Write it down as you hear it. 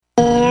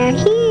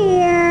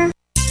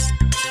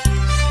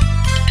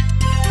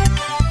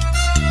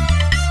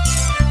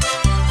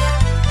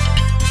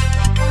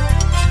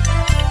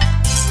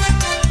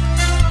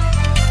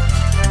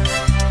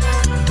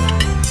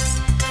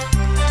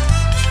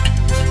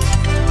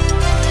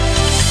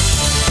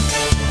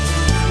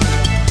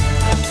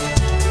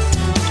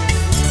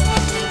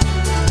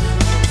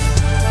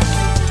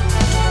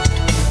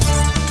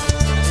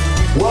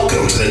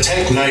the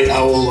Tech Night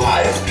Owl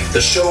Live, the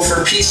show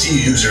for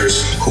PC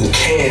users who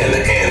can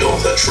handle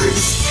the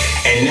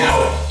truth. And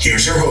now,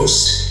 here's your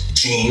host,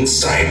 Gene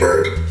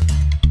Steinberg.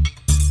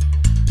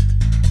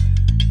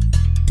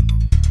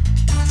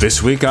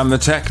 This week on the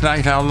Tech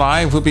Night Owl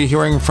Live, we'll be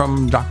hearing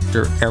from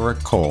Dr. Eric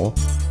Cole,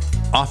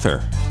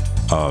 author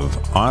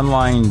of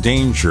Online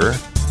Danger.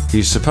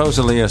 He's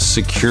supposedly a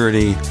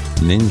security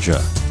ninja.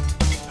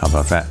 How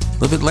about that? A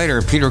little bit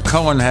later, Peter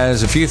Cohen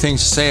has a few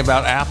things to say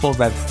about Apple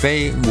that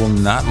they will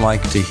not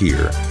like to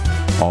hear.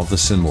 All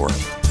this and more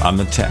on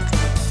the Tech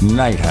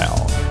Night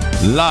Owl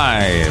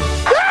Live.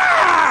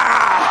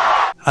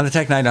 On the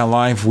Tech Night Owl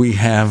Live, we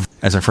have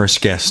as our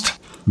first guest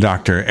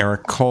Dr.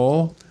 Eric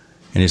Cole,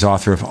 and he's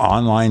author of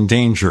Online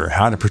Danger,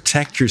 How to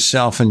Protect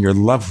Yourself and Your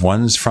Loved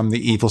Ones from the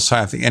Evil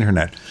Side of the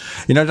Internet.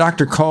 You know,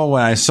 Dr. Cole,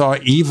 when I saw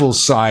Evil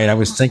Side, I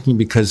was thinking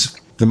because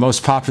the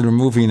most popular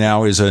movie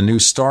now is a new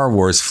Star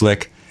Wars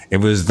flick. It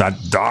was the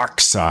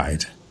dark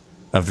side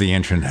of the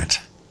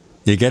Internet.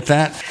 You get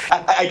that?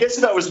 I guess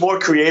if I was more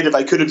creative,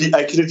 I could have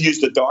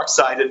used the dark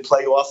side and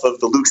play off of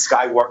the Luke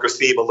Skywalker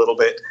theme a little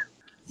bit.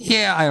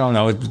 Yeah, I don't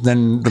know.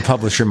 Then the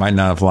publisher might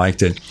not have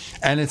liked it.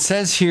 And it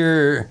says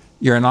here,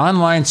 you're an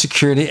online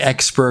security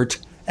expert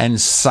and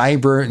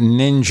cyber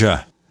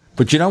ninja.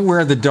 But you don't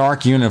wear the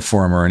dark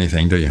uniform or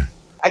anything, do you?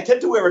 I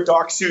tend to wear a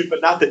dark suit, but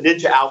not the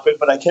ninja outfit,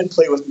 but I can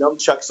play with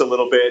nunchucks a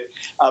little bit.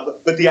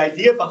 But the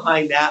idea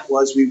behind that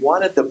was we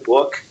wanted the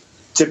book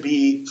to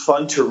be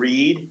fun to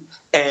read,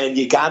 and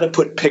you got to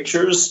put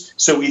pictures.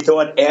 So we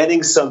thought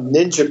adding some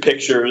ninja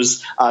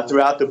pictures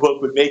throughout the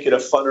book would make it a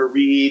funner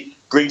read,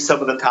 bring some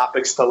of the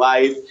topics to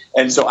life.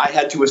 And so I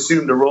had to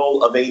assume the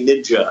role of a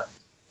ninja.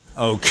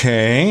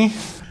 Okay.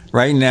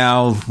 Right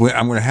now,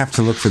 I'm going to have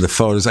to look for the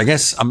photos. I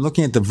guess I'm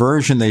looking at the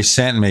version they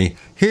sent me.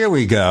 Here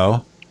we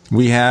go.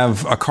 We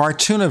have a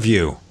cartoon of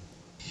you.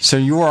 So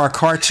you are a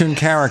cartoon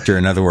character,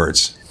 in other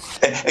words.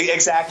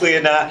 Exactly.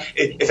 And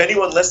if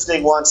anyone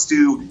listening wants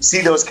to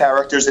see those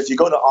characters, if you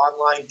go to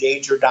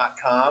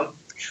onlinedanger.com,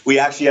 we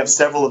actually have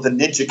several of the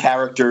ninja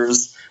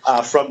characters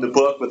from the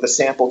book with a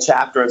sample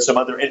chapter and some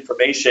other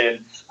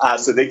information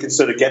so they can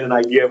sort of get an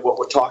idea of what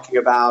we're talking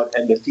about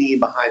and the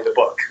theme behind the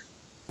book.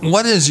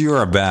 What is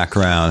your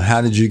background? How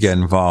did you get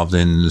involved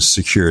in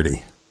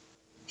security?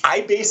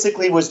 I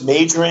basically was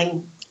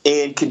majoring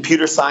in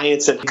computer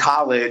science at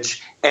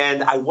college,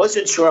 and I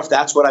wasn't sure if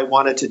that's what I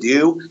wanted to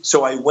do.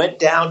 So I went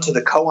down to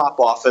the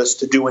co-op office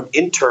to do an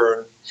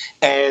intern,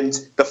 and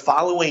the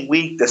following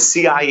week, the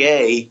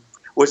CIA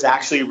was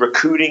actually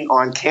recruiting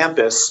on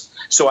campus.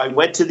 So I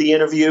went to the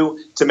interview.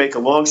 To make a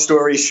long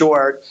story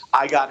short,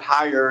 I got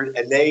hired,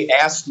 and they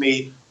asked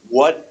me,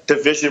 what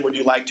division would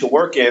you like to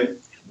work in?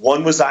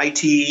 One was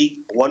IT,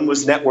 one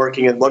was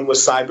networking, and one was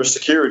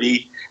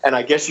cybersecurity. And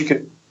I guess you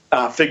can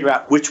figure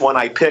out which one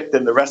I picked,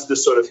 and the rest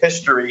is sort of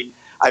history.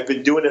 I've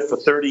been doing it for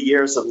 30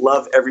 years and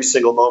love every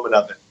single moment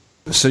of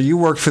it. So you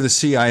worked for the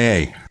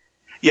CIA?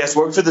 Yes,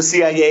 worked for the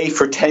CIA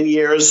for 10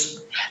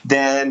 years,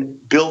 then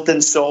built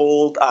and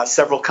sold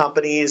several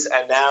companies,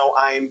 and now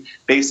I'm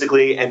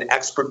basically an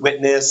expert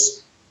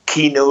witness,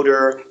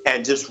 keynoter,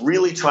 and just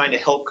really trying to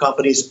help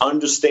companies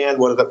understand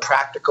what are the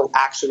practical,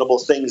 actionable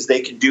things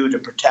they can do to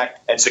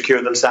protect and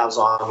secure themselves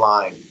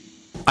online.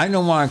 I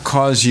don't want to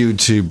cause you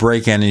to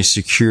break any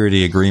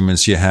security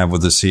agreements you have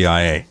with the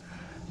CIA,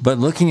 but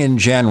looking in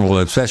general,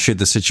 especially at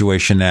the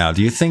situation now,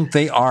 do you think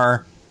they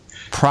are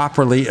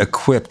properly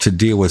equipped to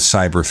deal with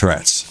cyber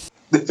threats?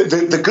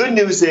 The good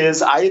news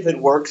is I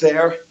haven't worked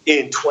there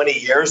in 20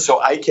 years,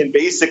 so I can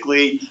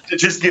basically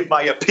just give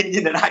my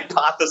opinion and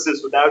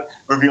hypothesis without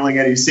revealing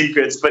any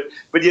secrets. But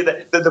yeah,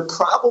 the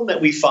problem that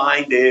we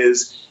find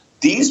is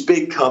these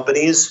big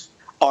companies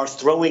are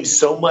throwing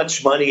so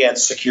much money at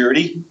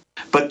security,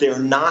 but they're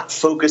not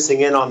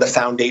focusing in on the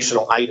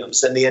foundational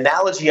items. And the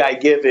analogy I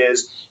give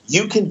is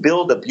you can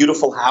build a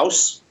beautiful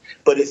house,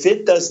 but if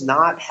it does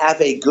not have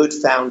a good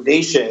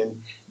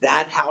foundation,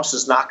 that house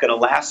is not going to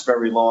last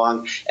very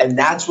long. And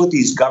that's what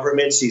these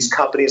governments, these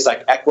companies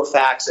like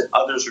Equifax and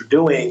others are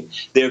doing.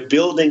 They're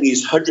building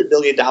these $100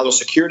 million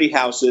security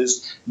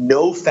houses,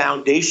 no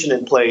foundation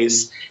in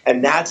place.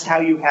 And that's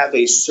how you have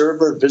a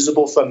server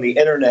visible from the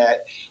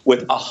internet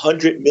with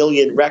 100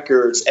 million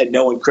records and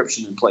no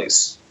encryption in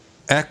place.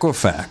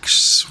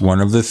 Equifax,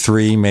 one of the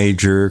three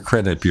major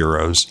credit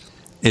bureaus,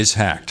 is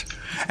hacked.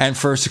 And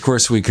first, of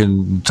course, we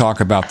can talk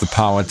about the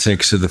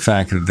politics of the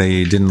fact that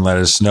they didn't let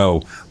us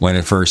know when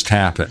it first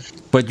happened.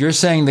 But you're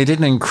saying they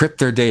didn't encrypt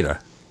their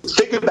data.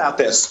 Think about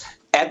this.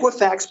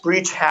 Equifax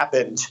breach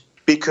happened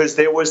because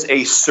there was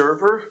a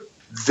server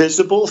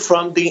visible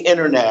from the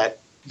internet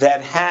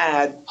that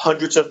had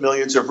hundreds of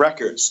millions of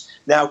records.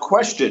 Now,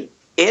 question,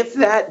 if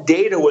that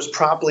data was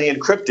properly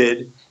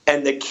encrypted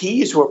and the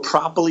keys were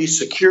properly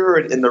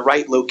secured in the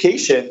right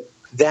location,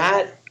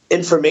 that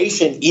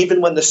information,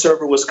 even when the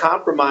server was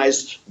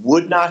compromised,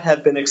 would not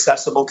have been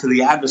accessible to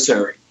the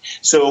adversary.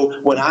 So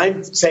when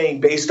I'm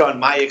saying based on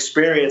my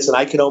experience, and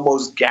I can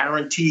almost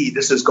guarantee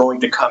this is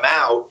going to come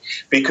out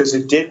because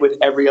it did with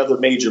every other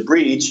major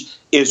breach,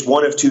 is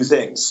one of two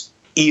things.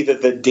 Either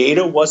the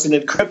data wasn't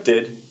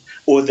encrypted,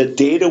 or the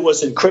data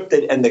was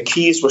encrypted and the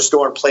keys were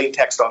stored plain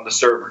text on the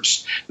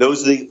servers.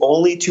 Those are the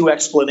only two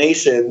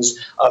explanations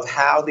of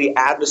how the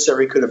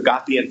adversary could have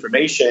got the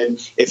information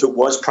if it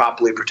was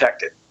properly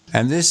protected.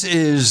 And this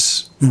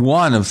is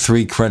one of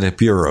 3 credit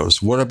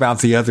bureaus. What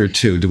about the other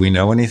 2? Do we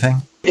know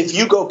anything? If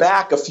you go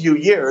back a few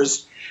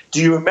years,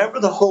 do you remember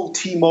the whole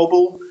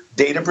T-Mobile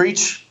data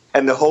breach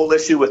and the whole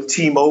issue with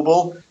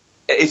T-Mobile?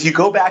 If you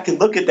go back and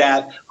look at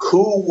that,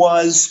 who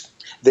was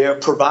their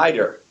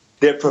provider?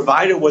 Their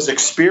provider was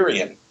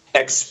Experian.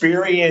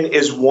 Experian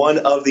is one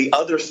of the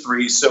other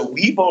 3. So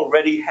we've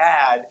already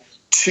had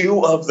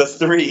 2 of the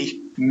 3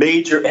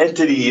 major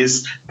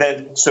entities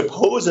that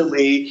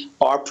supposedly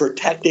are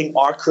protecting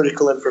our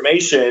critical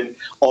information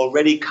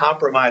already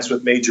compromised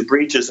with major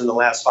breaches in the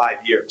last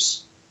 5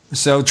 years.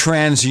 So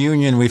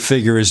TransUnion, we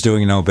figure, is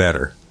doing no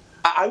better.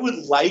 I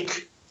would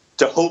like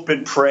to hope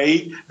and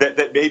pray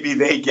that maybe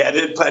they get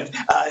it. But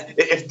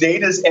if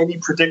data's any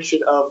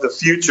prediction of the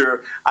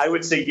future, I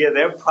would say, yeah,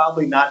 they're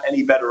probably not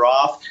any better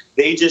off.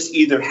 They just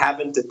either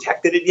haven't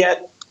detected it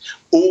yet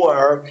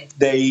or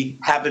they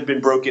haven't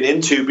been broken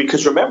into.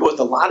 Because remember, with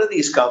a lot of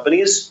these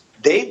companies,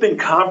 they've been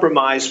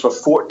compromised for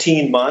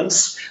 14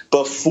 months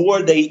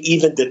before they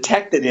even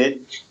detected it,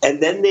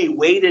 and then they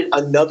waited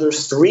another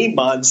 3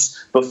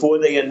 months before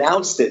they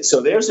announced it.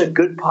 So there's a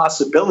good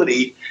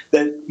possibility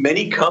that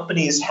many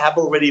companies have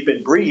already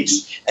been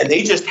breached, and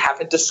they just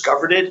haven't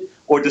discovered it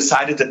or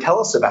decided to tell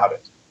us about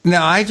it.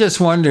 Now, I just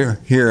wonder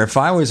here, if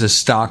I was a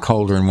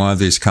stockholder in one of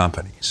these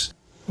companies,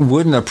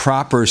 wouldn't a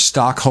proper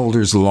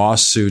stockholders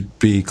lawsuit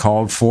be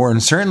called for?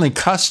 And certainly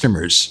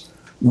customers.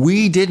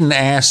 We didn't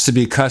ask to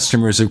be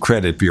customers of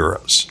credit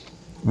bureaus.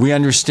 We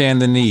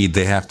understand the need.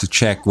 They have to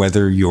check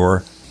whether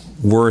you're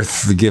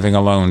worth giving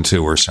a loan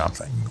to or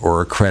something,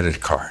 or a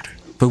credit card.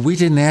 But we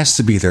didn't ask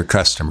to be their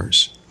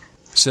customers.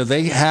 So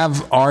they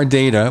have our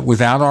data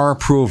without our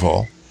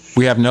approval.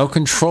 We have no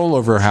control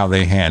over how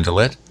they handle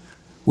it.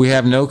 We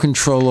have no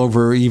control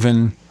over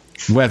even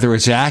whether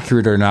it's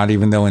accurate or not,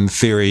 even though in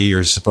theory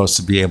you're supposed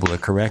to be able to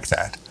correct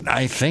that.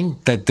 I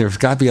think that there's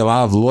got to be a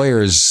lot of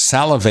lawyers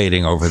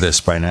salivating over this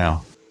by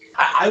now.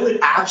 I would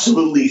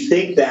absolutely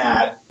think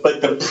that,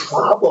 but the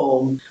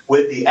problem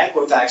with the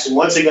Equifax, and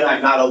once again,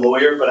 I'm not a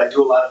lawyer, but I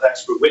do a lot of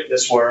expert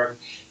witness work,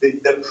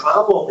 the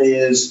problem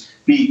is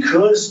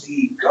because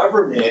the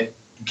government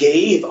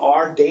gave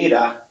our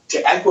data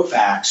to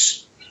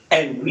Equifax,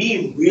 and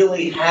we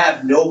really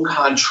have no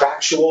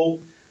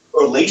contractual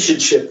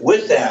relationship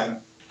with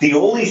them, the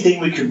only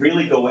thing we could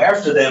really go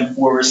after them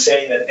for is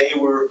saying that they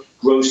were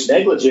gross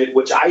negligent,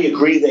 which I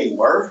agree they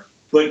were,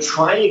 but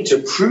trying to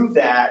prove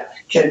that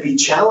can be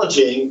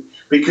challenging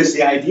because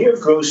the idea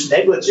of gross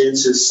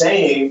negligence is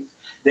saying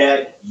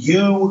that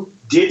you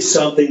did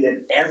something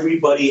that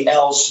everybody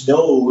else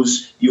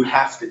knows you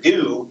have to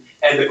do.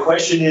 And the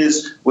question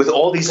is, with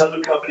all these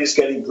other companies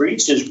getting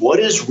breached, is what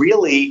is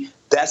really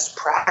best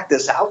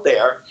practice out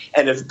there?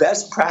 And if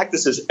best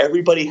practice is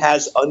everybody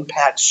has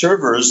unpatched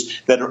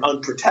servers that are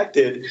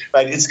unprotected,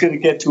 right, it's going to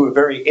get to a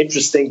very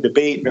interesting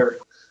debate.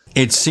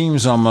 It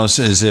seems almost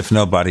as if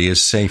nobody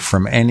is safe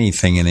from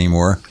anything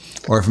anymore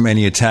or from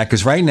any attack.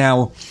 Because right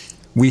now,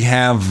 we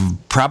have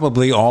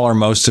probably all or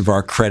most of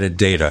our credit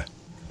data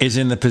is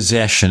in the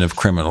possession of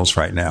criminals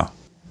right now.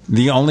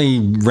 The only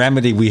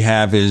remedy we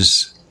have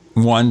is,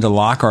 one, to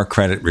lock our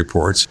credit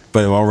reports.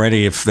 But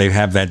already, if they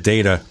have that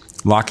data,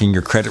 locking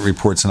your credit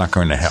reports is not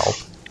going to help.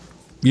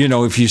 You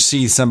know, if you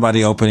see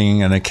somebody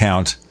opening an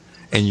account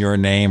in your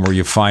name or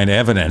you find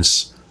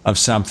evidence of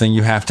something,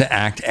 you have to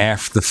act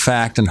after the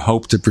fact and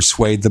hope to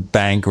persuade the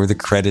bank or the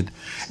credit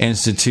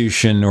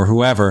institution or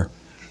whoever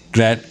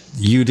that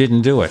you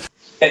didn't do it.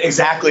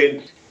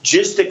 Exactly.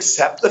 Just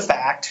accept the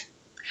fact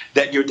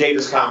that your data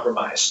is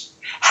compromised.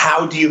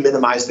 How do you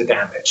minimize the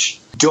damage?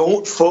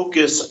 Don't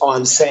focus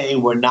on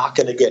saying we're not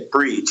going to get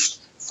breached.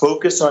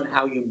 Focus on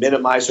how you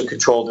minimize or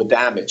control the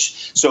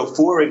damage. So,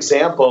 for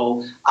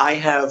example, I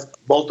have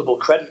multiple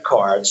credit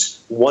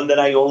cards, one that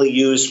I only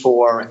use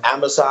for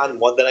Amazon,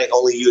 one that I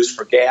only use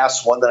for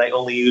gas, one that I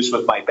only use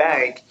with my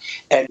bank.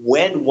 And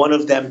when one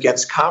of them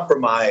gets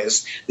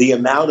compromised, the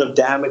amount of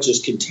damage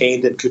is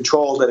contained and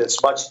controlled, and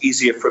it's much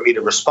easier for me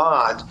to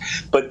respond.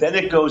 But then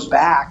it goes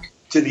back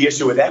to the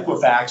issue with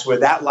Equifax, where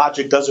that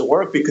logic doesn't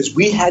work because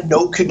we had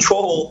no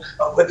control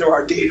of whether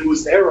our data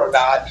was there or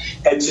not.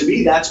 And to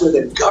me, that's where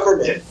the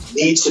government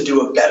needs to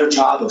do a better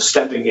job of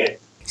stepping in.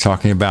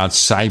 Talking about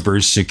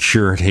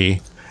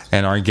cybersecurity,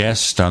 and our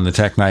guest on the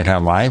Tech Night Owl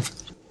Live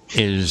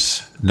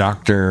is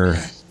Dr.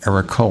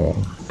 Eric Cole.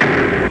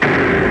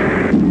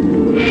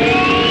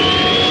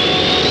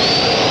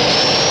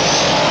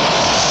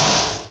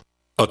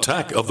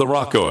 Attack of the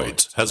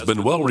Rockoids has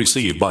been well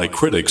received by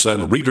critics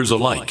and readers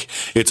alike.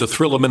 It's a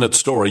thrill-a-minute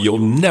story you'll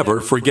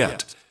never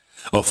forget.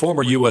 A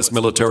former U.S.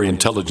 military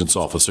intelligence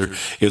officer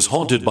is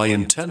haunted by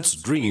intense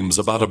dreams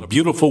about a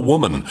beautiful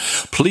woman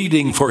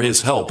pleading for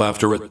his help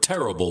after a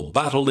terrible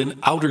battle in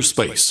outer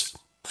space.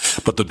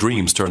 But the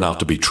dreams turn out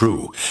to be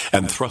true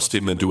and thrust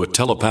him into a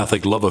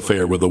telepathic love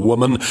affair with a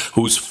woman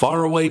whose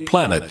faraway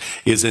planet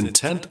is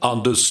intent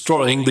on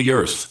destroying the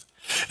Earth.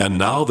 And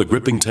now the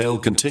gripping tale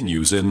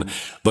continues in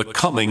The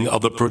Coming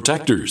of the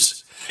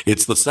Protectors.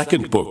 It's the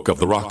second book of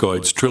the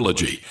Rockoids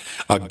trilogy,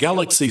 a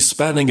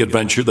galaxy-spanning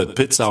adventure that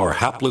pits our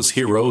hapless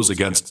heroes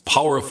against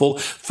powerful,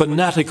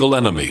 fanatical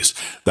enemies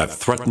that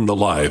threaten the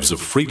lives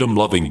of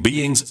freedom-loving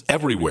beings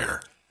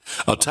everywhere.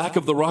 Attack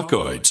of the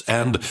Rockoids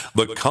and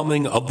The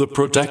Coming of the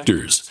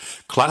Protectors.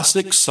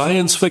 Classic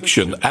science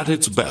fiction at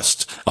its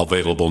best,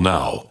 available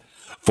now.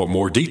 For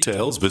more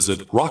details,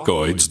 visit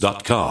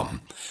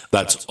rockoids.com.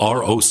 That's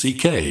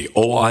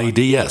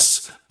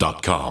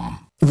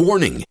ROCKOIDS.com.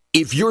 Warning.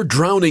 If you're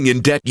drowning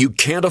in debt you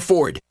can't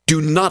afford, do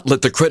not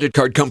let the credit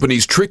card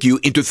companies trick you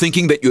into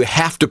thinking that you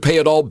have to pay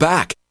it all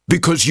back,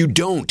 because you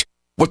don't.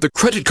 What the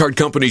credit card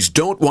companies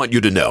don't want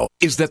you to know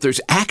is that there's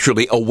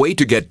actually a way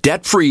to get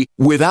debt-free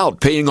without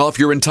paying off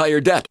your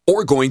entire debt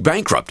or going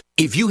bankrupt.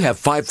 If you have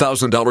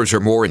 $5,000 or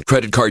more in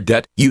credit card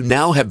debt, you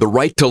now have the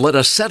right to let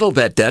us settle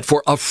that debt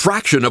for a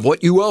fraction of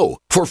what you owe.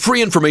 For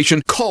free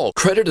information, call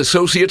Credit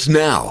Associates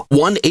now.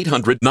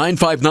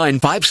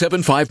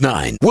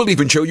 1-800-959-5759. We'll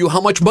even show you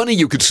how much money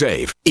you could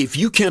save. If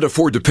you can't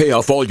afford to pay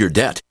off all your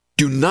debt,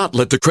 do not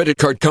let the credit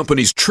card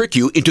companies trick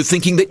you into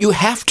thinking that you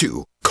have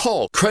to.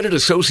 Call Credit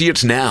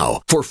Associates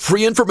now for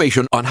free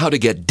information on how to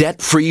get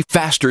debt-free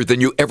faster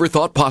than you ever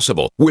thought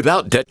possible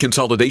without debt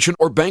consolidation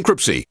or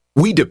bankruptcy.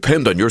 We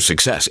depend on your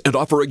success and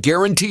offer a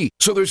guarantee,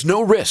 so there's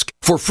no risk.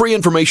 For free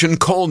information,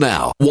 call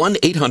now.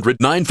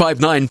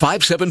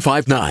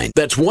 1-800-959-5759.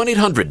 That's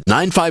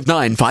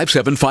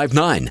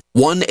 1-800-959-5759.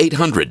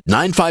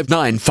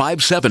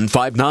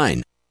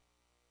 1-800-959-5759.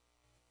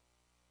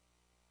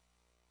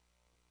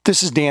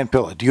 This is Dan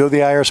Pilla. Do you owe the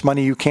IRS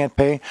money you can't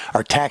pay?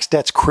 Are tax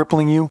debts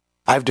crippling you?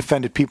 I've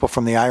defended people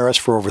from the IRS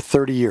for over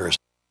 30 years.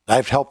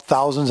 I've helped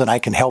thousands, and I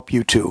can help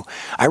you too.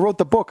 I wrote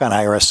the book on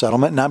IRS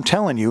settlement, and I'm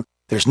telling you,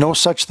 there's no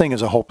such thing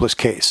as a hopeless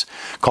case.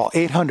 Call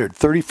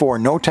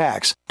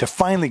 800-34-NO-TAX to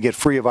finally get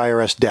free of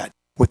IRS debt.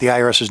 With the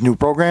IRS's new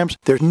programs,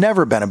 there's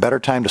never been a better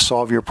time to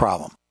solve your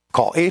problem.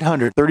 Call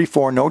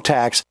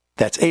 800-34-NO-TAX.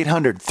 That's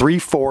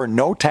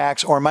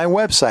 800-34-NO-TAX, or my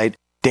website,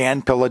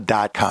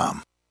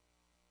 danpilla.com.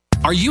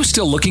 Are you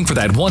still looking for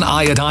that one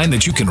iodine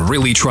that you can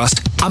really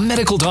trust? A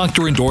medical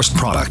doctor-endorsed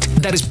product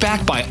that is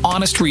backed by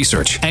honest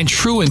research and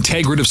true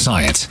integrative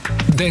science?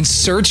 Then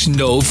search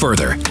no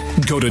further.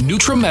 Go to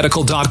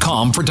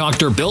NutriMedical.com for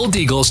Dr. Bill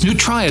Deagle's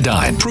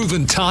Nutriodine,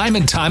 proven time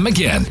and time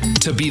again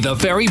to be the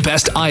very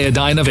best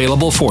iodine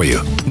available for you.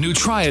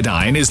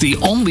 Nutriodine is the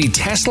only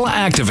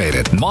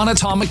Tesla-activated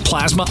monatomic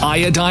plasma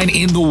iodine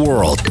in the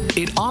world.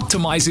 It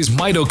optimizes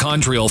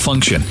mitochondrial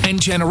function and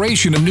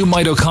generation of new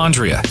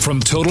mitochondria from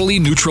totally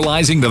neutralizing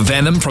the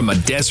venom from a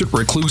desert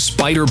recluse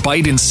spider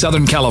bite in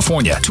Southern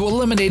California to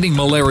eliminating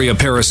malaria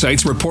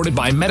parasites reported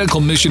by medical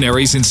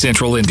missionaries in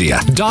central India.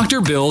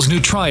 Dr. Bill's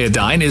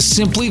Nutriodine is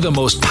simply the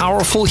most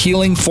powerful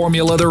healing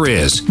formula there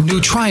is.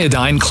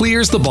 Nutriodine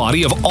clears the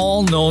body of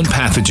all known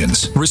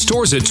pathogens,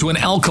 restores it to an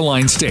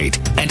alkaline state,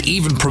 and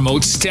even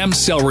promotes stem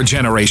cell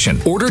regeneration.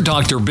 Order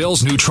Dr.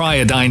 Bill's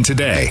Nutriodine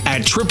today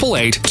at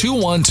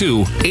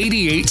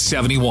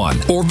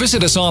 888-212-8871 or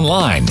visit us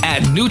online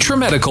at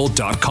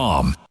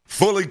NutriMedical.com.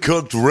 Fully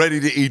cooked,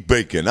 ready-to-eat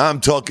bacon. I'm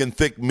talking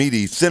thick,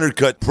 meaty,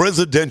 center-cut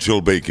presidential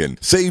bacon.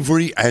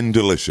 Savory and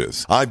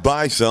delicious. I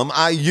buy some,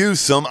 I use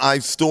some, I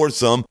store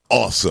some.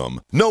 Awesome.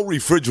 No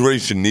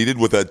refrigeration needed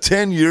with a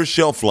 10-year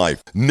shelf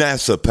life.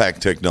 NASA pack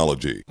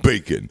technology.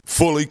 Bacon.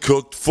 Fully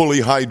cooked,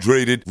 fully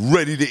hydrated,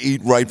 ready to eat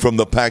right from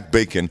the packed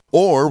bacon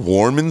or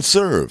warm and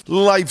served.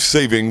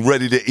 Life-saving,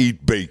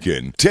 ready-to-eat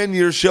bacon.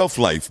 10-year shelf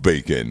life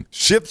bacon.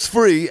 Ships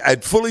free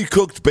at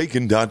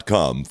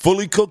fullycookedbacon.com.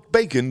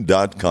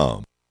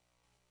 Fullycookedbacon.com.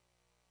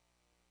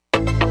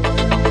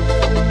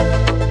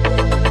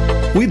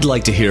 We'd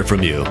like to hear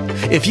from you.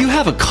 If you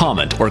have a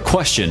comment or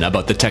question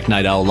about the Tech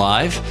Night Owl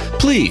Live,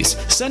 please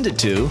send it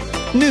to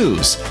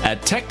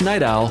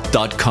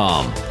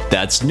news@technightowl.com.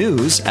 That's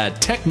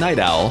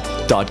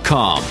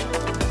news@technightowl.com.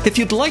 If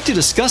you'd like to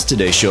discuss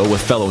today's show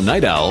with fellow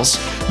night owls,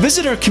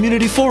 visit our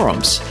community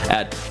forums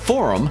at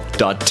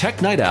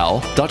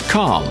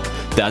forum.technightowl.com.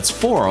 That's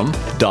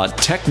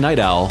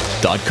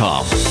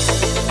forum.technightowl.com.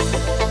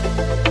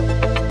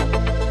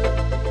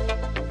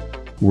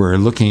 We're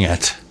looking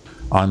at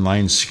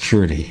online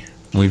security.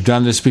 We've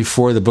done this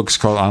before. The book's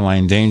called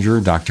Online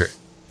Danger. Dr.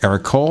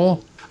 Eric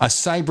Cole, a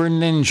cyber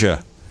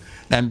ninja.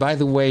 And by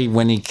the way,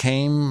 when he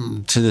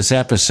came to this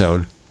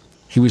episode,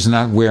 he was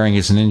not wearing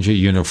his ninja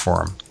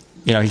uniform.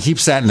 You know, he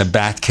keeps that in the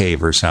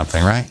Batcave or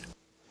something, right?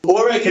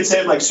 Or I could say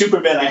I'm like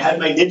Superman. I had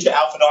my ninja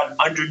outfit on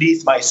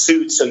underneath my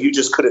suit, so you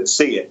just couldn't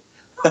see it.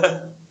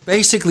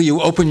 Basically,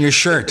 you open your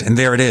shirt, and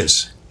there it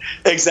is.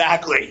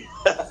 Exactly.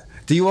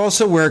 Do you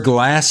also wear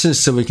glasses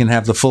so we can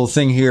have the full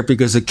thing here?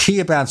 Because the key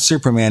about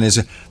Superman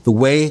is the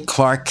way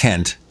Clark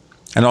Kent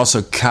and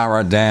also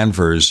Kara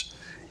Danvers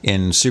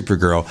in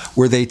Supergirl,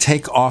 where they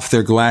take off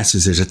their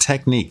glasses. There's a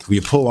technique where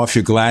you pull off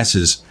your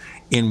glasses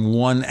in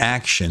one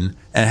action,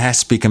 and it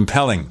has to be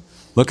compelling.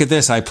 Look at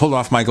this. I pulled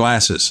off my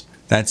glasses.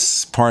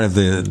 That's part of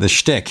the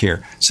shtick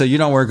here. So you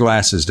don't wear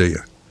glasses, do you?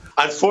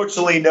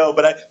 Unfortunately, no,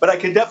 but I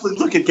can definitely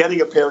look at getting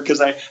a pair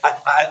because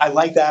I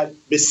like that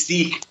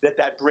mystique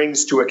that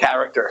brings to a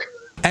character.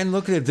 And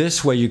look at it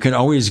this way, you can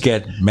always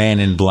get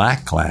Man in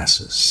Black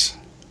glasses.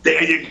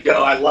 There you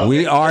go. I love it.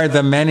 We are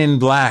the Men in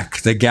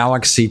Black, the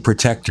Galaxy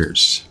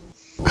Protectors.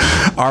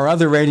 Our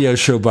other radio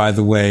show, by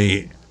the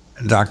way,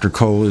 Dr.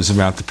 Cole, is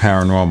about the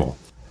paranormal.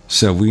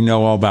 So we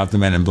know all about the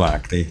Men in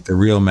Black, the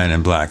real Men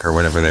in Black or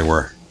whatever they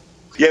were.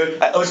 Yeah,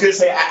 I was going to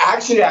say,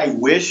 actually, I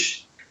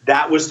wish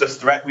that was the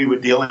threat we were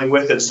dealing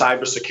with in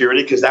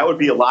cybersecurity, because that would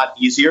be a lot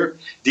easier,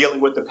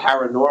 dealing with the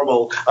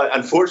paranormal.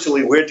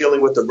 Unfortunately, we're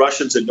dealing with the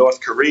Russians and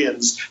North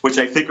Koreans, which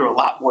I think are a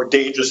lot more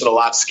dangerous and a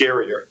lot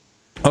scarier.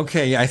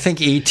 Okay, I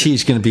think E.T.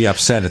 is going to be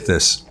upset at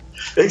this.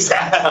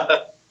 Exactly.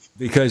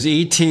 Because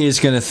E.T. is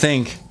going to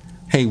think,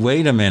 hey,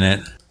 wait a minute.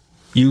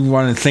 You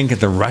want to think that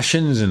the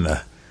Russians and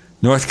the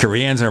North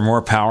Koreans are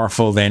more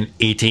powerful than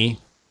E.T.?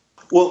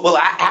 Well,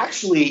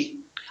 actually,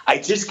 I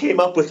just came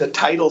up with a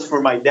title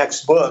for my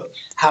next book.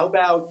 How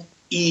about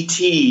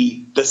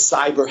E.T. the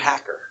Cyber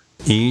Hacker?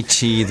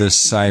 E.T. the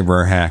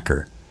Cyber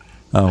Hacker.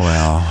 Oh,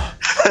 well.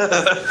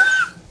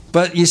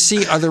 But you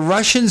see, are the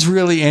Russians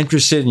really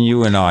interested in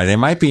you and I? They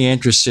might be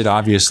interested,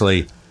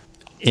 obviously,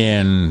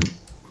 in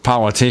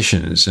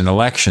politicians and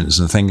elections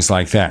and things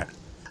like that.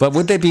 But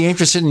would they be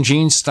interested in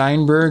Gene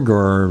Steinberg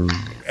or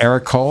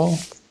Eric Cole?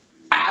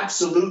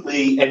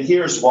 Absolutely, and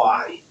here's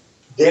why.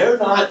 They're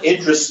not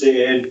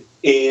interested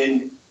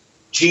in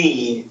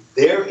Gene.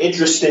 They're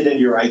interested in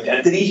your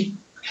identity.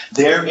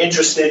 They're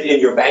interested in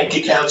your bank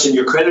accounts and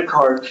your credit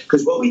card,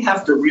 because what we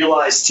have to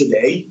realize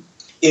today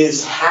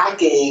is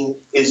hacking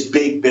is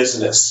big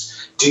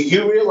business. Do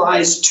you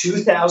realize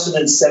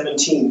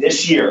 2017,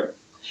 this year,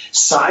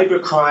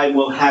 cybercrime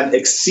will have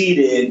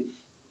exceeded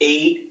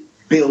 $8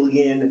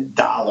 billion.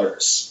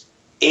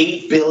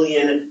 $8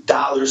 billion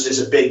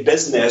is a big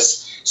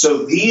business.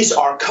 So these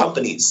are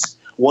companies.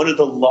 One of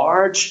the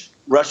large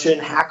Russian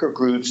hacker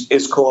groups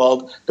is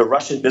called the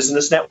Russian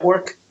Business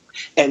Network,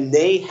 and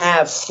they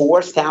have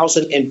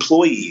 4,000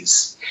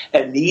 employees.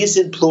 And these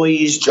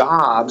employees'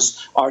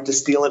 jobs are to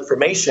steal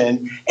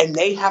information, and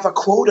they have a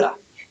quota.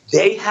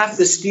 They have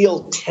to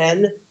steal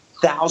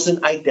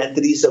 10,000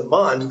 identities a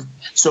month.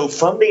 So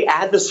from the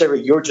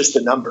adversary, you're just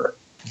a number.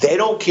 They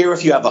don't care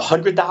if you have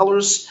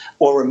 $100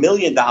 or $1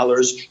 million.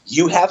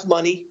 You have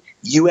money,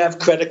 you have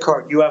credit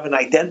card, you have an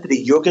identity,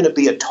 you're going to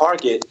be a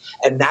target,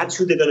 and that's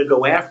who they're going to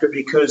go after,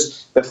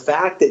 because the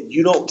fact that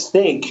you don't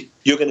think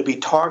you're going to be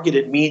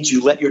targeted means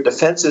you let your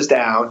defenses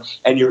down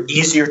and you're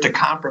easier to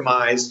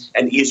compromise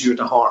and easier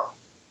to harm.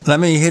 Let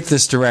me hit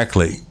this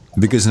directly,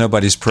 because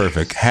nobody's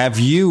perfect. Have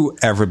you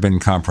ever been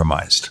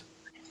compromised?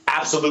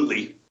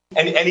 Absolutely.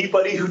 And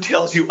anybody who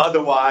tells you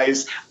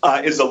otherwise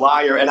is a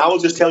liar. And I will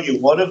just tell you,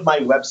 one of my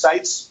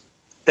websites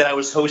that I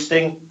was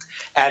hosting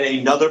at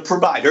another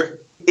provider,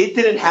 it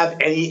didn't have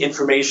any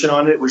information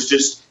on it. It was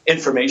just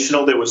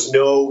informational. There was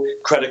no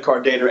credit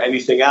card data or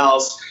anything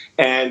else.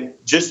 And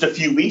just a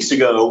few weeks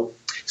ago,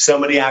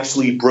 somebody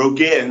actually broke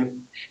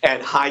in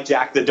and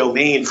hijacked the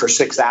domain for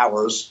 6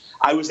 hours.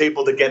 I was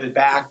able to get it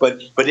back,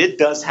 but it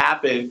does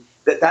happen.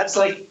 That's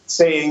like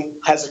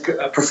saying, has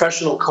a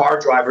professional car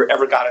driver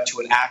ever got into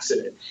an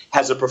accident?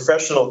 Has a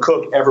professional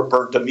cook ever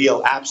burnt a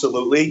meal?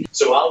 Absolutely.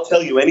 So I'll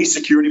tell you, any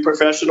security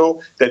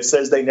professional that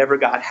says they never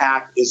got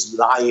hacked is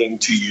lying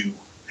to you.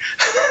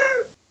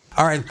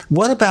 All right.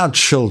 What about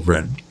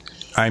children?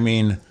 I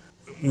mean,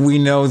 we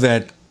know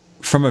that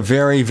from a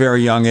very,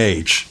 very young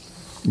age,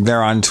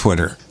 they're on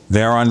Twitter,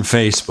 they're on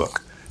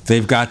Facebook,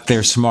 they've got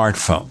their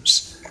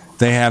smartphones,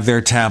 they have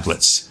their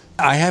tablets.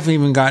 I haven't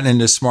even gotten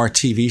into smart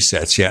TV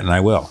sets yet, and I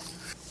will.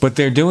 But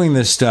they're doing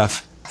this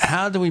stuff.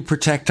 How do we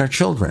protect our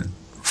children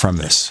from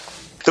this?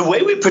 The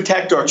way we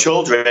protect our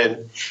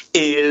children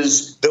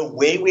is the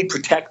way we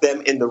protect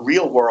them in the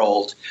real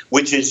world,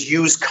 which is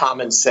use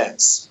common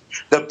sense.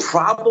 The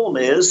problem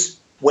is,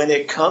 when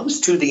it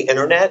comes to the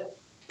internet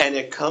and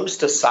it comes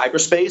to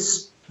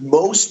cyberspace,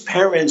 most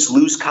parents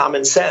lose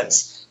common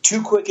sense.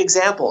 2 quick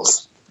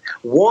examples.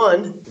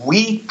 One,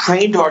 we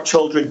trained our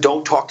children,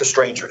 don't talk to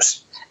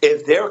strangers.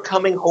 If they're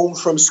coming home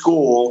from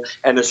school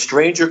and a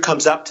stranger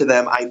comes up to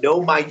them, I know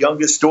my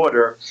youngest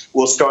daughter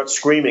will start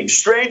screaming,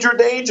 stranger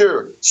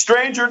danger,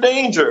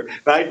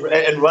 right,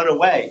 and run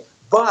away.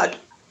 But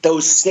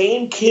those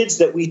same kids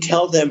that we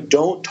tell them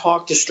don't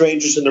talk to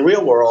strangers in the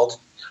real world,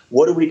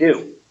 what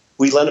do?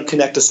 We let them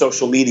connect to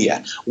social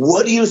media.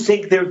 What do you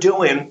think they're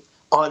doing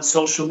on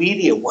social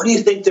media? What do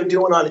you think they're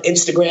doing on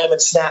Instagram and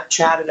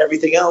Snapchat and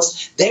everything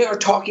else? They are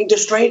talking to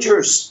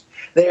strangers.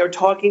 They are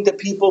talking to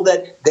people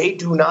that they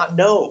do not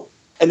know.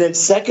 And then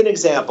second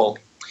example,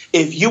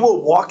 if you were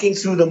walking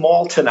through the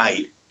mall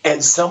tonight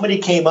and somebody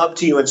came up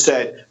to you and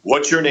said,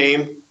 what's your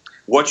name?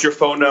 What's your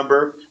phone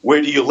number?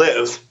 Where do you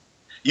live?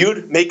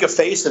 You'd make a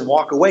face and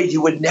walk away.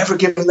 You would never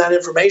give them that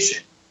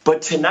information.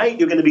 But tonight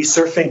you're going to be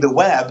surfing the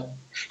web.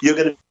 You're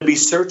going to be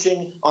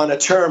searching on a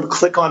term,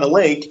 click on a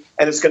link,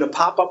 and it's going to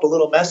pop up a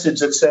little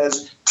message that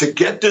says, to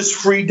get this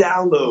free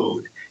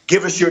download,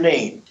 give us your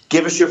name.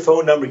 give us your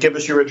phone number, give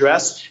us your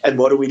address, and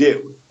what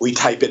do? We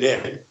type it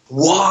in.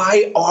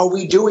 Why are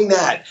we doing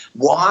that?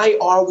 Why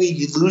are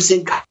we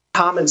losing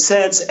common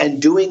sense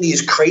and doing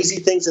these crazy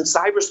things in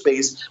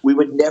cyberspace we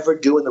would never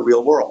do in the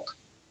real world?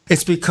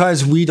 It's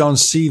because we don't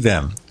see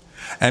them.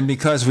 And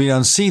because we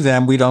don't see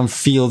them, we don't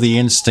feel the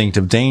instinct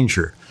of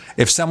danger.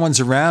 If someone's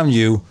around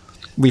you,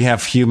 we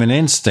have human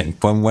instinct.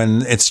 But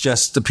when it's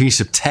just a piece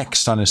of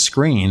text on a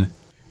screen,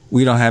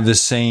 we don't have the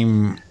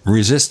same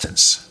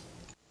resistance.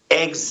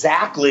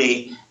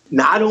 Exactly.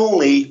 Not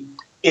only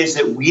is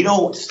it we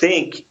don't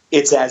think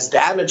it's as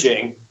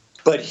damaging,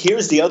 but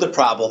here's the other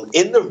problem.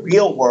 In the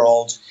real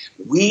world,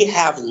 we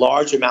have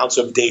large amounts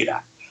of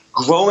data.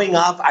 Growing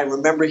up, I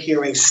remember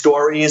hearing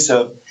stories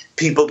of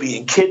people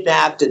being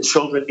kidnapped and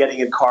children getting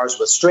in cars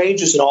with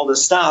strangers and all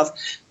this stuff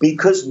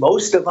because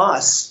most of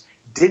us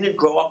didn't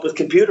grow up with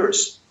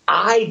computers.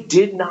 I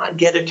did not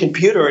get a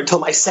computer until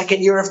my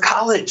second year of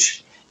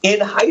college. In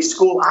high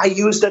school, I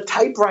used a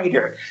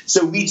typewriter.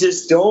 So we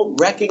just don't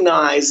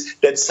recognize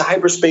that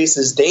cyberspace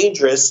is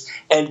dangerous.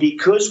 And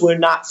because we're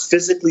not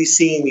physically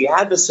seeing the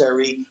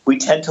adversary, we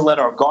tend to let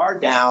our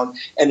guard down.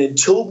 And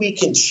until we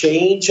can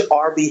change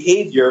our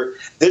behavior,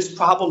 this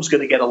problem's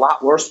going to get a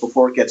lot worse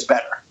before it gets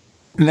better.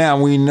 Now,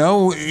 we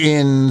know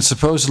in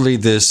supposedly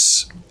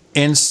this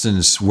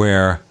instance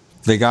where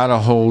they got a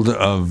hold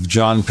of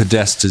John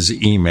Podesta's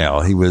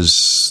email. He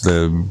was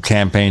the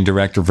campaign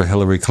director for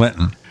Hillary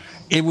Clinton.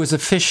 It was a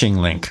phishing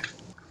link,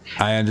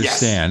 I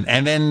understand. Yes.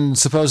 And then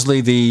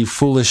supposedly the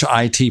foolish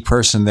IT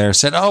person there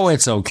said, oh,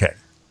 it's okay.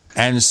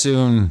 And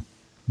soon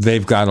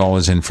they've got all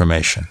his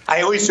information.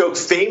 I always joke,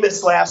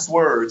 famous last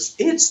words,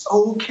 it's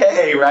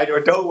okay, right?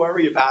 Or don't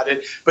worry about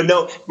it. But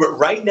no,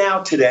 right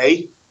now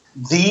today,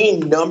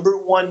 the number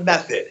one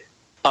method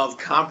of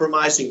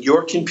compromising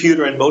your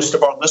computer and most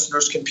of our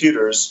listeners'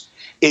 computers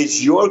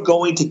is you're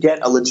going to get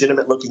a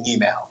legitimate looking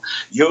email.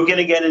 You're going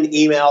to get an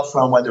email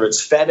from whether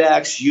it's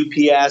FedEx,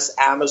 UPS,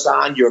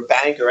 Amazon, your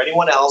bank, or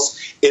anyone else.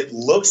 It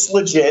looks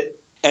legit,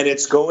 and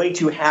it's going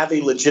to have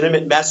a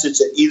legitimate message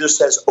that either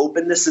says,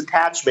 open this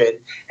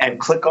attachment and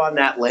click on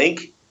that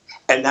link,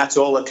 and that's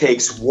all it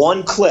takes.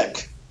 One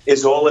click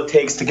is all it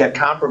takes to get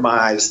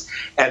compromised.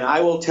 And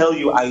I will tell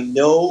you, I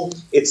know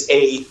it's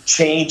a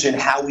change in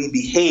how we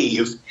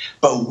behave,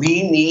 but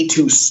we need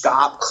to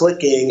stop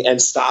clicking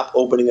and stop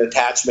opening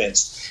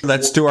attachments.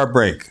 Let's do our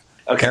break.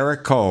 Okay.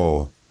 Eric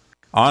Cole,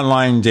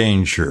 Online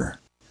Danger.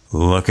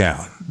 Look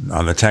out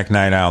on the Tech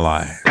Night Owl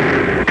Live.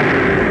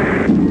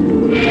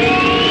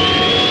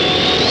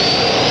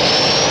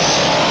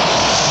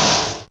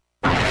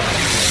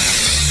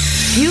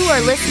 You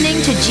are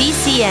listening to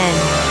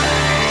GCN.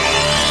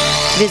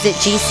 Visit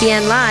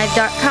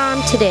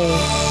GCNlive.com today.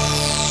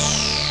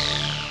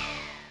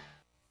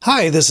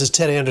 Hi, this is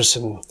Ted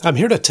Anderson. I'm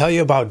here to tell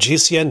you about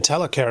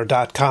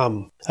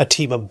GCNtelecare.com, a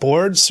team of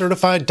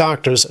board-certified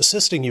doctors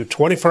assisting you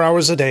 24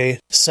 hours a day,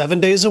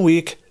 7 days a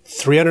week,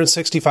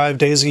 365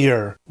 days a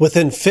year.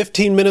 Within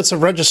 15 minutes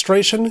of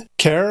registration,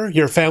 care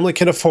your family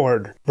can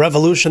afford.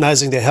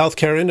 Revolutionizing the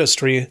healthcare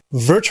industry,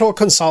 virtual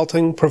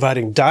consulting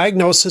providing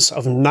diagnosis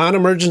of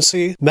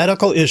non-emergency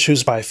medical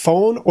issues by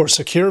phone or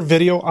secure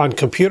video on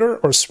computer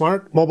or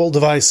smart mobile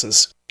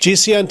devices.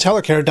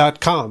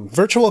 GCNtelecare.com.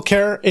 Virtual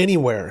care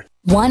anywhere.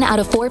 1 out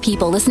of 4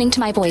 people listening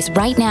to my voice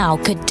right now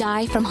could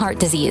die from heart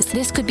disease.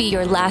 This could be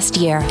your last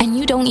year, and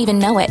you don't even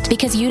know it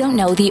because you don't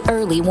know the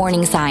early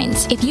warning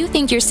signs. If you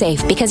think you're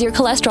safe because your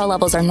cholesterol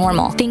levels are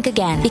normal, think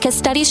again, because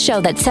studies show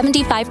that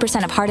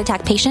 75% of heart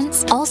attack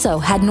patients also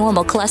had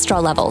normal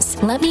cholesterol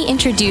levels. Let me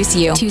introduce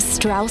you to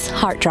Strauss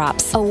Heart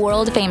Drops, a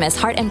world-famous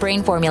heart and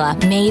brain formula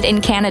made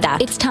in Canada.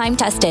 It's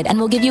time-tested and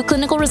will give you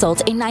clinical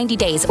results in 90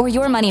 days or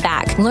your money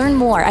back. Learn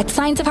more at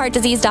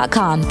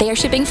scienceofheartdisease.com. They are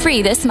shipping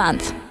free this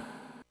month.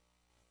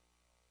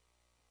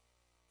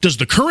 Does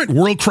the current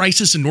world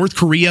crisis in North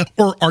Korea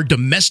or our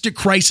domestic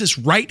crisis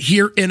right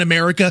here in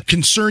America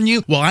concern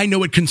you? Well, I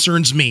know it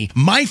concerns me.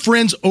 My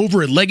friends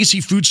over at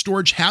Legacy Food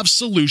Storage have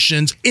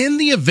solutions in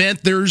the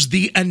event there's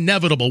the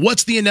inevitable.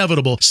 What's the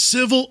inevitable?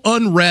 Civil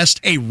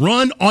unrest, a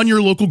run on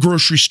your local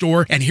grocery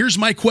store. And here's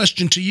my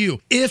question to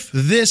you. If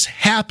this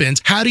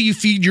happens, how do you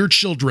feed your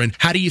children?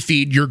 How do you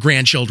feed your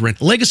grandchildren?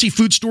 Legacy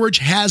Food Storage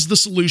has the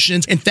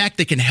solutions. In fact,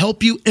 they can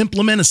help you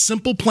implement a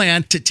simple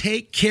plan to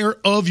take care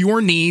of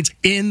your needs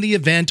in the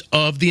event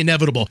of the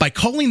inevitable. By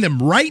calling them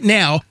right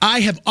now, I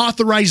have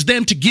authorized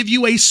them to give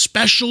you a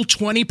special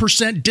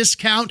 20%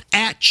 discount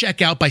at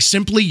checkout by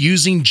simply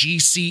using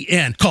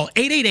GCN. Call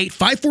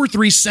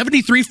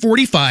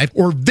 888-543-7345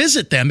 or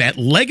visit them at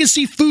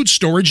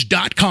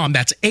legacyfoodstorage.com.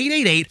 That's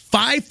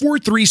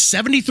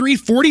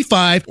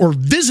 888-543-7345 or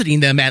visiting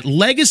them at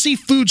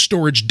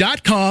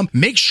legacyfoodstorage.com.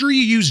 Make sure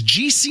you use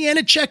GCN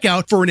at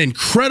checkout for an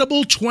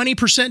incredible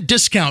 20%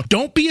 discount.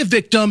 Don't be a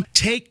victim.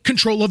 Take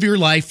control of your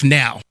life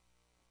now.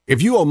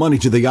 If you owe money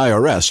to the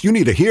IRS, you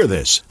need to hear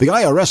this. The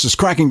IRS is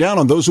cracking down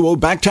on those who owe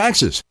back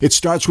taxes. It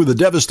starts with a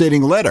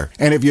devastating letter,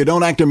 and if you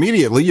don't act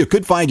immediately, you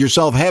could find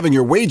yourself having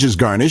your wages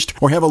garnished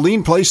or have a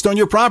lien placed on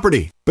your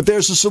property. But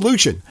there's a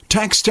solution.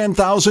 Tax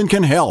 10,000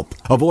 can help.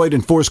 Avoid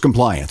enforced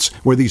compliance,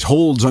 where these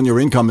holds on your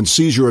income and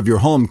seizure of your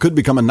home could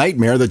become a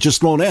nightmare that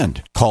just won't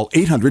end. Call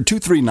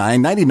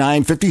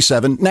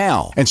 800-239-9957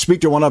 now and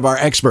speak to one of our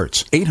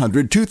experts.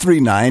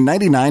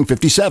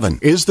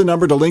 800-239-9957 is the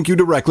number to link you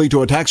directly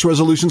to a tax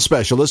resolution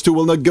specialist who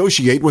will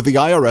negotiate with the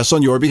IRS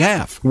on your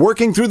behalf.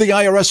 Working through the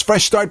IRS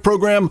Fresh Start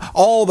program,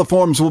 all the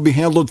forms will be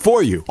handled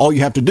for you. All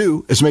you have to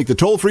do is make the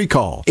toll-free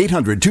call.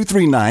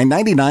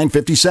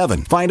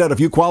 800-239-9957. Find out if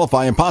you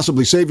qualify and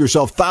possibly save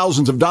yourself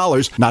thousands of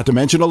dollars, not to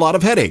mention a lot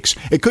of headaches.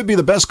 It could be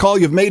the best call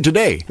you've made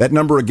today. That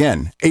number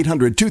again,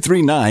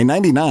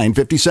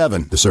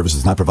 800-239-9957. The service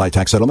does not provide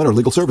tax settlement or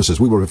legal services.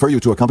 We will refer you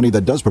to a company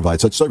that does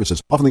provide such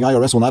services. Often the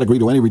IRS will not agree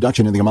to any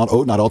reduction in the amount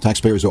owed. Not all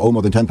taxpayers who owe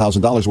more than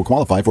 $10,000 will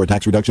qualify for a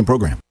tax reduction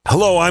program.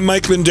 Hello, I'm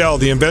Mike Lindell,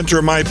 the inventor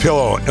of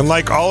MyPillow, and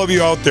like all of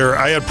you out there,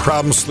 I had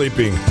problems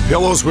sleeping.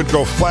 Pillows would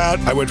go flat,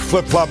 I would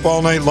flip-flop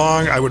all night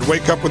long, I would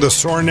wake up with a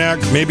sore neck,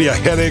 maybe a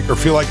headache, or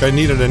feel like I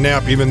needed a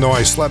nap even though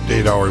I slept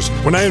 8 hours.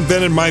 When I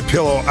invented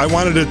MyPillow, I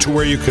wanted it to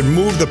where you could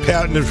move the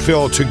patented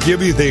fill to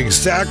give you the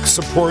exact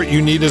support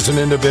you need as an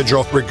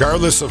individual,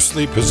 regardless of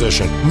sleep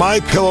position.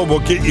 MyPillow will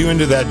get you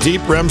into that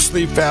deep REM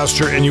sleep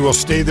faster, and you will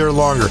stay there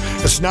longer.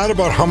 It's not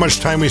about how much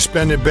time we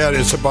spend in bed,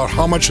 it's about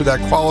how much of that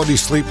quality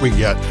sleep we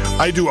get.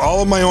 I do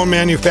all of my own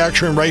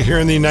manufacturing right here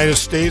in the United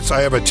States.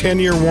 I have a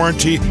 10-year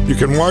warranty. You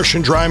can wash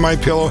and dry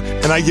MyPillow,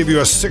 and I give you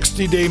a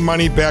 60-day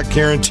money-back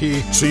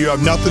guarantee, so you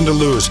have nothing to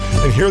lose.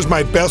 And here's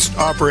my best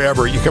offer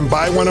ever. You can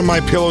buy one of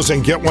my pillows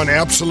and get one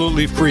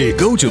absolutely free.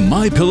 Go to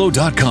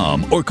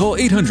MyPillow.com or call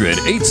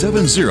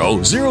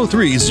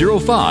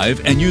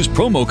 800-870-0305 and use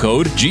promo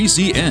code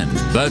GCN.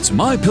 That's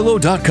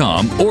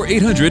MyPillow.com or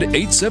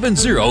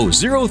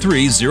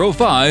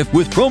 800-870-0305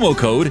 with promo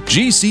code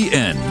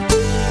GCN.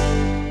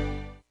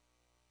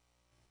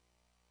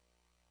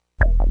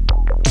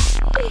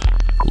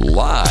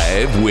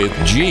 Live with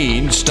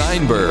Gene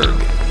Steinberg.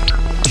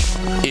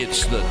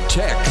 It's the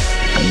Tech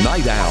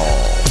Night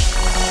Owl.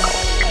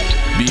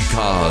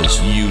 Because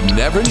you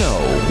never know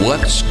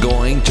what's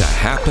going to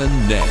happen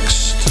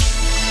next.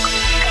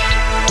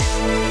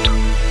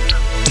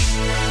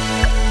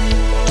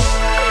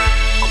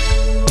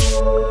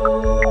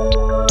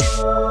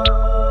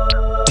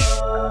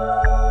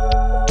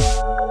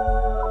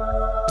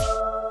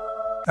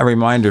 A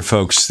reminder,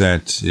 folks,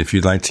 that if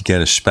you'd like to get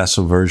a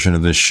special version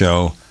of this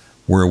show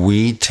where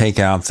we take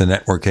out the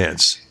network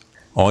ads,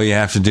 all you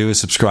have to do is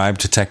subscribe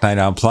to Tech Night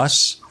Owl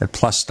Plus at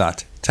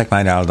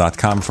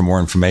plus.technightowl.com for more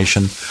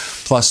information,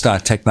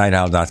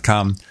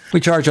 plus.technightowl.com.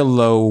 We charge a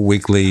low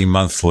weekly,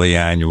 monthly,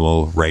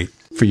 annual rate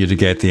for you to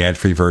get the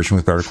ad-free version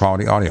with better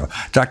quality audio.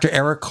 Dr.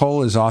 Eric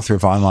Cole is author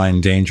of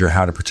Online Danger,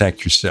 How to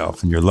Protect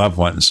Yourself and Your Loved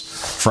Ones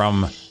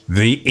from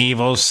the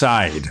Evil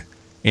Side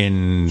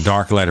in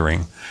dark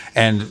lettering.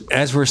 And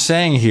as we're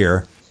saying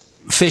here,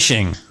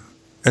 phishing,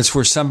 it's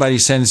where somebody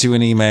sends you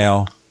an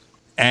email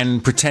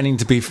and pretending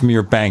to be from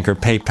your bank or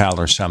PayPal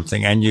or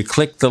something, and you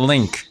click the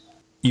link.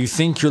 You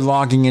think you're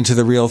logging into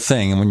the real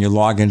thing, and when you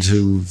log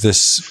into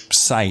this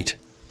site,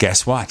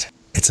 guess what?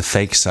 It's a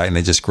fake site, and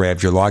they just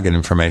grabbed your login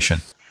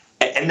information.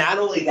 And not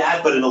only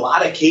that, but in a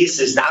lot of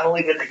cases, not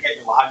only did they get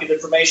your login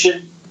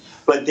information,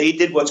 but they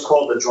did what's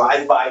called a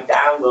drive-by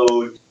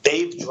download.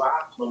 They've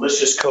dropped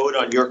malicious code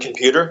on your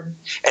computer,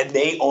 and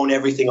they own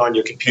everything on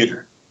your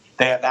computer.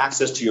 They have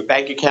access to your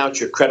bank account,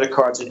 your credit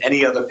cards, and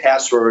any other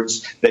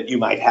passwords that you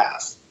might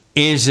have.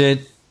 Is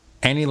it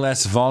any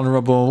less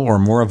vulnerable or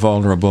more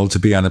vulnerable to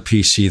be on a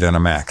PC than a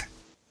Mac?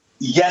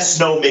 Yes,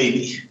 no,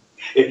 maybe.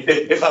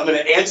 If I'm going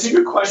to answer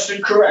your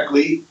question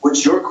correctly,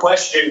 which your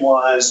question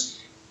was,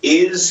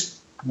 is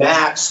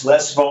Macs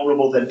less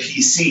vulnerable than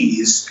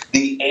PCs?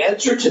 The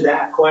answer to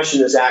that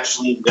question is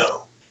actually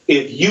no.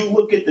 If you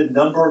look at the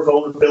number of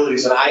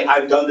vulnerabilities, and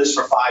I've done this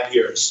for 5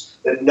 years,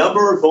 the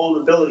number of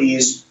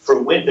vulnerabilities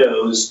for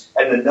Windows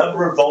and the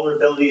number of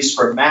vulnerabilities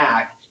for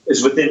Mac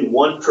is within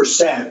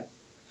 1%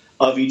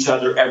 of each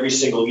other every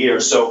single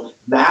year. So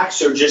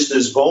Macs are just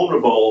as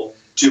vulnerable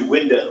to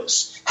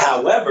Windows.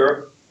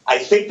 However, I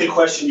think the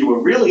question you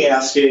were really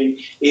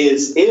asking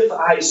is, if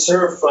I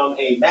serve from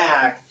a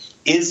Mac,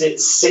 is it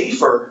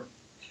safer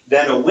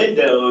than a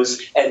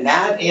Windows? And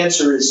that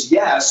answer is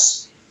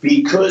yes,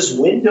 because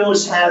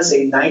Windows has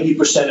a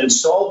 90%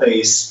 install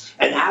base.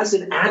 And as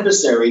an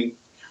adversary,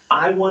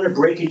 I want to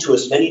break into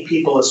as many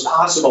people as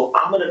possible.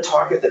 I'm going to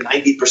target the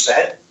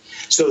 90%.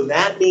 So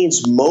that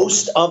means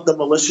most of the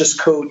malicious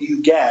code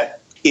you get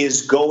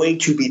is going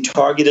to be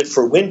targeted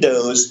for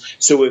Windows.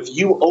 So if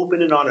you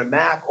open it on a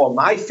Mac, or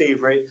my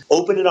favorite,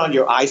 open it on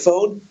your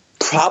iPhone,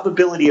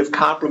 probability of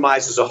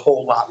compromise is a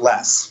whole lot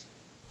less.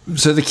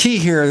 So the key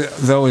here,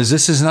 though, is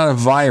this is not a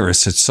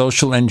virus. It's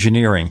social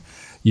engineering.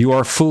 You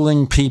are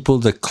fooling people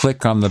to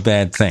click on the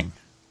bad thing.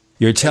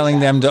 You're telling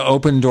them to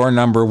open door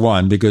number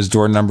 1 because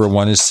door number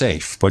 1 is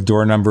safe, but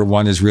door number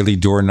 1 is really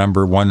door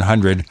number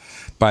 100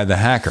 by the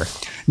hacker.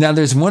 Now,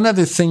 there's one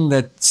other thing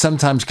that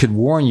sometimes could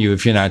warn you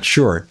if you're not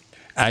sure.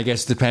 I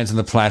guess it depends on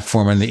the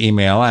platform and the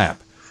email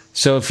app.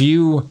 So if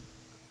you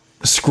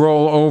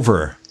scroll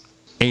over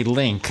a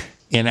link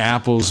in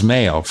Apple's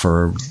mail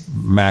for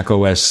Mac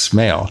OS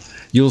mail,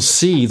 you'll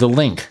see the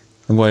link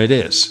and what it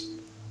is.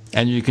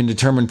 And you can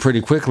determine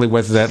pretty quickly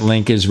whether that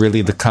link is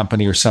really the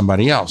company or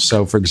somebody else.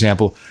 So, for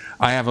example,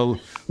 I have a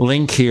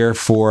link here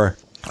for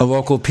a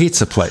local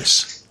pizza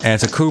place, and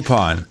it's a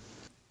coupon.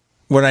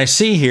 What I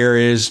see here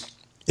is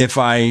if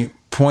I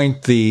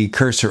point the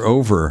cursor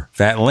over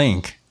that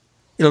link,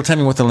 it'll tell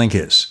me what the link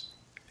is.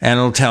 And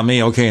it'll tell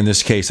me, okay, in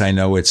this case, I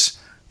know it's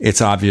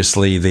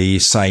obviously the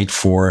site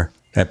for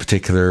that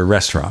particular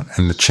restaurant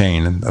and the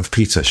chain of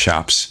pizza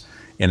shops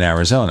in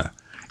Arizona.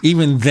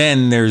 Even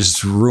then,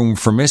 there's room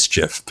for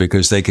mischief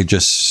because they could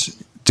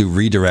just do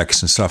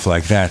redirects and stuff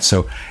like that.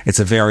 So it's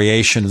a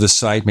variation of the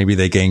site. Maybe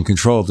they gain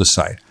control of the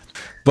site.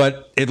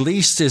 But at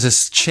least there's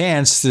a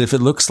chance that if it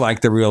looks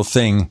like the real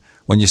thing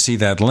when you see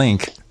that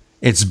link,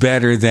 it's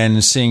better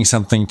than seeing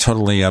something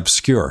totally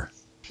obscure.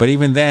 But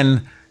even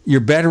then, you're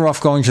better off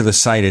going to the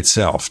site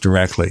itself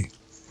directly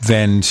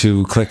than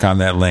to click on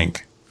that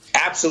link.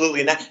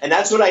 Absolutely. And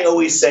that's what I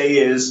always say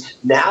is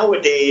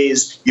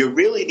nowadays you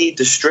really need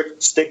to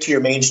stick to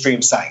your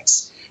mainstream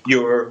sites,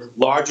 your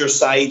larger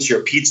sites,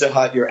 your Pizza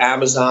Hut, your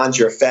Amazons,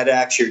 your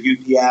FedEx, your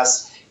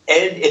UPS.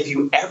 And if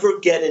you ever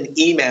get an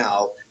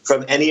email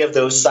from any of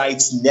those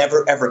sites,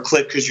 never, ever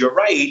click, because you're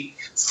right.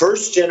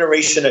 First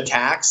generation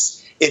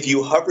attacks, if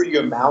you hover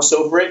your mouse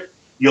over it,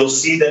 you'll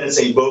see that it's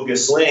a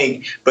bogus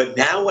link. But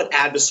now what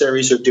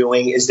adversaries are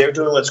doing is they're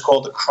doing what's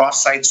called the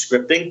cross-site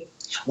scripting,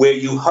 where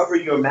you hover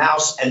your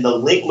mouse and the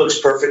link looks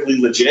perfectly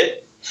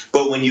legit,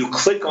 but when you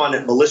click on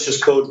it,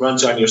 malicious code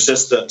runs on your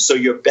system. So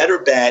your better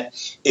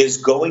bet is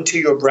going to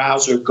your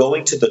browser,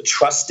 going to the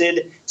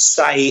trusted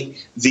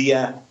site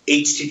via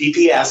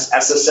HTTPS,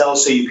 SSL,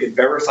 so you can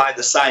verify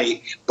the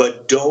site,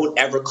 but don't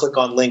ever click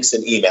on links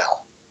in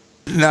email.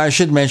 Now, I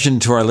should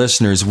mention to our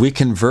listeners, we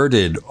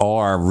converted all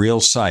our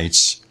real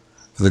sites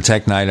for the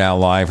Tech Night Owl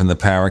Live and the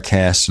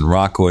Powercast and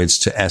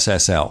Rockoids to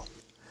SSL.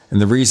 And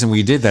the reason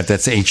we did that,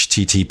 that's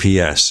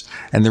HTTPS.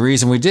 And the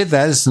reason we did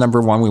that is, number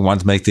one, we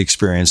want to make the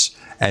experience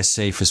as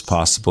safe as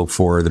possible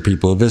for the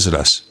people who visit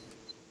us.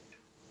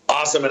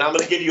 Awesome. And I'm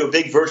going to give you a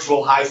big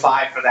virtual high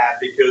five for that,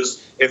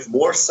 because if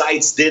more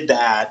sites did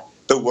that,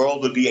 the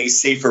world would be a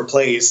safer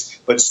place.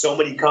 But so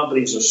many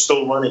companies are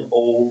still running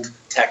old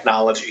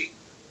technology.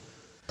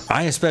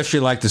 I especially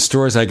like the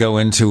stores I go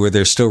into where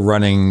they're still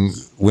running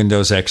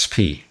Windows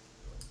XP.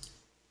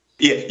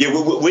 Yeah,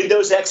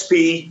 Windows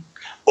XP,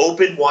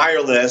 Open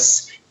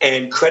Wireless,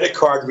 and credit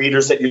card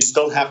readers that you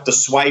still have to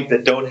swipe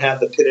that don't have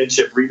the pin and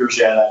chip readers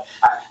yet.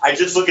 I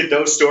just look at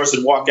those stores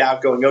and walk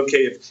out going,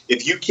 okay,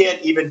 if you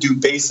can't even do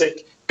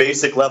basic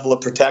level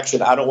of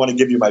protection, I don't want to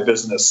give you my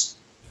business.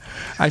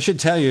 I should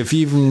tell you, if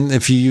you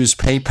use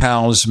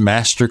PayPal's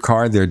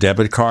MasterCard, their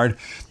debit card,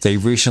 they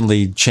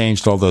recently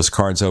changed all those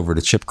cards over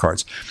to chip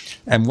cards.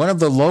 And one of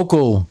the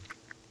local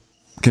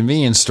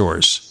convenience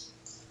stores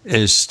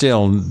is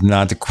still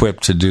not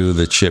equipped to do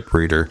the chip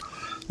reader.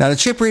 Now, the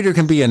chip reader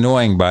can be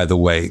annoying, by the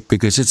way,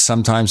 because it's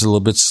sometimes a little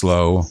bit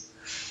slow.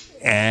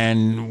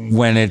 And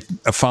when it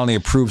finally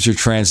approves your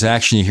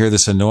transaction, you hear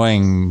this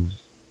annoying,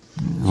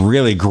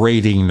 really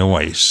grating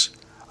noise.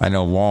 I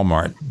know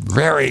Walmart,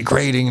 very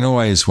grating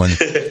noise when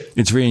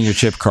it's reading your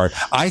chip card.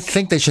 I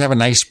think they should have a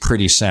nice,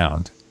 pretty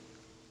sound.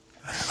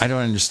 I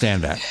don't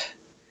understand that.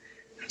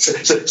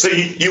 So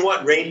you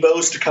want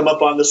rainbows to come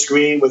up on the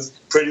screen with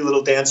pretty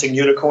little dancing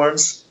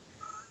unicorns?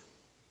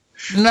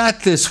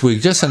 Not this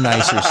week, just a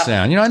nicer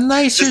sound. A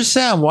nicer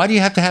sound. Why do you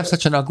have to have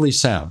such an ugly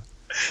sound?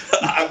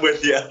 I'm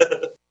with you.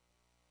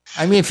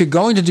 I mean, if you're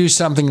going to do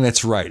something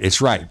that's right,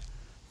 it's right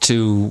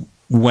to,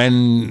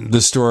 when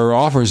the store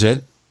offers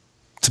it,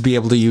 to be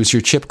able to use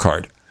your chip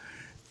card.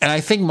 And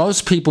I think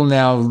most people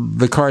now,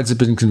 the cards have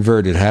been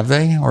converted, have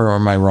they? Or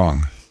am I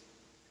wrong?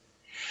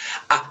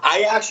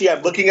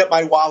 I'm looking at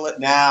my wallet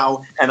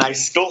now, and I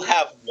still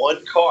have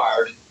one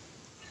card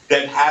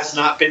that has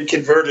not been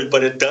converted,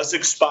 but it does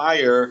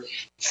expire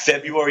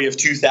February of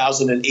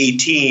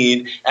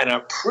 2018, and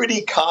I'm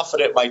pretty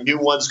confident my new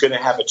one's going to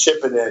have a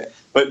chip in it.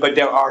 But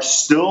there are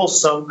still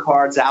some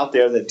cards out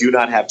there that do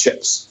not have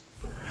chips.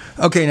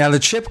 Okay, now the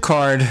chip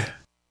card,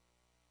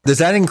 does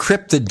that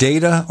encrypt the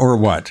data or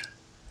what?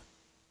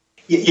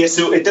 Yeah,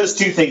 so it does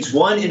two things.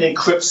 One, it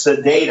encrypts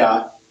the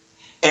data,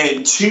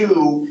 and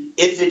two,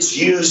 if it's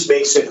used,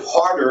 makes it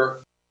harder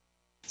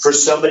for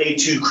somebody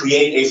to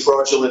create a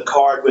fraudulent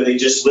card where they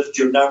just lift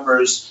your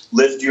numbers,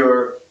 lift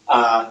your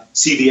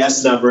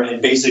CVS number,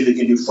 and basically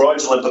can do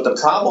fraudulent. But the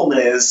problem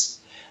is,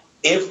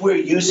 if we're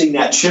using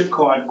that chip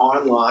card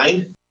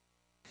online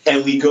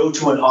and we go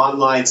to an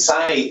online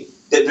site,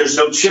 that there's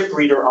no chip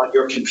reader on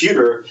your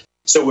computer,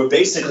 so we're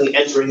basically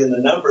entering in the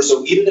number.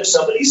 So even if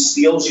somebody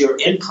steals your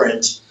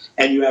imprint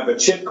and you have a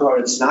chip card,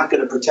 it's not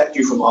going to protect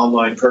you from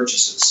online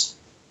purchases.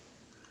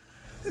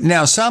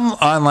 Now, some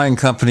online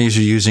companies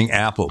are using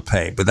Apple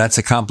Pay, but that's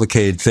a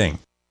complicated thing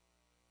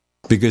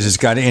because it's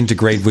got to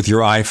integrate with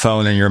your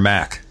iPhone and your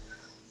Mac.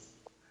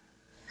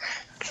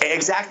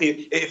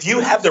 Exactly. If you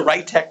have the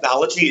right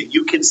technology and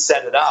you can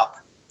set it up,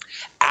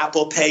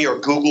 Apple Pay or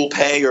Google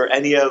Pay or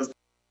any of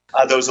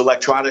those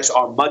electronics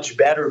are much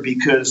better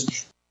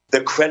because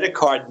the credit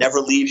card never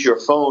leaves your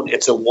phone.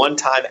 It's a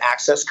one-time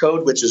access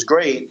code, which is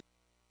great.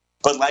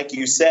 But like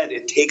you said,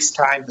 it takes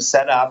time to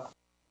set up.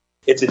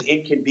 It's an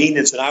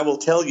inconvenience. And I will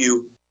tell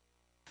you,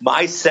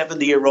 my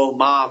 70-year-old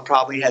mom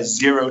probably has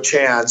zero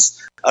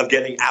chance of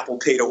getting Apple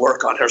Pay to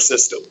work on her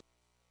system.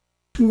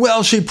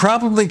 Well, she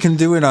probably can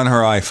do it on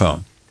her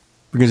iPhone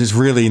because it's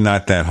really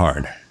not that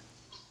hard.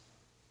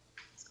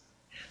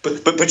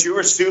 But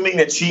you're assuming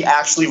that she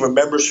actually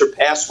remembers her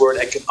password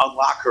and can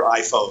unlock her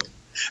iPhone.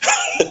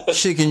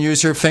 She can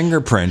use her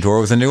fingerprint,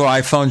 or with a new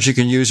iPhone, she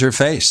can use her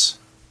face.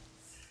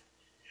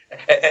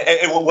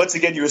 And once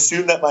again, you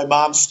assume that my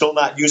mom's still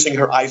not using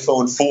her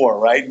iPhone 4,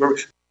 right?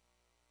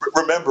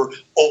 Remember,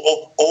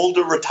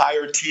 older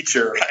retired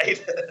teacher,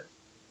 right?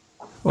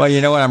 Well,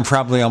 you know what? I'm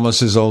probably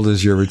almost as old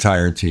as your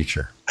retired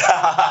teacher.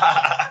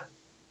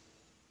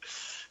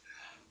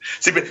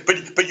 See,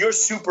 but you're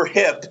super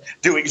hip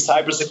doing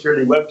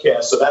cybersecurity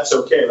webcasts, so that's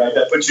okay, right?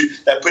 That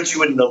puts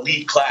you in an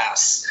elite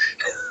class.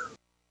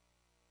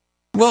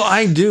 Well,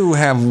 I do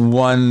have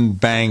one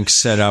bank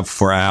set up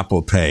for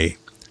Apple Pay,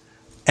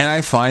 and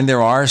I find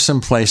there are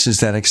some places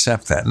that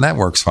accept that, and that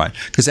works fine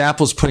because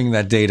Apple's putting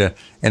that data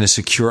in a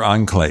secure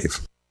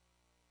enclave.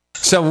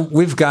 So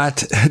we've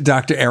got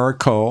Dr. Eric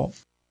Cole,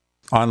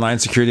 online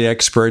security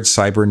expert,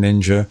 cyber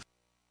ninja,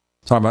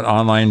 talking about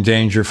online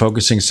danger,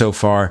 focusing so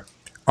far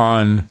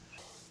on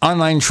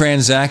online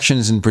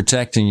transactions and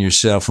protecting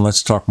yourself. And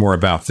let's talk more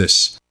about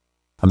this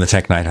on the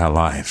Tech Night Owl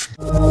Live.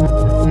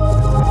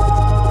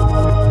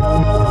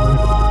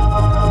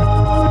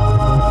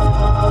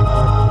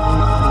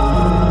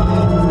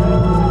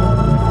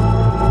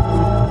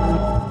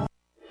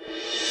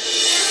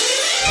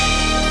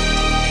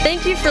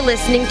 Thank you for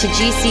listening to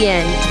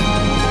GCN.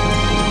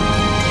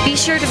 Be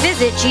sure to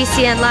visit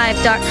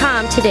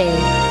GCNlive.com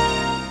today.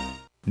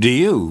 Do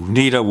you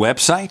need a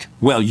website?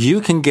 Well,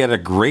 you can get a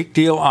great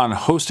deal on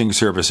hosting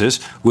services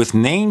with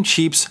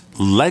Namecheap's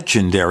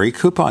legendary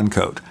coupon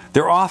code.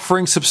 They're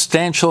offering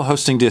substantial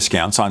hosting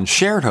discounts on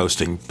shared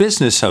hosting,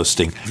 business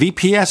hosting,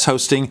 VPS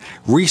hosting,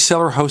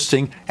 reseller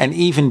hosting, and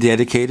even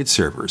dedicated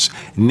servers.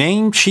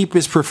 Namecheap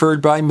is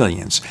preferred by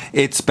millions.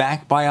 It's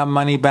backed by a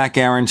money-back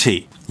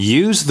guarantee.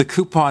 Use the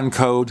coupon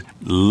code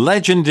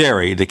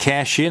LEGENDARY to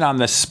cash in on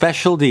the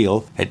special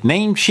deal at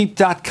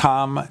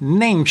Namecheap.com,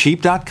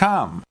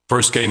 Namecheap.com.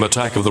 First came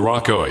Attack of the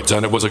Rockoids,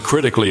 and it was a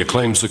critically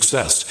acclaimed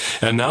success.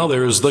 And now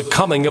there's The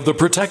Coming of the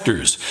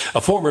Protectors. A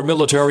former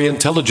military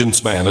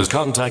intelligence man is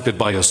contacted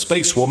by a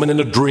space woman in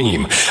a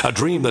dream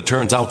that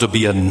turns out to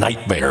be a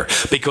nightmare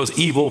because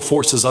evil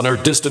forces on her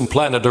distant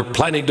planet are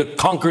planning to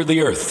conquer the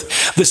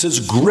Earth. This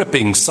is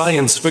gripping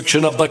science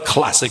fiction of the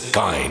classic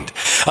kind.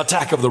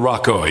 Attack of the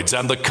Rockoids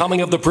and The Coming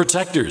of the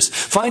Protectors.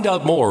 Find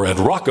out more at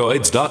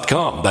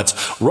rockoids.com. That's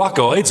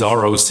Rockoids,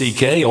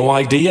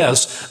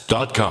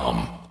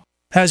 ROCKOIDS.com.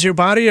 Has your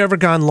body ever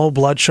gone low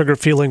blood sugar,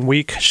 feeling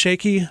weak,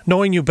 shaky,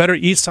 knowing you better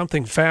eat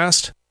something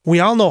fast? We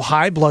all know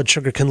high blood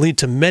sugar can lead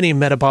to many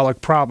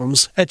metabolic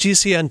problems. At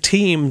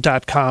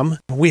GCNteam.com,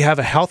 we have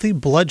a healthy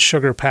blood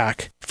sugar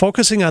pack,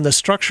 focusing on the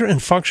structure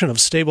and function of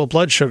stable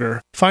blood sugar.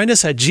 Find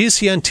us at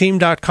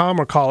GCNteam.com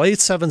or call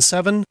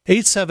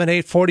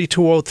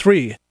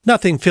 877-878-4203.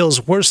 Nothing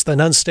feels worse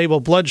than unstable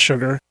blood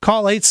sugar.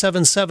 Call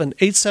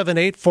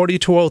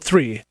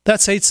 877-878-4203.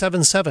 That's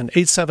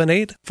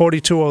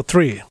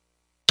 877-878-4203.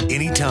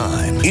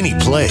 Anytime, any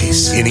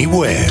place,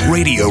 anywhere.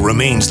 Radio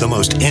remains the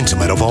most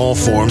intimate of all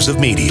forms of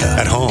media.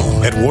 At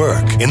home, at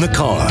work, in the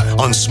car,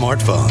 on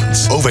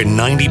smartphones. Over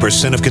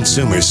 90% of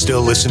consumers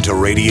still listen to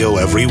radio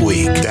every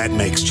week. That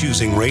makes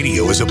choosing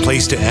radio as a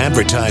place to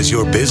advertise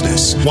your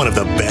business one of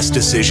the best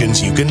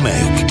decisions you can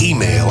make.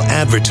 Email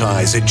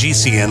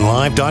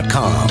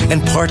advertise@gcnlive.com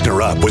and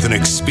partner up with an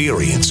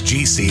experienced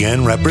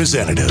GCN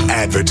representative.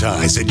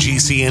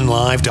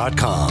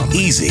 Advertise@gcnlive.com.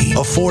 Easy,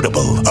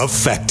 affordable,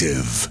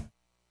 effective.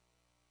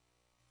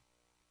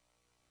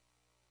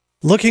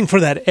 Looking for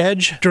that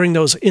edge during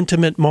those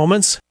intimate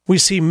moments? We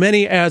see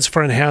many ads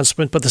for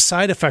enhancement, but the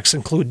side effects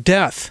include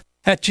death.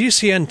 At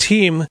GCN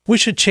Team, we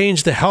should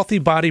change the Healthy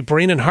Body,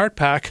 Brain, and Heart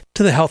Pack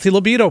to the Healthy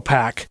Libido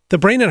Pack. The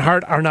brain and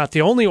heart are not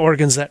the only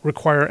organs that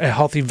require a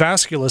healthy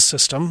vascular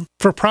system.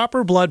 For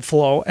proper blood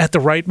flow at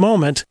the right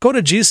moment, go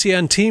to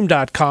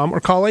GCNteam.com or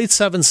call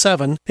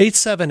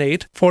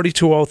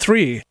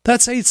 877-878-4203.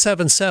 That's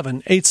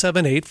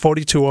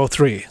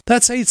 877-878-4203.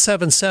 That's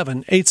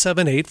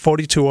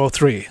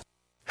 877-878-4203.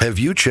 Have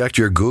you checked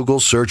your Google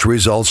search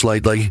results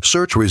lately?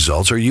 Search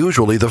results are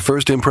usually the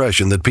first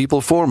impression that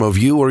people form of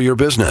you or your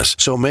business,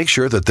 so make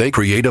sure that they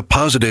create a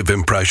positive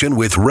impression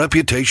with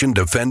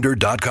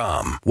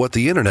ReputationDefender.com. What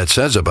the internet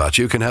says about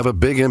you can have a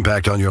big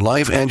impact on your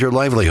life and your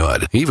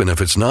livelihood, even if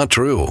it's not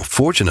true.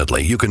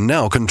 Fortunately, you can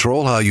now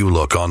control how you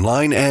look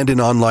online and in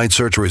online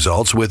search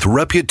results with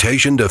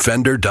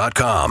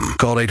ReputationDefender.com.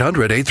 Call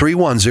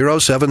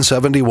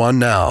 800-831-0771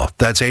 now.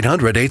 That's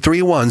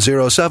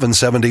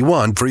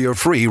 800-831-0771 for your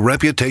free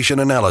Reputation reputation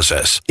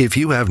analysis. If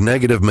you have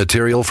negative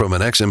material from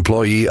an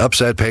ex-employee,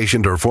 upset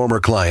patient, or former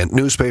client,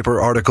 newspaper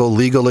article,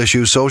 legal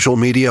issue, social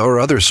media, or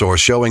other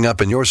source showing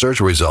up in your search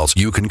results,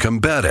 you can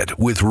combat it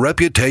with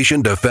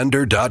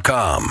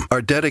ReputationDefender.com.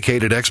 Our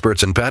dedicated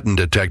experts in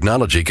patented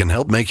technology can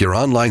help make your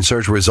online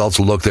search results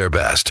look their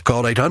best.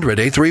 Call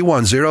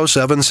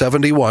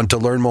 800-831-0771 to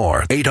learn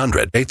more.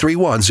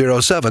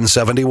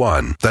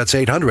 800-831-0771. That's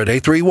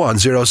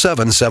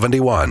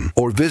 800-831-0771.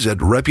 Or visit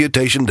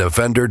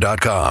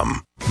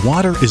ReputationDefender.com.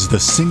 Water is the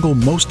single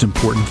most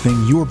important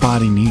thing your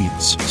body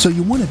needs, so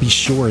you want to be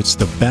sure it's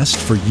the best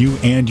for you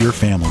and your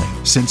family.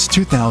 Since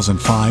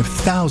 2005,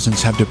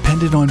 thousands have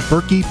depended on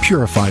Berkey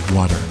purified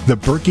water. The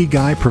Berkey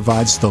Guy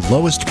provides the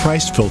lowest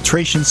priced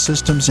filtration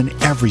systems in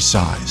every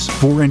size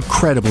for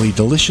incredibly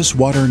delicious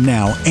water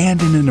now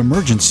and in an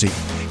emergency.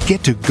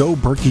 Get to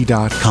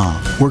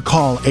GoBerkey.com or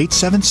call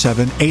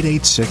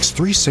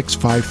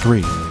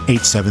 877-886-3653.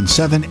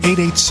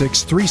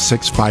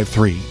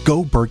 877-886-3653.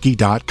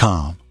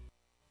 GoBerkey.com.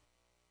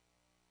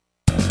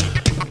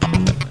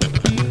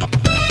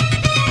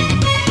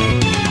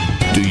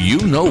 Do you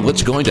know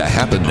what's going to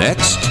happen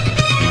next?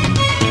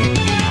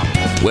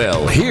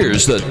 Well,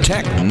 here's the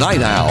Tech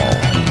Night Owl.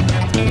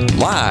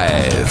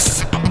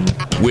 Live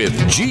with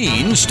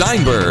Gene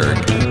Steinberg.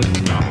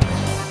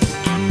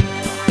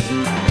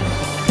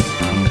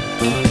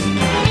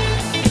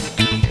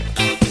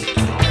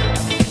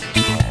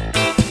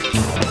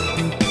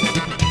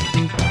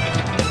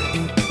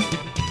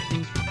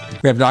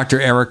 We have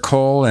Dr. Eric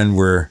Cole, and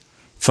we're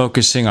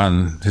focusing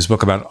on his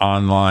book about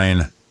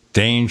online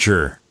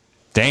danger.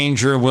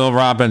 Danger, Will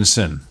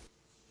Robinson.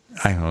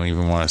 I don't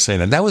even want to say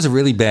that. That was a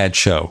really bad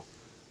show.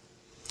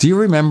 Do you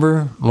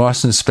remember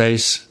Lost in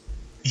Space?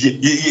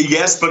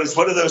 Yes, but it's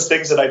one of those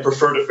things that I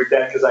prefer to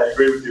forget because I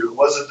agree with you. It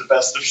wasn't the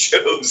best of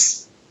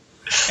shows.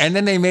 And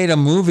then they made a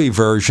movie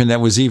version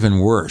that was even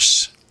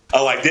worse.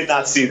 Oh, I did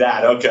not see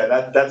that. Okay,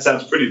 that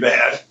sounds pretty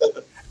bad.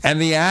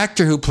 And the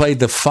actor who played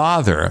the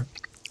father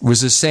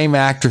was the same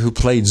actor who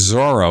played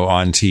Zorro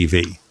on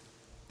TV.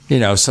 You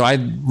know, so I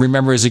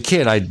remember as a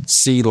kid, I'd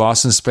see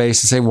Lost in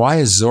Space and say, why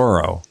is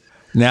Zorro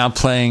now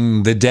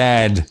playing the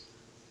dad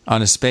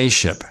on a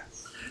spaceship?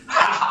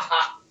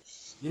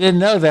 You didn't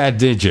know that,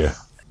 did you?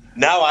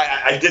 No,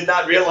 I did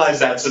not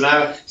realize that. So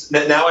now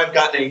I've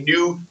gotten a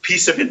new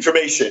piece of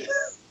information.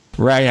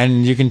 Right,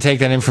 and you can take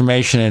that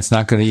information and it's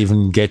not going to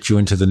even get you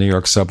into the New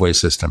York subway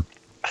system.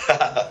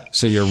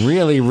 So you're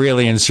really,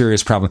 really in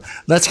serious problem.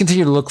 Let's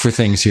continue to look for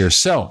things here.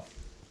 So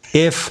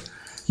if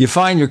you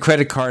find your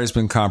credit card has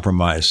been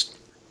compromised,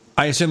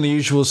 I assume the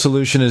usual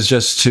solution is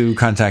just to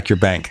contact your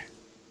bank.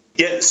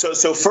 Yeah,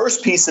 so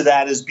first piece of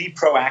that is be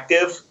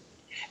proactive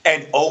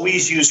and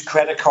always use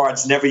credit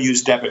cards, never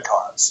use debit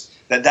cards.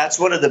 That's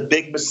one of the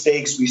big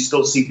mistakes we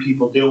still see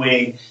people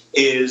doing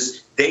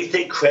is they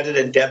think credit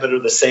and debit are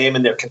the same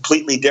and they're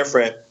completely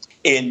different.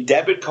 And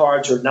debit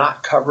cards are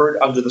not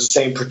covered under the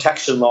same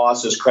protection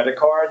laws as credit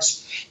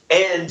cards.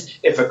 And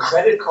if a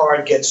credit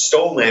card gets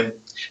stolen,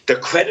 the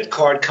credit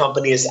card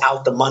company is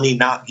out the money,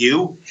 not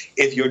you.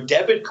 If your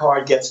debit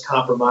card gets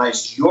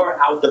compromised, you're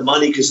out the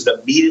money because it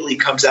immediately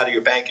comes out of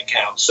your bank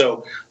account.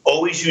 So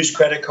always use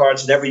credit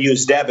cards, never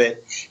use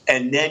debit,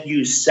 and then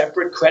use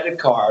separate credit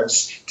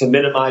cards to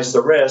minimize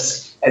the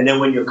risk. And then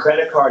when your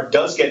credit card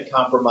does get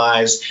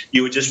compromised,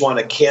 you would just want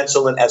to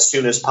cancel it as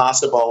soon as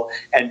possible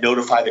and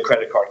notify the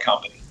credit card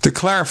company. To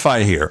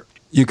clarify here,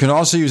 you can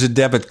also use a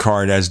debit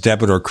card as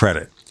debit or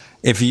credit.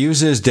 If you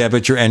use it as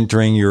debit, you're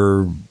entering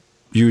your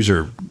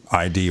user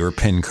ID or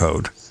PIN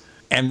code.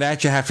 And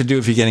that you have to do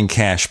if you're getting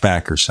cash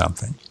back or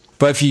something.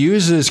 But if you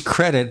use it as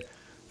credit,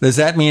 does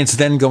that mean it's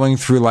then going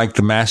through like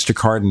the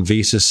MasterCard and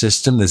Visa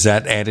system? Is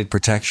that added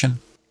protection?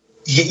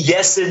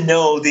 Yes and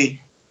no.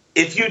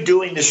 If you're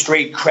doing the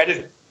straight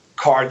credit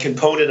card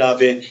component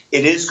of it,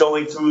 it is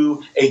going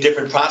through a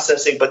different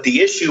processing. But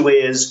the issue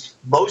is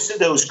most of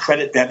those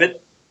credit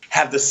debit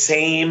have the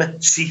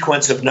same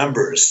sequence of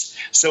numbers.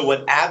 So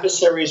what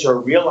adversaries are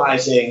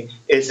realizing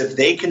is if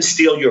they can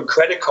steal your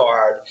credit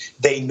card,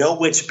 they know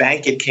which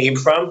bank it came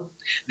from.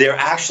 They're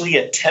actually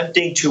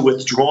attempting to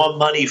withdraw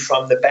money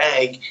from the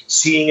bank,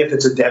 seeing if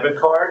it's a debit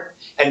card,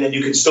 and then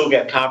you can still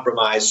get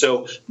compromised.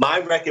 So my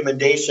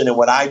recommendation and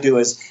what I do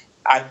is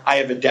I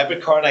have a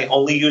debit card I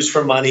only use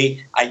for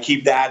money. I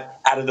keep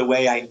that out of the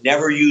way. I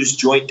never use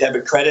joint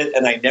debit credit,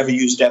 and I never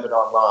use debit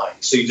online.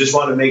 So you just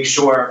want to make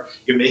sure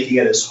you're making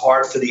it as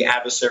hard for the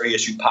adversary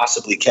as you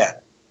possibly can.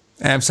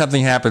 And if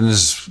something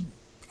happens,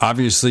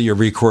 obviously your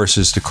recourse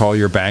is to call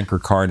your bank or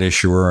card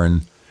issuer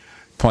and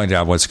point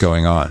out what's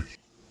going on.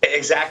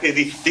 Exactly.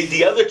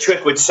 The other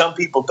trick, which some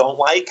people don't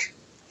like,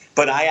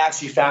 but I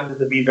actually found it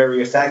to be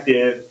very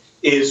effective,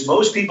 is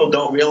most people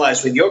don't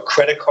realize when your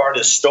credit card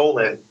is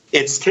stolen,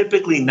 it's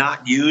typically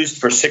not used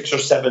for 6 or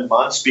 7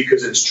 months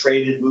because it's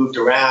traded, moved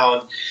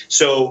around.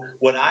 So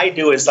what I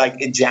do is like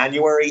in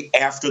January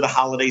after the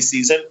holiday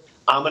season,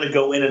 I'm going to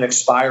go in and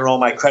expire all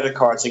my credit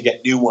cards and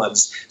get new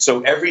ones.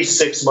 So every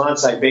 6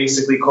 months, I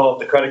basically call up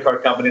the credit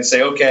card company and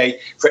say, okay,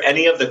 for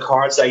any of the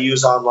cards I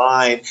use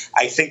online,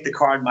 I think the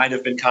card might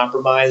have been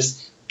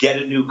compromised.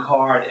 get a new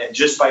card. And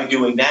just by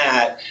doing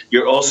that,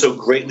 you're also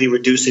greatly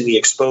reducing the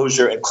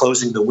exposure and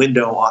closing the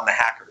window on the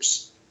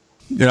hackers.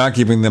 You're not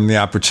giving them the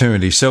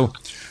opportunity. So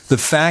the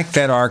fact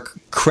that our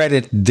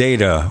credit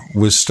data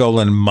was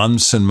stolen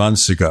months and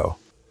months ago,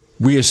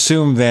 we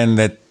assume then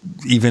that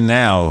even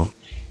now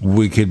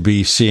we could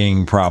be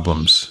seeing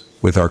problems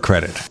with our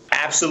credit.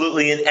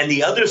 Absolutely. And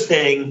the other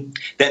thing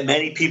that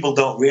many people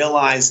don't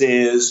realize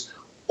is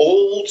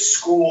old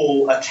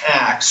school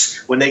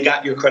attacks, when they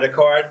got your credit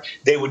card,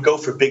 they would go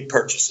for big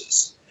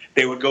purchases.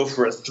 They would go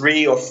for a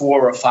 $3,000 or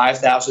 $4,000 or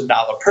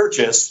 $5,000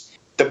 purchase.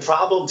 The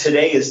problem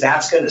today is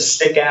that's going to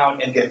stick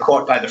out and get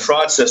caught by the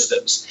fraud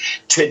systems.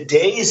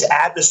 Today's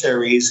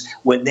adversaries,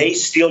 when they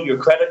steal your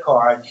credit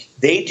card,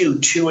 they do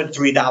 $2 and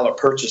 $3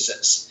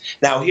 purchases.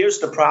 Now, here's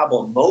the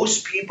problem.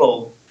 Most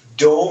people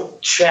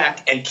don't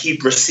check and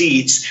keep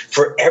receipts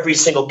for every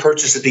single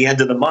purchase at the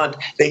end of the month.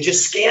 They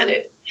just scan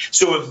it.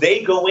 So if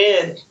they go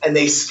in and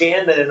they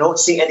scan that and don't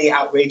see any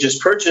outrageous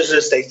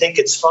purchases, they think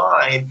it's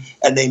fine,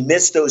 and they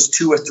miss those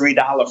 $2 or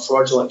 $3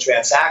 fraudulent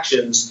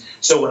transactions.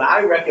 So what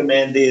I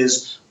recommend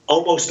is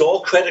almost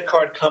all credit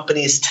card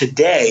companies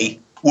today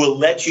will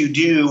let you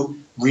do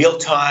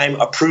real-time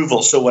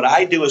approval. So what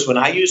I do is when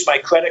I use my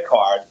credit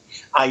card,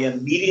 I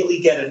immediately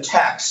get a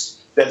text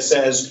that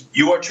says,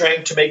 you are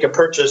trying to make a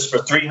purchase for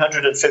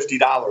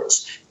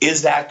 $350.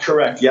 Is that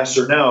correct? Yes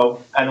or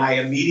no? And I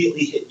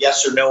immediately hit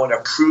yes or no and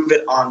approve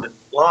it on the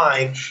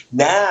line.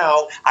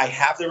 Now I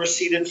have the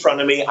receipt in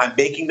front of me. I'm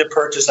making the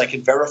purchase. I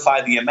can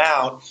verify the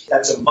amount.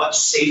 That's a much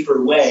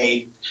safer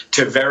way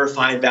to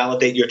verify and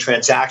validate your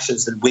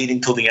transactions than waiting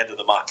till the end of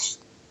the month.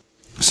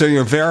 So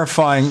you're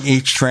verifying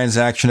each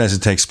transaction as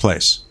it takes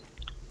place?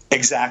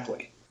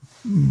 Exactly.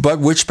 But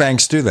which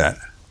banks do that?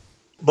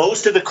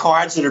 Most of the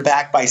cards that are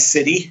backed by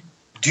Citi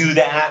do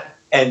that,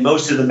 and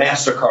most of the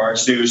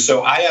MasterCards do.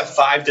 So I have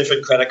 5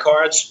 different credit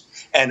cards,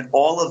 and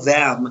all of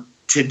them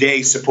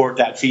today support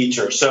that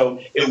feature.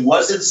 So it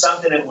wasn't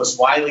something that was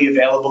widely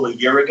available a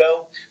year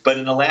ago, but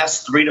in the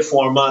last 3 to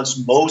 4 months,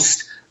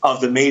 most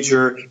of the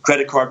major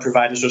credit card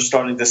providers are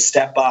starting to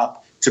step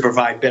up to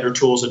provide better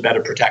tools and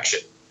better protection.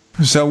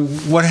 So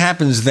what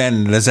happens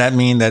then? Does that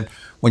mean that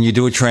when you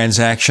do a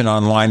transaction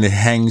online, it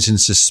hangs in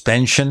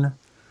suspension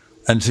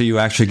until you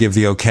actually give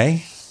the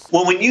okay?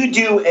 Well, when you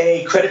do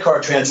a credit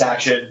card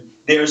transaction,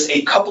 there's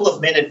a couple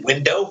of minute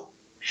window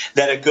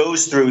that it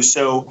goes through.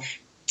 So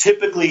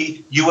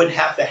typically you would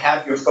have to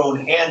have your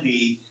phone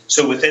handy.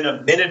 So within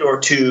a minute or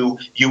two,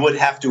 you would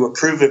have to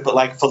approve it. But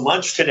like for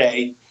lunch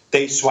today,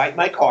 they swiped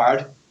my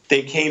card.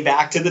 They came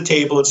back to the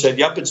table and said,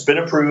 yep, it's been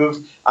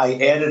approved. I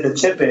added the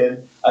tip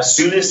in. As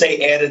soon as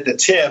they added the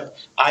tip,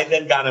 I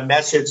then got a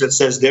message that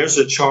says there's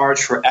a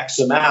charge for X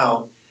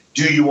amount.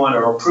 Do you want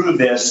to approve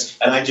this?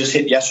 And I just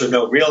hit yes or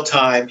no real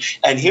time.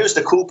 And here's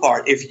the cool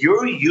part. If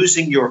you're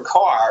using your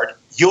card,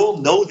 you'll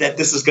know that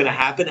this is going to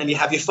happen and you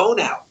have your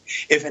phone out.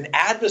 If an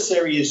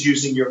adversary is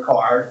using your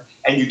card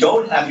and you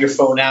don't have your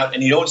phone out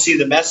and you don't see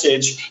the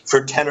message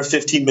for 10 or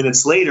 15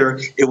 minutes later,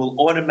 it will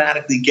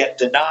automatically get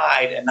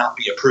denied and not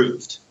be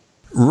approved.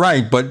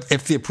 Right, but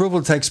if the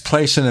approval takes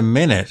place in a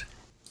minute,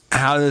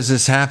 how does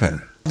this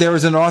happen? There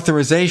is an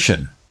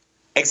authorization.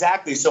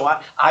 Exactly. So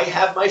I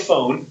have my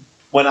phone.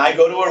 When I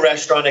go to a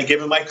restaurant, I give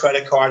them my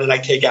credit card and I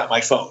take out my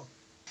phone.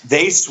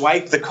 They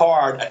swipe the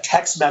card, a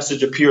text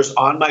message appears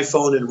on my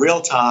phone in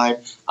real time.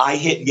 I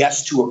hit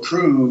yes to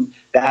approve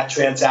that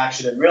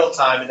transaction in real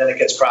time, and then it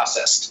gets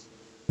processed.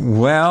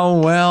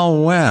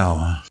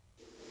 Well.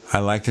 I'd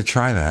like to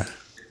try that.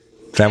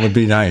 That would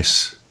be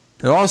nice.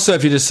 Also,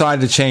 if you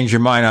decide to change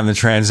your mind on the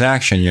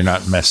transaction, you're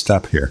not messed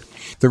up here.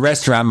 The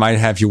restaurant might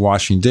have you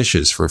washing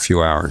dishes for a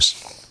few hours.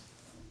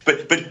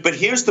 But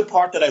here's the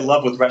part that I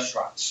love with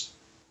restaurants.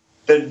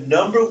 The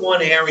number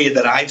one area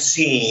that I've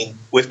seen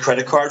with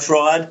credit card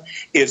fraud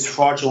is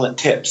fraudulent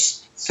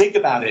tips. Think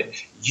about it.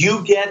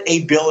 You get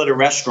a bill at a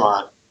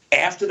restaurant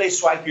after they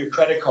swipe your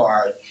credit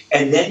card,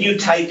 and then you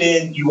type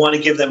in you want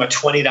to give them a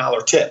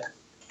 $20 tip.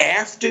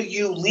 After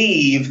you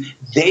leave,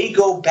 they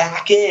go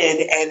back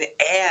in and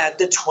add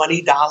the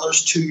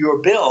 $20 to your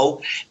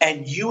bill,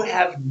 and you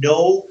have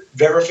no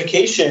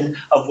verification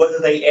of whether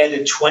they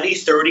added $20,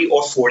 $30,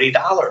 or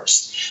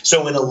 $40.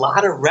 So in a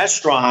lot of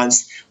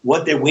restaurants,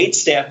 what their wait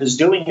staff is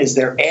doing is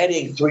they're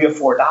adding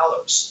 $3 or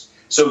 $4.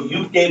 So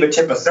you gave a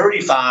tip of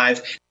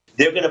 $35,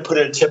 they're going to put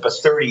in a tip of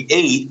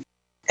 $38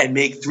 and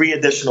make $3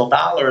 additional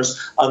dollars.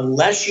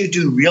 Unless you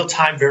do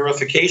real-time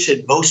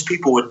verification, most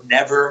people would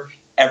never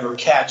ever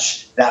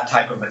catch that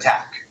type of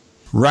attack.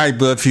 Right,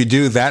 but if you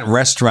do, that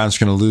restaurant's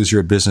going to lose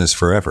your business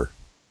forever.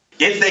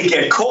 If they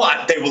get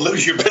caught, they will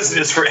lose your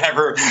business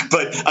forever.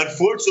 But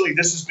unfortunately,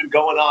 this has been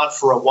going on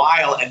for a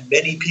while, and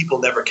many people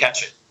never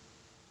catch it.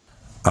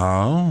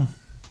 Oh.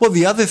 Well,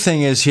 the other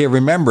thing is here,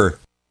 remember,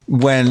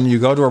 when you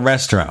go to a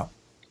restaurant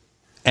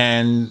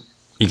and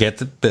you get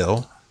the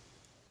bill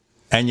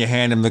and you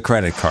hand them the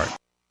credit card,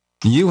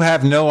 you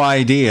have no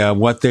idea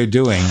what they're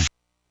doing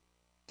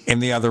in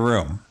the other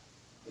room.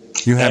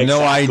 You have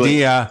no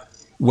idea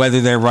whether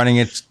they're running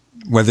it,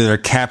 whether they're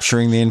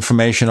capturing the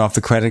information off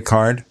the credit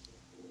card.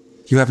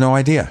 You have no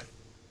idea.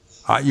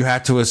 You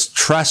have to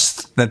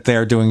trust that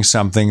they're doing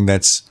something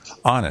that's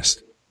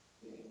honest.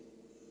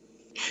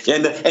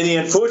 And the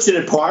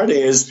unfortunate part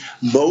is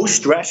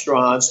most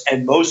restaurants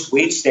and most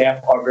wait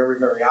staff are very,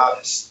 very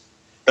honest.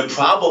 The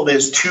problem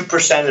is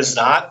 2% is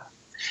not,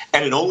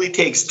 and it only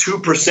takes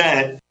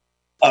 2%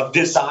 of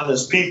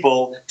dishonest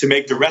people to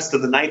make the rest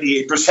of the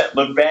 98%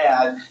 look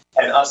bad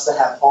and us to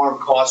have harm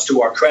caused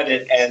to our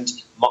credit and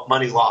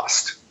money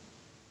lost.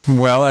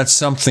 Well, that's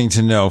something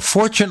to know.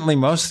 Fortunately,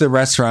 most of the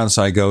restaurants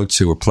I go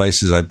to are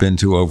places I've been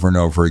to over and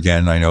over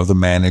again. I know the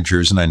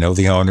managers and I know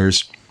the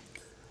owners.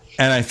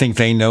 And I think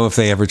they know if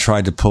they ever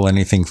tried to pull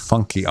anything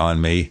funky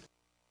on me,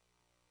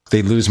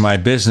 they'd lose my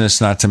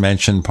business, not to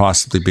mention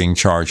possibly being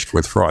charged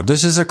with fraud.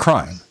 This is a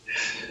crime.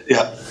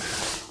 Yeah.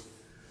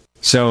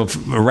 So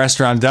if a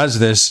restaurant does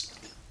this,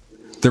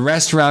 the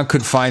restaurant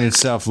could find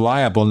itself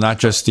liable, not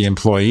just the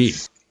employee.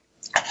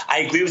 I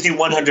agree with you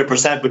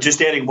 100%, but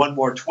just adding one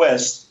more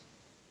twist.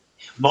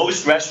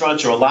 Most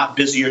restaurants are a lot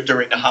busier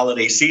during the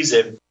holiday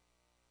season,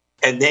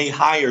 and they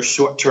hire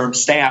short-term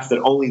staff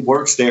that only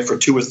works there for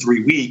 2 or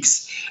 3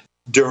 weeks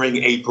during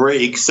a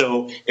break.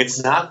 So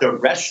it's not the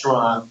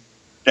restaurant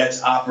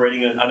that's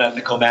operating in an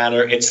unethical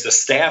manner. It's the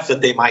staff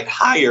that they might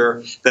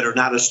hire that are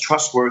not as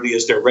trustworthy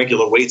as their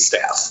regular wait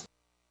staff.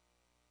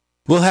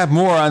 We'll have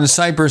more on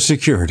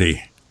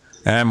cybersecurity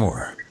and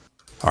more.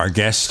 Our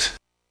guest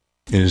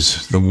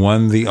is the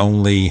one, the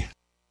only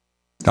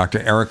Dr.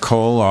 Eric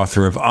Cole,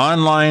 author of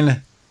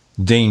Online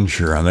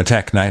Danger on the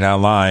Tech Night Owl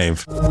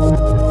Live.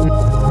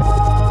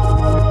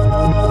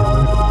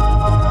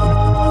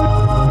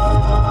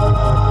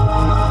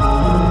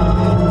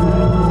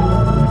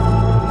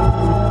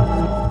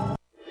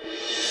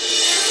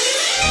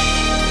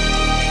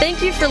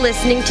 Thank you for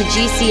listening to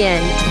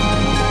GCN.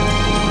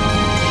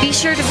 Be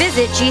sure to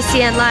visit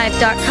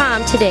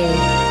GCNlive.com today.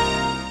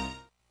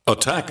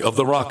 Attack of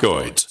the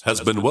Rockoids has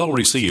been well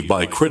received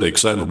by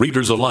critics and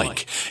readers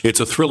alike.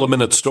 It's a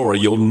thrill-a-minute story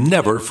you'll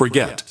never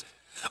forget.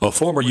 A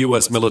former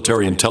U.S.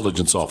 military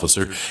intelligence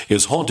officer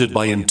is haunted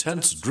by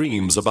intense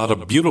dreams about a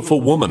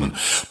beautiful woman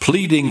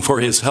pleading for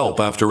his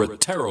help after a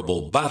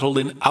terrible battle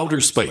in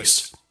outer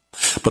space.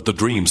 But the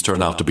dreams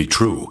turn out to be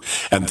true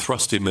and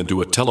thrust him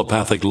into a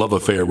telepathic love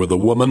affair with a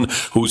woman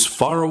whose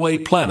faraway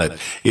planet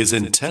is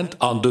intent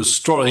on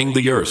destroying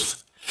the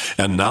Earth.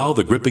 And now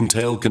the gripping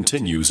tale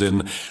continues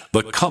in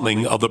The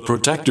Coming of the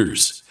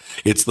Protectors.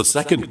 It's the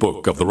second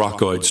book of the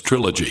Rockoids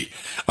trilogy,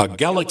 a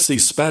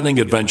galaxy-spanning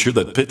adventure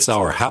that pits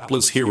our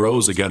hapless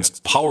heroes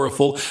against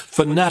powerful,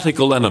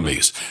 fanatical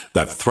enemies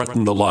that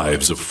threaten the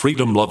lives of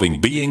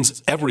freedom-loving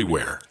beings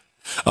everywhere.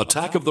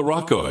 Attack of the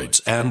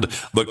Rockoids and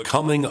The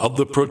Coming of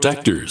the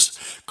Protectors.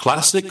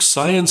 Classic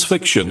science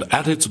fiction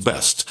at its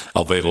best,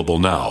 available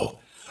now.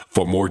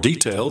 For more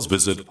details,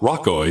 visit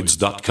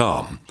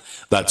rockoids.com.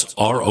 That's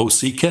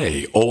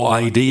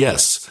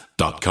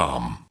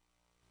ROCKOIDS.com.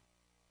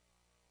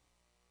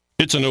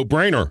 It's a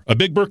no-brainer. A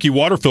Big Berkey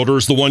water filter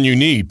is the one you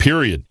need,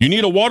 period. You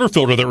need a water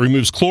filter that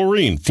removes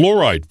chlorine,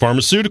 fluoride,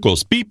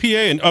 pharmaceuticals,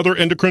 BPA, and other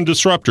endocrine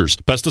disruptors,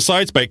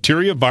 pesticides,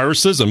 bacteria,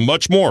 viruses, and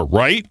much more,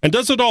 right? And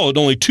does it all at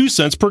only 2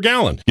 cents per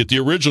gallon. Get the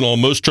original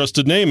and most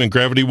trusted name in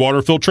gravity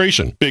water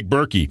filtration, Big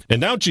Berkey. And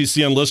now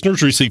GCN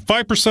listeners receive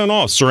 5%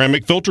 off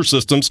ceramic filter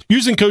systems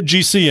using code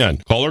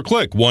GCN. Call or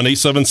click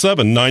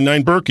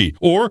 1-877-99-BERKEY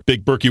or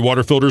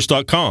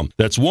BigBerkeyWaterFilters.com.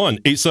 That's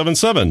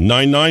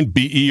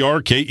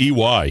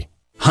 1-877-99-BERKEY.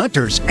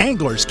 Hunters,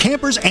 anglers,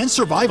 campers, and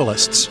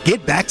survivalists.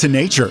 Get back to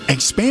nature.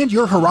 Expand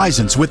your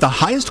horizons with the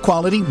highest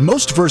quality,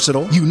 most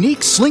versatile, unique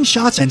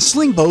slingshots and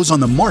sling bows on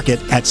the market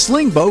at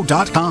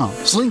slingbow.com.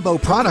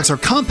 Slingbow products are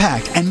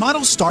compact and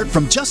models start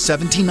from just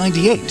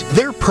 $17.98.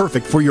 They're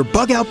perfect for your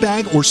bug out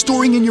bag or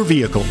storing in your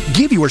vehicle.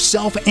 Give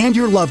yourself and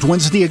your loved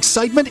ones the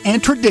excitement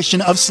and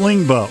tradition of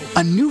Slingbow,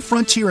 a new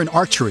frontier in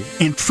archery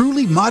and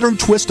truly modern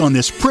twist on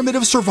this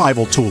primitive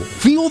survival tool.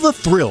 Feel the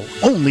thrill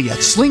only at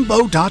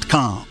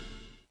slingbow.com.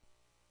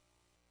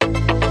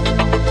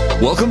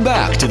 Welcome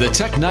back to the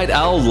Tech Night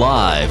Owl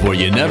Live, where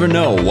you never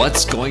know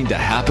what's going to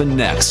happen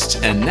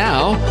next. And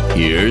now,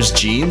 here's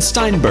Gene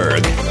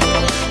Steinberg.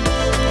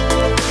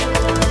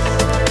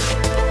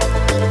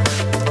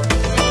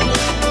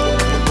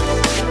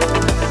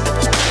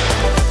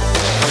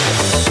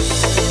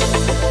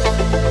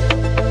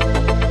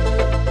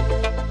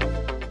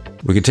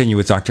 We continue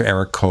with Dr.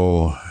 Eric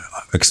Cole,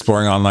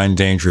 exploring online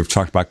danger. We've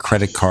talked about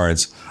credit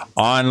cards,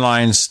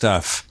 online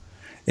stuff.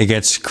 It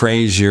gets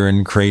crazier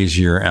and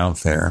crazier out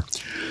there.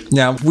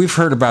 Now, we've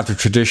heard about the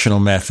traditional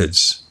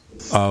methods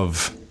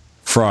of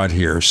fraud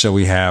here. So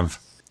we have,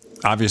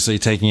 obviously,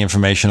 taking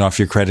information off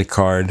your credit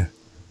card,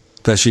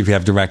 especially if you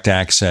have direct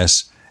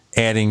access,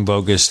 adding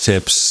bogus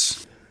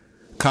tips,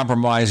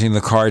 compromising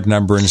the card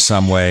number in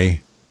some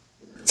way,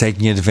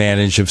 taking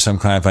advantage of some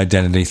kind of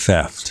identity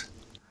theft.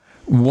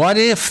 What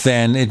if,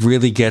 then, it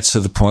really gets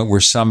to the point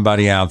where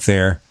somebody out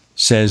there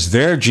says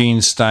they're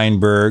Gene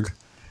Steinberg,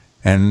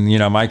 and, you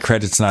know, my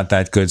credit's not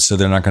that good, so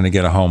they're not going to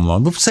get a home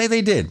loan. But say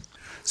they did.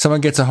 Someone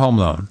gets a home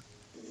loan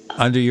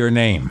under your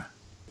name,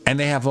 and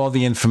they have all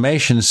the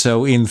information.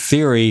 So in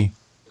theory,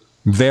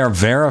 they're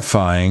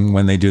verifying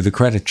when they do the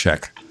credit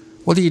check.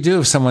 What do you do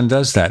if someone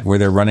does that, where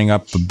they're running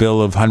up a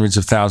bill of hundreds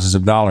of thousands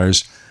of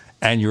dollars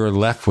and you're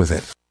left with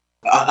it?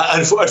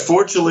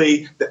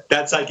 Unfortunately,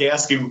 that's like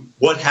asking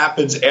what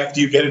happens after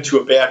you get into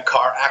a bad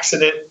car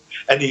accident.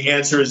 And the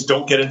answer is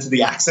don't get into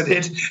the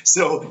accident.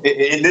 So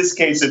in this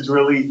case, it's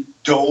really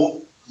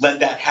don't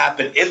let that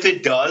happen. If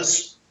it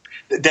does,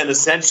 then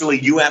essentially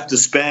you have to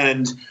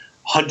spend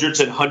hundreds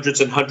and hundreds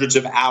and hundreds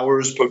of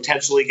hours,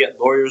 potentially get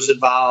lawyers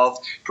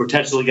involved,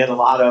 potentially get a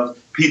lot of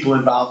people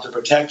involved to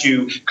protect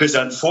you, because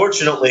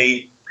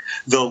unfortunately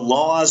the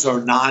laws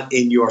are not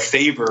in your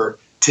favor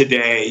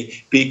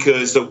today,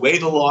 because the way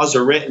the laws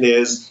are written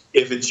is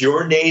if it's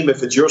your name,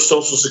 if it's your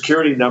social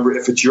security number,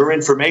 if it's your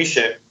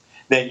information,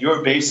 then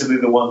you're basically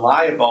the one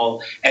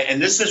liable.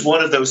 And this is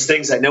one of those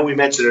things, I know we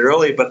mentioned it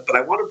earlier, but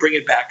I want to bring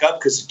it back up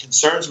because it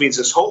concerns me. Is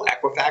this whole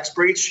Equifax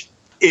breach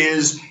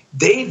is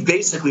they've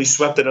basically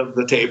swept it under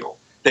the table.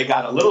 They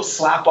got a little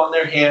slap on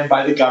their hand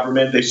by the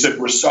government. They said,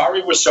 we're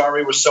sorry, we're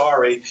sorry, we're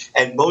sorry.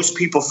 And most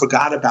people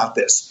forgot about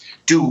this.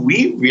 Do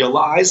we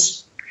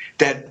realize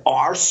that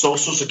our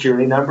social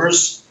security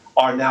numbers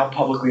are now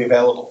publicly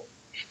available?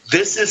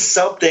 This is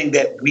something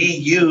that we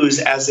use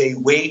as a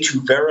way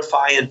to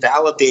verify and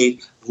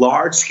validate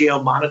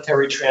large-scale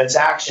monetary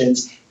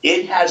transactions.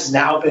 It has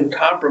now been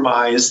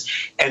compromised.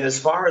 And as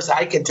far as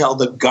I can tell,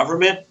 the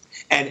government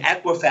and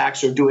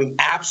Equifax are doing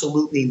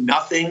absolutely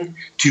nothing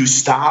to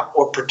stop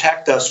or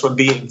protect us from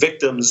being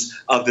victims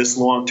of this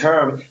long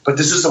term. But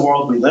this is the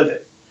world we live in.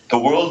 The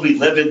world we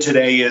live in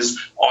today is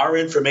our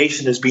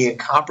information is being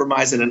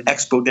compromised at an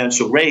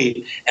exponential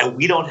rate, and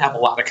we don't have a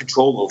lot of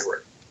control over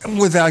it.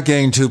 Without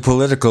getting too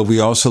political,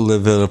 we also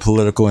live in a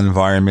political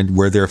environment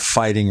where they're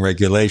fighting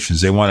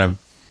regulations. They want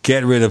to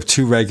get rid of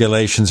 2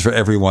 regulations for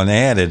everyone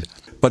added.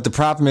 But the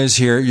problem is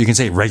here, you can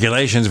say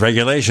regulations,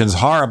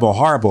 horrible,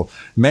 horrible.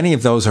 Many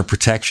of those are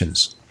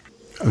protections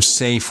of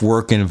safe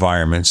work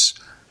environments,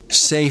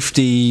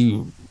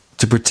 safety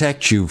to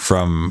protect you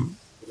from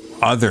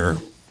other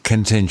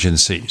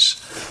contingencies.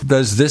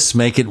 Does this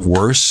make it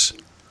worse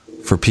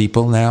for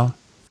people now?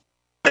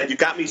 You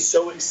got me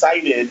so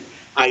excited,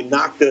 I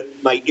knocked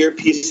my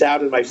earpiece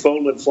out and my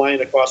phone went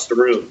flying across the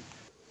room.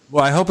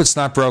 Well, I hope it's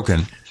not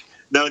broken.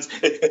 No,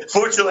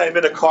 fortunately, I'm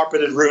in a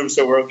carpeted room,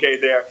 so we're okay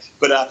there.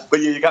 But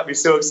you got me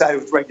so excited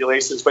with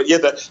regulations. But yeah,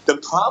 the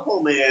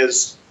problem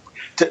is,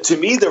 to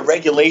me, the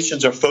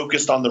regulations are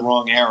focused on the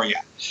wrong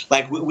area.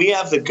 Like we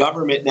have the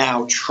government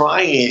now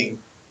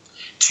trying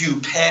to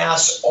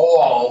pass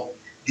all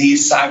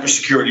these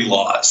cybersecurity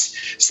laws,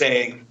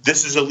 saying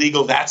this is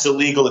illegal, that's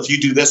illegal. If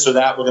you do this or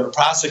that, we're going to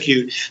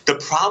prosecute. The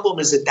problem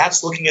is that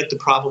that's looking at the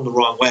problem the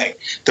wrong way.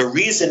 The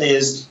reason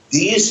is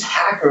these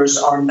hackers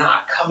are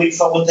not coming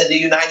from within the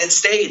United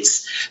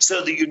States.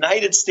 So the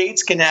United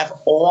States can have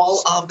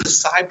all of the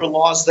cyber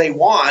laws they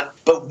want,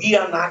 but we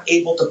are not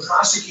able to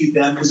prosecute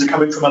them because they're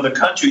coming from other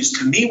countries.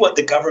 To me, what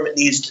the government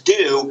needs to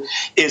do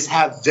is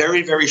have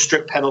very, very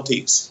strict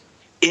penalties.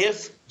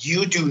 If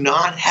you do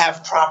not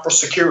have proper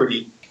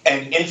security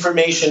and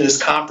information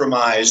is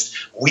compromised,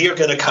 we are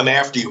going to come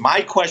after you. My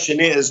question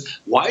is,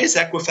 why is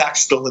Equifax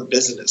still in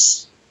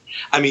business?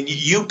 I mean,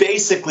 you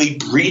basically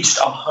breached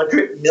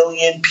 100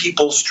 million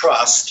people's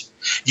trust.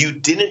 You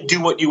didn't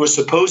do what you were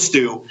supposed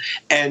to.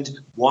 And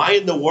why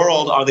in the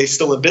world are they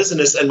still in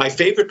business? And my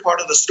favorite part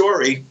of the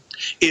story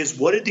is,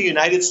 what did the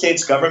United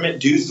States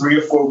government do 3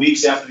 or 4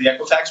 weeks after the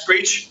Equifax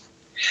breach?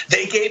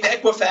 They gave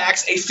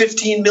Equifax a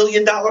 $15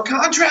 million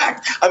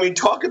contract. I mean,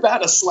 talk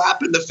about a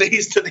slap in the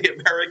face to the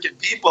American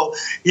people.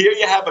 Here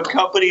you have a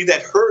company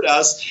that hurt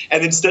us,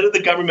 and instead of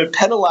the government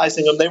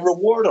penalizing them, they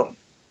reward them.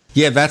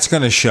 Yeah, that's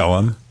going to show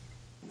them.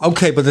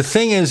 Okay, but the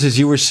thing is, as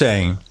you were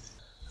saying,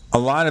 a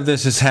lot of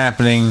this is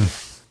happening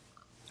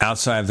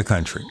outside of the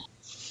country.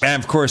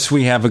 And, of course,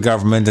 we have a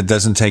government that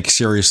doesn't take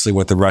seriously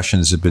what the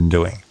Russians have been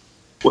doing.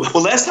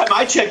 Well, last time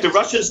I checked, the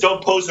Russians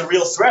don't pose a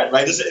real threat,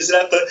 right? Isn't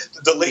that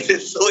the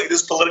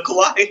latest political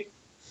lie?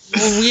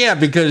 Well, yeah,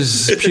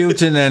 because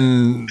Putin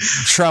and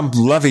Trump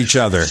love each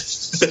other,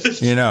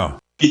 you know.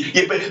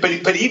 Yeah,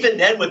 but even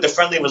then, with the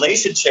friendly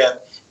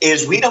relationship,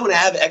 is we don't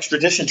have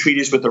extradition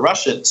treaties with the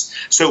Russians.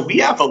 So we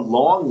have a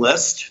long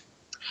list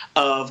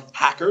of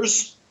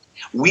hackers.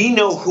 We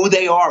know who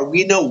they are.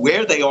 We know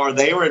where they are.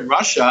 They are in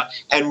Russia,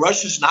 and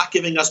Russia's not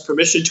giving us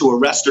permission to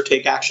arrest or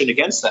take action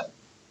against them.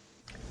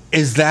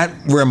 Is that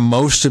where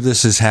most of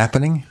this is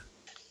happening?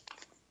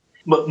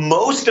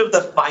 Most of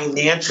the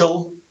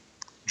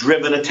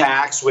financial-driven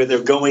attacks where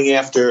they're going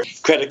after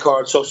credit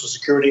card, social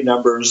security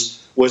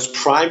numbers was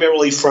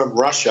primarily from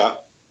Russia.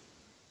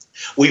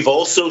 We've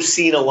also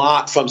seen a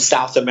lot from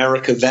South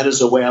America,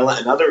 Venezuela,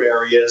 and other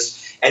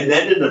areas. And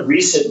then in the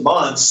recent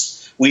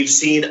months, we've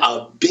seen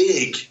a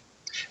big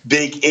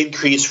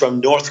increase from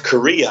North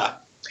Korea,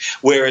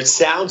 where it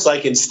sounds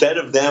like instead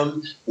of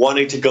them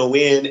wanting to go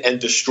in and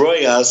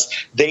destroy us,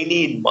 they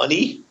need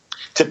money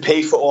to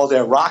pay for all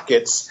their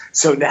rockets.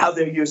 So now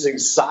they're using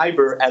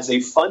cyber as a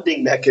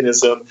funding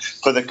mechanism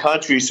for the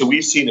country. So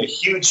we've seen a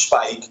huge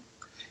spike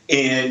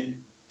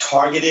in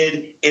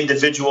targeted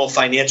individual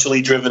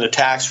financially driven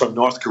attacks from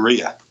North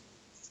Korea.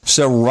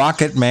 So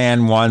Rocket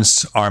Man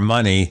wants our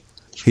money.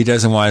 He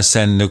doesn't want to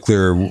send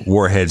nuclear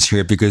warheads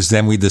here because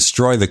then we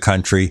destroy the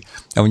country.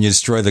 And when you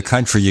destroy the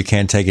country, you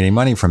can't take any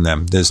money from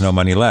them. There's no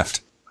money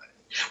left.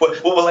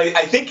 Well,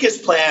 I think his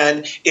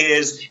plan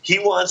is he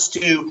wants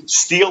to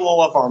steal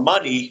all of our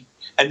money,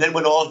 and then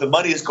when all of the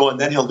money is gone,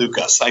 then he'll nuke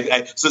us.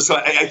 So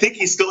I think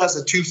he still has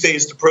a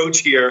two-phased approach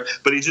here,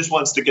 but he just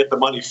wants to get the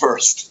money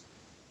first.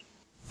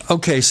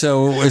 Okay,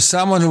 so as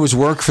someone who has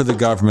worked for the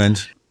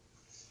government,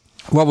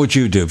 what would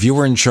you do if you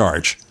were in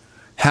charge?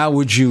 How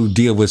would you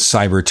deal with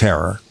cyber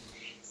terror?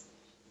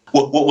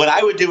 Well, what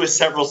I would do is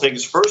several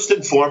things. First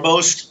and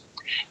foremost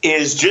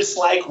is just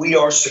like we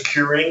are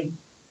securing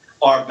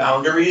our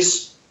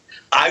boundaries,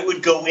 I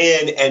would go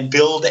in and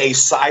build a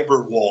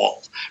cyber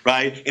wall,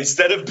 right?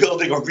 Instead of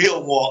building a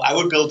real wall, I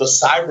would build a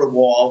cyber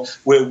wall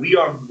where we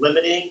are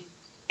limiting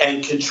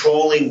and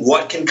controlling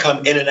what can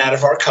come in and out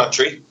of our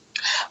country.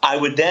 I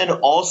would then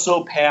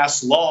also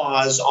pass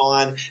laws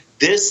on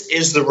this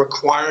is the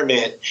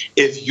requirement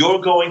if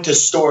you're going to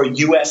store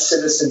U.S.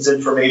 citizens'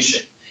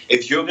 information.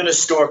 If you're going to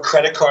store a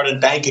credit card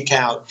and bank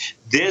account,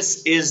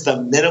 this is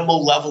the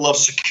minimal level of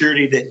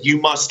security that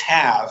you must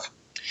have.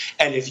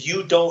 And if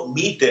you don't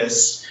meet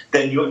this,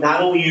 then you're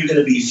not only going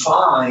to be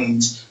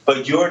fined,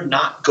 but you're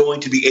not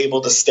going to be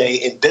able to stay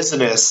in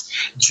business.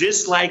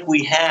 Just like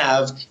we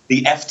have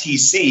the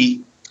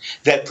FTC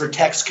that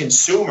protects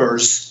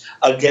consumers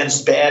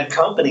against bad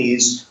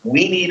companies,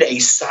 we need a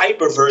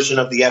cyber version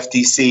of the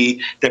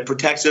FTC that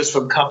protects us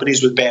from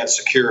companies with bad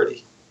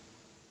security.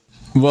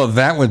 Well,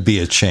 that would be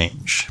a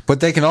change. But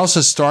they can also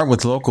start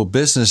with local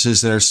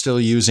businesses that are still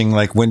using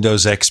like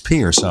Windows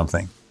XP or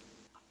something.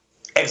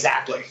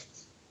 Exactly.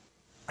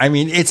 I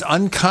mean, it's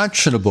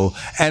unconscionable.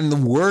 And the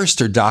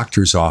worst are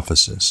doctors'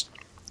 offices.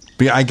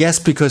 I guess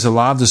because a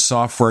lot of the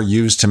software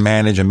used to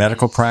manage a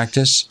medical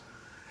practice,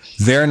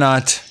 they're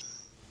not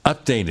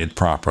updated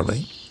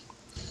properly.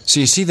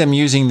 So you see them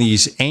using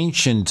these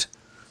ancient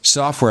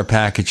software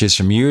packages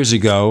from years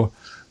ago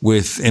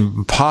with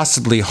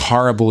impossibly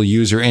horrible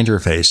user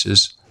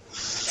interfaces.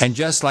 And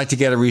just like to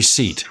get a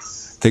receipt,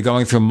 they're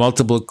going through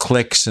multiple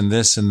clicks and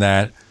this and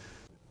that.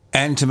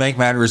 And to make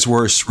matters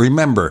worse,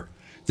 remember,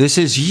 this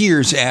is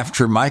years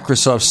after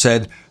Microsoft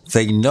said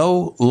they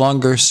no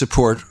longer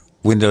support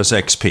Windows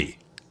XP.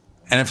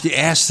 And if you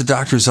ask the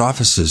doctor's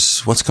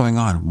offices, what's going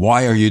on?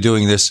 Why are you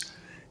doing this?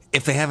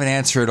 If they have an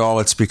answer at all,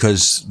 it's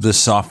because the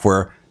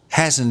software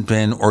hasn't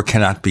been or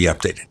cannot be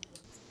updated.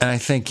 And I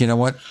think, you know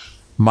what?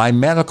 My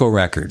medical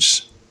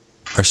records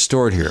are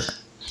stored here.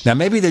 Now,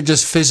 maybe they're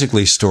just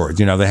physically stored.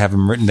 You know, they have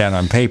them written down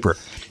on paper.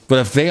 But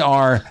if they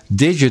are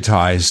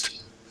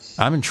digitized,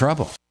 I'm in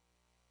trouble.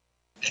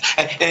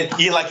 And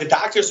you know, like the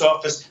doctor's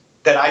office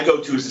that I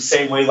go to is the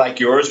same way like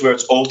yours, where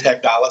it's old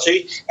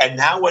technology. And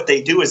now what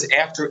they do is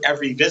after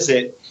every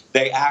visit,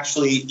 they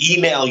actually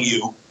email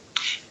an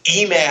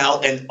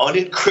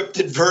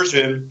unencrypted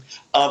version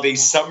of a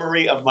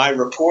summary of my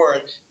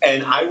report.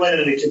 And I went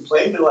in and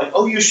complained. They're like,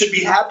 oh, you should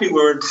be happy.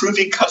 We're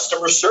improving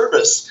customer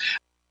service.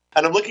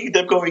 And I'm looking at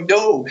them going,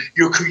 no,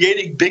 you're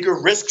creating bigger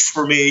risks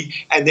for me.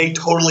 And they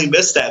totally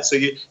missed that. So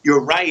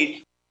you're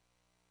right.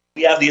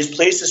 We have these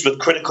places with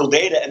critical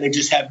data, and they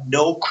just have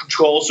no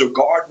controls or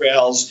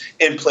guardrails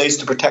in place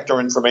to protect our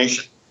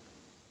information.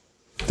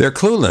 They're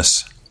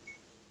clueless.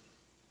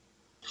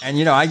 And,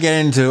 you know, I get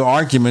into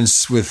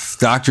arguments with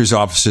doctors'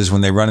 offices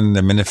when they run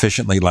them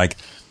inefficiently, like,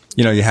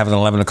 you know, you have an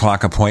 11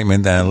 o'clock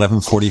appointment at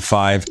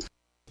 11:45.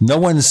 No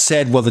one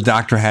said, well, the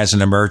doctor has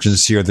an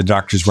emergency or the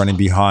doctor's running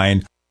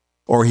behind,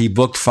 or he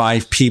booked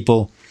 5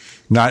 people,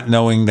 not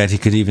knowing that he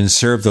could even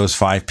serve those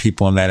 5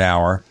 people in that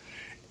hour.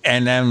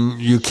 And then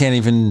you can't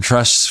even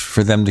trust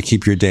for them to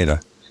keep your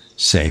data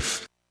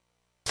safe.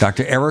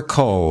 Dr. Eric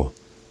Cole,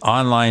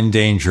 Online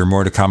Danger.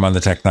 More to come on the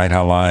Tech Night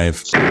Owl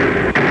Live.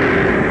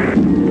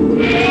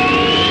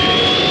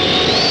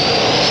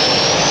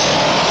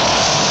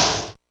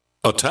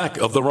 Attack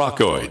of the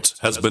Rockoids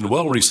has been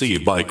well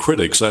received by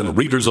critics and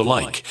readers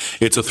alike.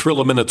 It's a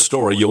thrill-a-minute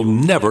story you'll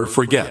never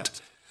forget.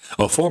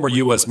 A former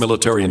U.S.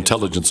 military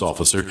intelligence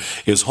officer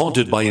is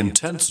haunted by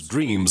intense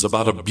dreams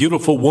about a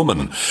beautiful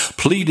woman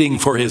pleading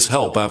for his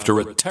help after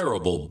a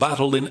terrible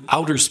battle in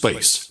outer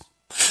space.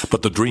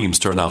 But the dreams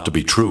turn out to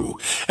be true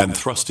and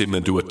thrust him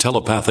into a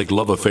telepathic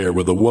love affair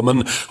with a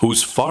woman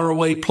whose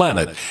faraway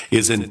planet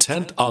is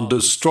intent on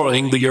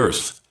destroying the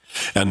Earth.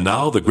 And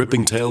now the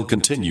gripping tale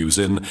continues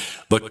in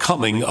The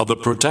Coming of the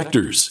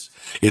Protectors.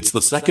 It's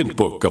the second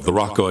book of the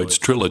Rockoids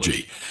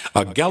trilogy,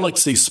 a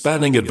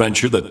galaxy-spanning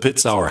adventure that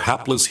pits our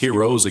hapless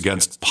heroes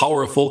against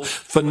powerful,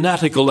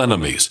 fanatical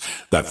enemies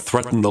that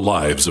threaten the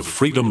lives of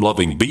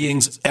freedom-loving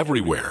beings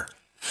everywhere.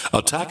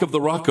 Attack of the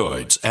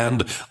Rockoids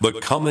and The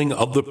Coming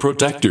of the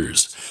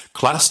Protectors.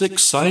 Classic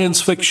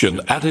science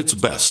fiction at its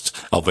best,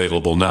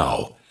 available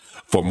now.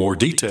 For more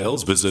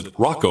details, visit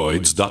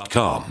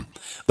rockoids.com.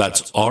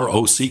 That's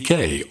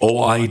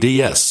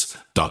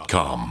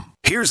ROCKOIDS.com.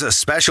 Here's a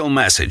special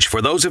message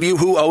for those of you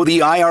who owe the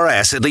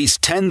IRS at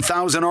least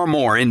 $10,000 or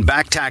more in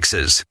back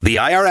taxes. The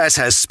IRS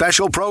has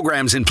special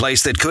programs in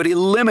place that could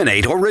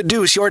eliminate or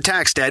reduce your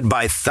tax debt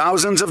by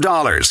thousands of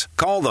dollars.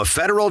 Call the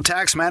Federal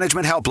Tax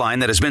Management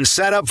Helpline that has been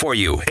set up for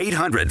you,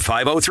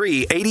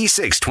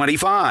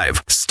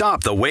 800-503-8625.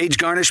 Stop the wage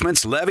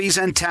garnishments, levies,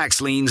 and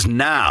tax liens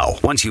now.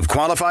 Once you've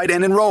qualified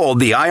and enrolled,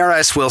 the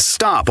IRS will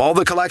stop all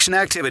the collection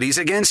activities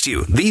against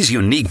you. These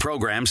unique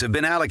programs have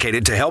been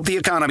allocated to help the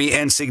economy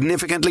and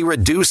significantly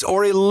reduce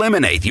or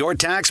eliminate your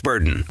tax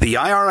burden. The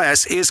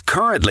IRS is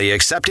currently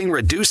accepting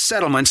reduced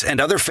settlements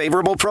and other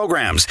favorable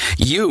programs.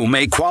 You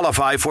may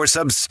qualify for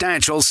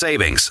substantial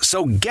savings,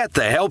 so get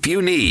the help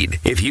you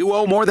need. If you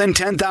owe more than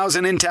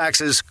 $10,000 in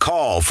taxes,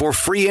 call for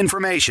free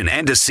information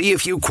and to see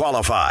if you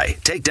qualify.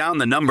 Take down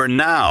the number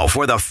now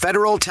for the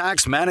Federal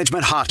Tax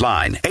Management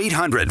Hotline,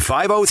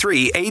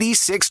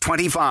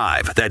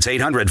 800-503-8625. That's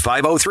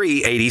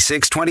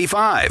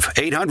 800-503-8625.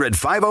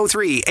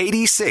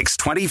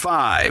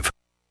 800-503-8625.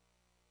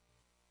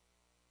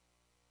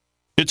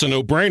 It's a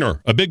no-brainer.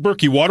 A Big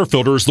Berkey water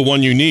filter is the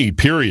one you need,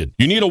 period.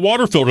 You need a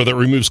water filter that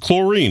removes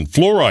chlorine,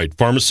 fluoride,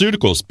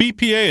 pharmaceuticals,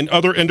 BPA, and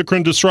other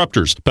endocrine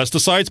disruptors,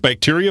 pesticides,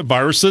 bacteria,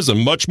 viruses,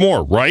 and much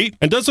more, right?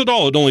 And does it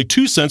all at only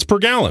 2 cents per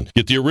gallon.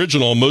 Get the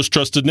original and most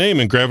trusted name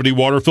in gravity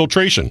water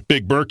filtration,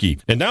 Big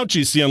Berkey. And now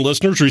GCN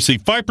listeners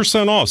receive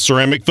 5% off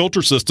ceramic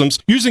filter systems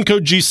using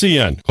code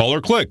GCN. Call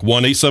or click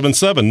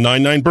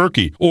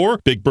 1-877-99-BERKEY or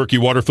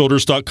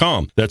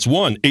BigBerkeyWaterFilters.com. That's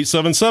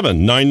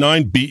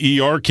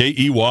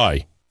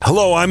 1-877-99-BERKEY.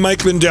 Hello, I'm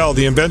Mike Lindell,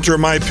 the inventor of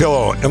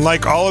MyPillow, and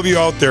like all of you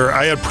out there,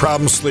 I had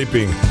problems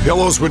sleeping.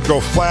 Pillows would go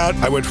flat,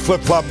 I would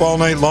flip-flop all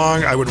night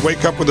long, I would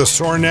wake up with a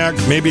sore neck,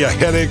 maybe a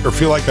headache, or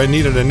feel like I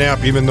needed a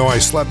nap even though I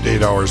slept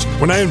 8 hours.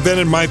 When I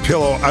invented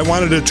MyPillow, I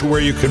wanted it to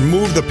where you can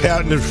move the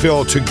patented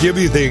fill to give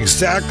you the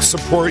exact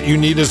support you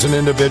need as an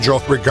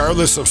individual,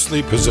 regardless of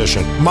sleep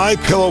position.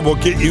 MyPillow will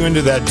get you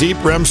into that deep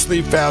REM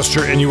sleep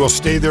faster, and you will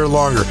stay there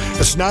longer.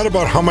 It's not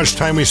about how much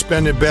time we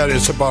spend in bed,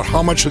 it's about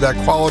how much of that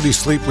quality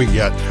sleep we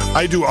get.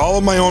 I do all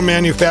of my own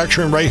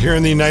manufacturing right here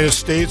in the United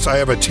States. I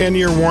have a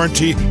 10-year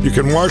warranty. You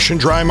can wash and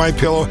dry my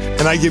pillow,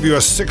 and I give you a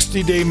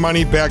 60-day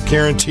money-back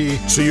guarantee,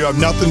 so you have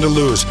nothing to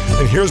lose.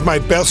 And here's my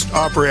best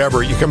offer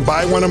ever. You can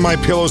buy one of my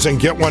pillows and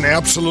get one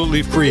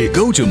absolutely free.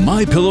 Go to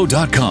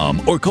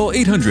MyPillow.com or call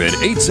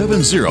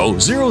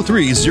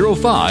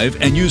 800-870-0305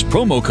 and use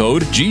promo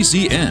code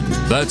GCN.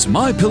 That's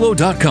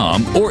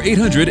MyPillow.com or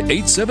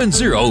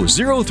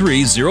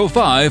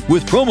 800-870-0305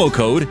 with promo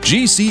code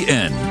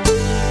GCN.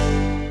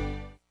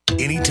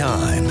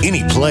 Anytime,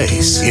 any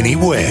place,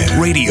 anywhere.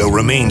 Radio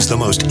remains the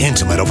most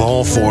intimate of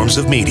all forms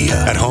of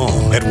media. At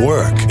home, at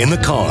work, in the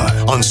car,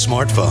 on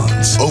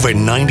smartphones. Over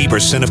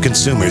 90% of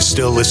consumers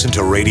still listen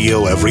to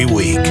radio every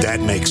week.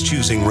 That makes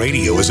choosing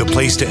radio as a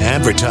place to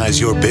advertise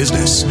your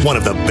business one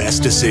of the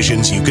best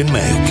decisions you can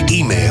make.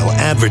 Email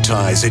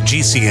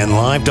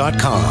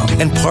advertise@gcnlive.com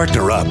and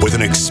partner up with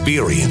an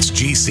experienced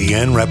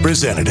GCN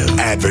representative.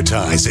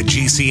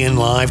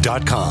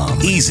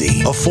 Advertise@gcnlive.com.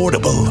 Easy,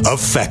 affordable,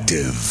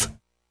 effective.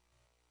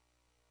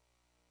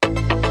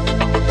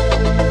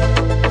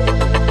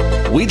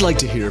 We'd like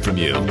to hear from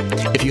you.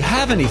 If you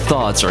have any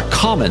thoughts or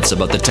comments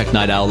about the Tech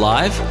Night Owl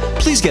Live,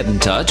 please get in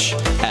touch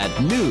at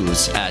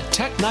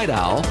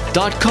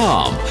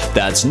news@technightowl.com.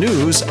 That's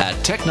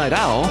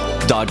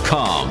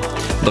news@technightowl.com.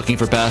 Looking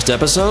for past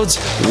episodes?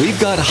 We've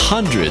got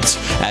hundreds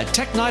at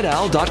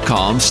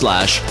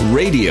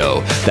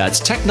technightowl.com/radio. That's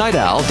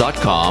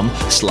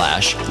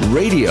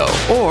technightowl.com/radio.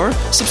 Or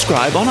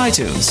subscribe on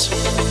iTunes.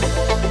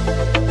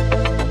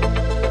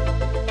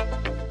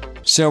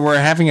 So we're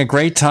having a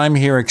great time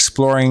here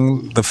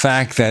exploring the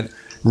fact that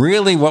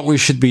really what we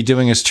should be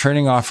doing is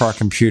turning off our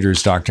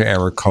computers, Dr.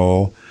 Eric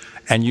Cole,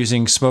 and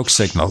using smoke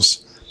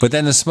signals. But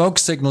then the smoke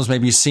signals may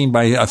be seen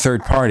by a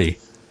third party,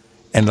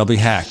 and they'll be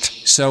hacked.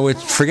 So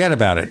forget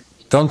about it.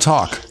 Don't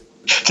talk.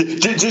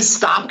 Just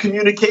stop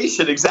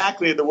communication.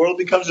 Exactly. And the world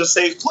becomes a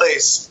safe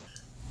place.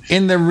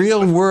 In the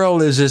real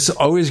world, is this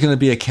always going to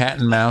be a cat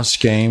and mouse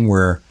game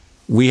where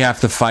we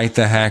have to fight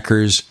the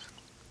hackers,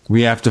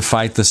 we have to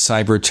fight the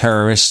cyber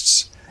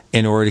terrorists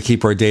in order to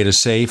keep our data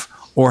safe?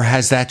 Or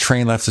has that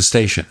train left the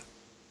station?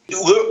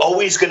 We're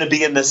always going to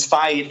be in this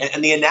fight.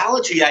 And the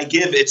analogy I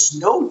give, it's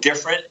no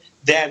different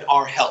than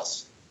our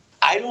health.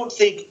 I don't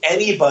think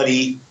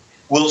anybody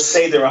will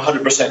say they're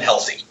 100%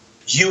 healthy.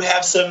 You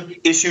have some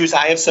issues.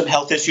 I have some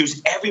health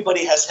issues.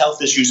 Everybody has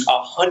health issues.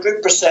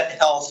 100%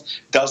 health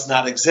does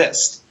not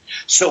exist.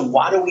 So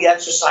why do we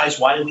exercise?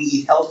 Why do we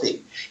eat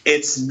healthy?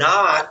 It's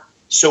not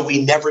so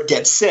we never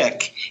get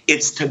sick.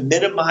 It's to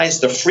minimize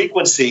the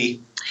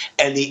frequency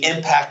and the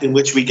impact in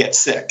which we get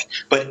sick.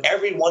 But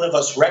every one of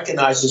us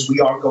recognizes we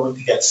are going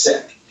to get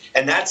sick.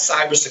 And that's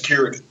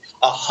cybersecurity.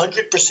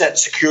 100%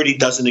 security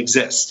doesn't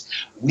exist.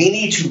 We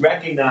need to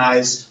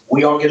recognize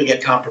we are going to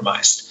get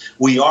compromised.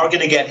 We are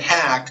going to get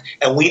hacked,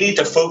 and we need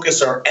to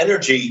focus our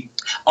energy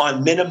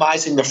on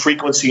minimizing the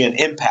frequency and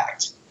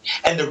impact.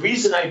 And the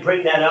reason I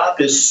bring that up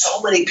is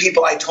so many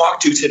people I talk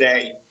to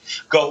today,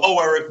 go, oh,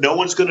 Eric, no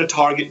one's going to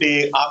target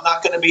me. I'm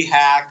not going to be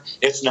hacked.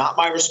 It's not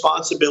my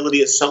responsibility.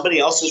 It's somebody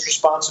else's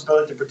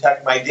responsibility to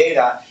protect my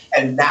data.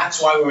 And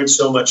that's why we're in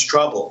so much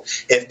trouble.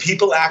 If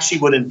people actually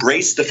would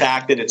embrace the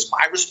fact that it's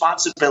my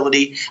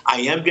responsibility,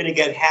 I am going to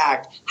get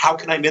hacked, how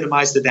can I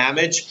minimize the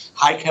damage?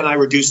 How can I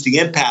reduce the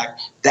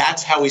impact?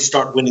 That's how we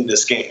start winning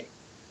this game.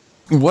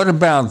 What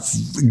about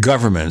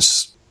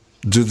governments?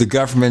 Do the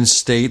governments,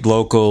 state,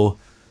 local,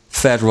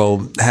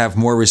 federal, have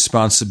more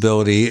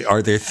responsibility?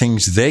 Are there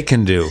things they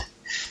can do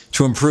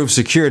to improve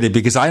security?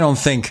 Because I don't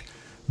think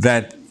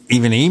that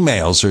even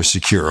emails are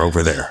secure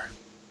over there.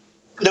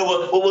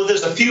 No, well,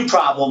 there's a few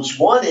problems.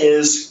 One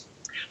is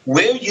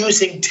we're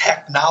using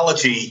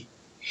technology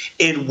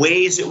in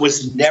ways it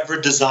was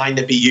never designed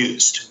to be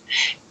used.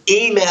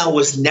 Email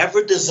was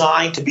never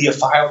designed to be a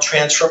file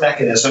transfer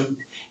mechanism,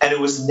 and it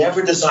was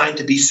never designed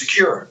to be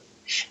secure.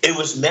 It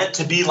was meant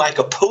to be like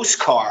a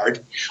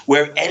postcard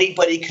where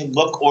anybody can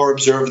look or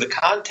observe the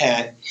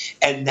content.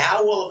 And now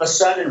all of a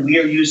sudden we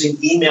are using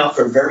email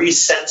for very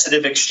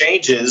sensitive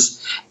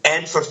exchanges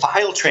and for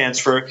file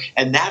transfer.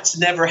 And that's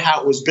never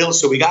how it was built.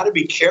 So we got to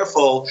be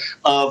careful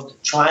of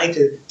trying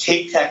to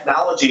take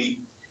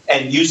technology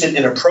and use it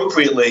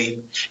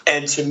inappropriately.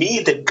 And to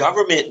me, the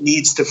government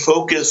needs to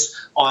focus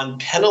on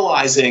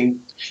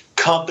penalizing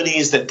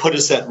companies that put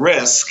us at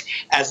risk,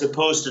 as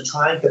opposed to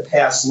trying to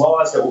pass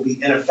laws that will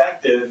be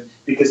ineffective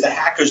because the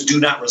hackers do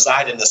not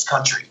reside in this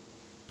country.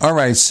 All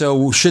right.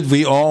 So should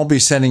we all be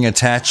sending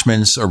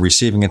attachments or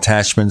receiving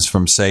attachments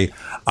from, say,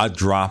 a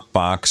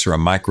Dropbox or a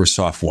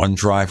Microsoft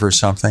OneDrive or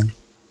something?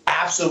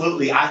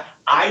 Absolutely.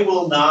 I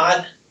will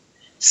not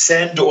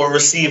send or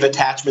receive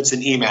attachments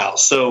in email.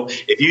 So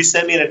if you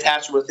send me an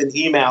attachment with an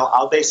email,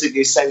 I'll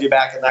basically send you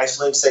back a nice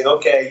link saying,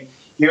 okay,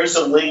 here's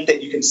a link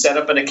that you can set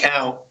up an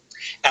account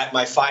at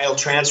my file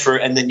transfer,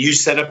 and then you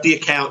set up the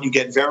account, you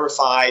get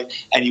verified,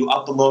 and you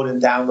upload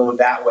and download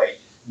that way.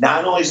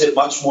 Not only is it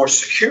much more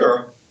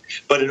secure,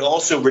 but it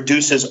also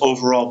reduces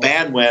overall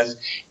bandwidth,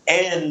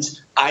 and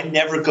I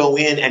never go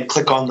in and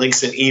click on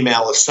links in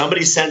email. If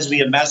somebody sends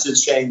me a message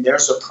saying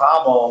there's a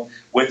problem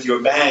with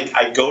your bank,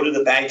 I go to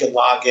the bank and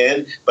log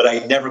in, but I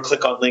never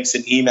click on links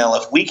in email.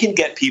 If we can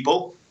get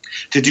people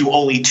to do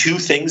only two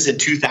things in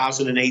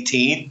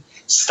 2018,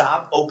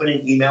 stop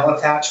opening email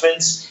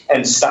attachments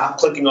and stop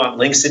clicking on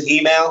links in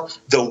email,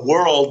 the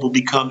world will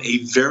become a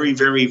very,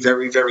 very,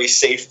 very, very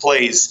safe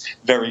place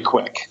very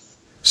quick.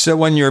 So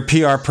when your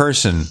PR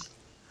person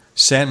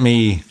sent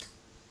me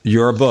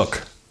your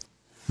book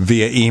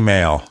via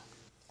email,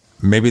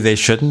 maybe they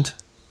shouldn't?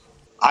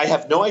 I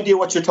have no idea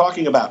what you're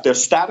talking about.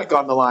 There's static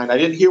on the line. I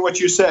didn't hear what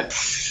you said.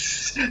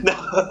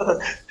 No.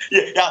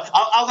 Yeah,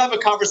 I'll have a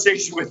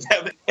conversation with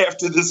them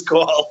after this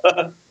call.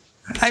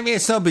 I mean,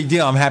 it's no big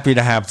deal. I'm happy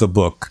to have the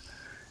book,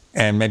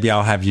 and maybe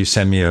I'll have you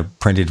send me a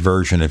printed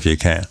version if you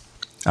can.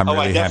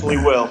 I definitely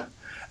will.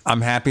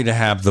 I'm happy to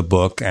have the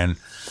book, and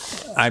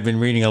I've been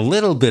reading a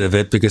little bit of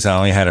it because I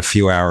only had a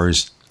few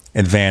hours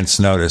advance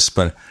notice,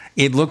 but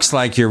it looks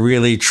like you're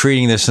really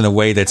treating this in a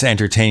way that's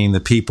entertaining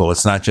the people.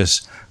 It's not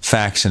just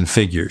facts and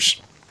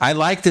figures. I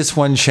like this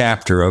one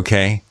chapter,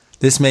 okay?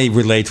 This may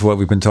relate to what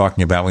we've been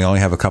talking about. We only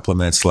have a couple of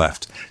minutes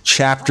left.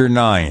 Chapter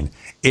 9,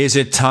 is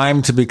it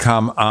time to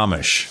become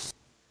Amish?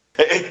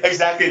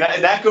 Exactly.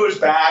 And that goes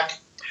back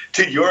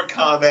to your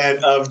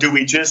comment of, do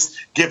we just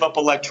give up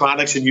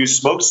electronics and use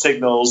smoke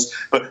signals?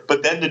 But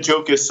then the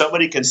joke is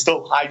somebody can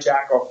still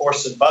hijack our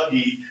horse and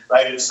buggy,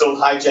 right, and still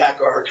hijack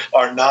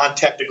our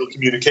non-technical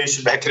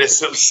communication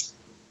mechanisms.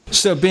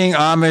 So being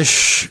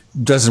Amish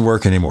doesn't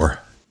work anymore.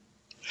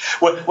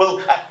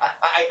 Well,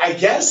 I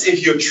guess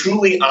if you're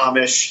truly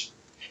Amish,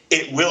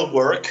 it will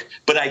work.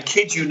 But I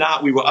kid you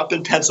not, we were up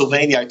in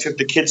Pennsylvania. I took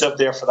the kids up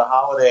there for the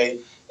holiday,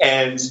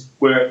 and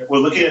we're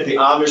looking at the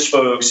Amish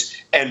folks,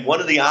 and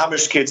one of the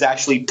Amish kids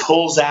actually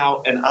pulls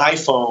out an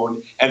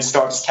iPhone and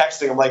starts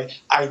texting. I'm like,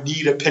 I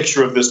need a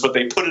picture of this, but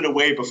they put it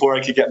away before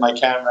I could get my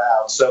camera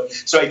out. So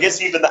I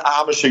guess even the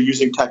Amish are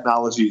using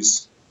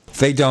technologies.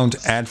 They don't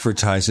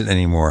advertise it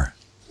anymore.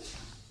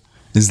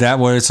 Is that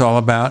what it's all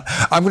about?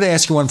 I'm going to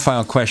ask you one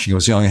final question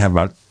because we only have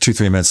about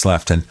 2-3 minutes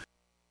left. And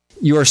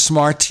your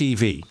smart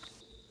TV,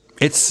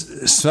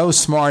 it's so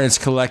smart it's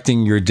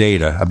collecting your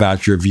data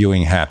about your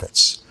viewing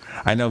habits.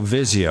 I know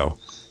Vizio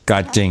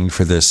got dinged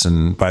for this,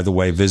 and by the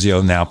way,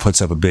 Vizio now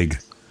puts up a big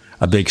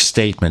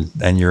statement,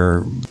 and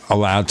you're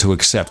allowed to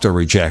accept or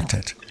reject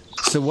it.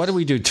 So what do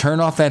we do? Turn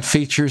off that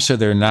feature so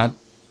they're not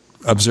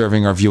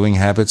observing our viewing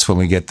habits when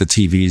we get the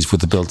TVs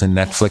with the built-in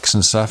Netflix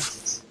and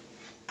stuff?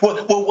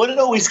 Well, what it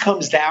always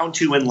comes down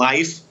to in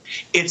life,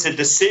 it's a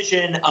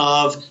decision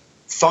of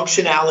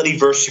functionality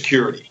versus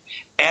security.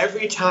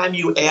 Every time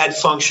you add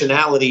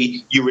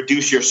functionality, you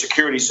reduce your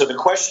security. So the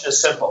question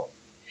is simple.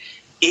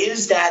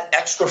 Is that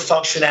extra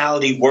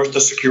functionality worth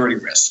the security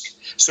risk?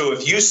 So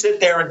if you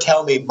sit there and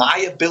tell me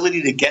my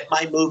ability to get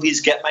my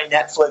movies, get my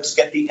Netflix,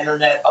 get the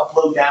internet,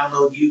 upload,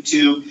 download,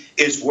 YouTube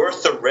is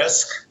worth the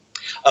risk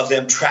of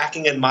them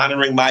tracking and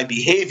monitoring my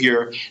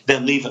behavior,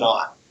 then leave it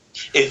on.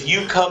 If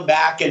you come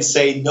back and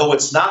say, no,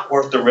 it's not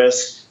worth the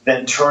risk,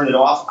 then turn it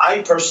off.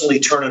 I personally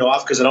turn it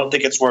off because I don't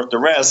think it's worth the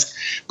risk.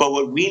 But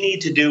what we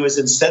need to do is,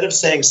 instead of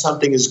saying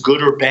something is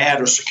good or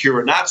bad or secure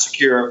or not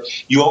secure,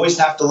 you always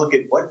have to look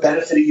at what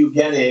benefit are you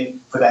getting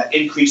for that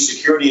increased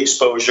security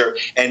exposure,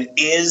 and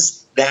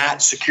is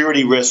that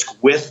security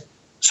risk worth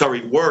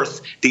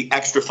the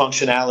extra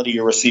functionality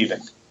you're receiving.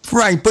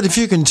 Right, but if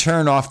you can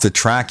turn off the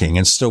tracking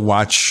and still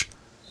watch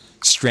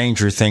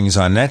Stranger Things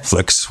on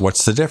Netflix,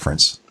 what's the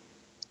difference?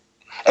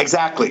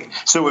 Exactly.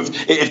 So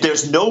if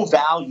there's no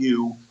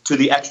value to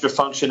the extra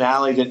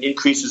functionality that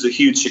increases a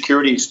huge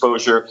security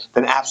exposure,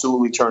 then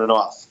absolutely turn it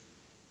off.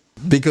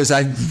 Because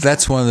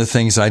that's one of the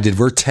things I did.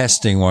 We're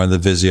testing one of the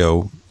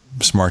Vizio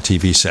smart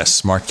TV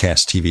sets,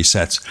 SmartCast TV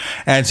sets,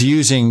 and it's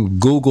using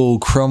Google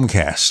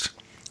Chromecast.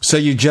 So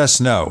you just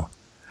know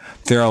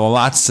there are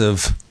lots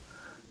of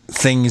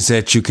things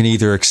that you can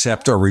either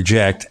accept or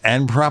reject,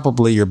 and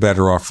probably you're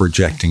better off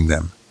rejecting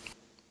them.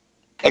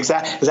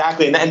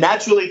 Exactly. And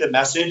that's really the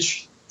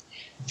message.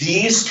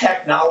 These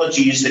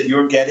technologies that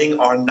you're getting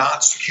are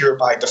not secure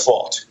by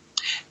default.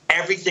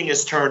 Everything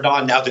is turned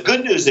on. Now, the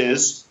good news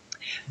is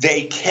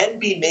they can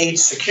be made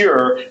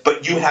secure,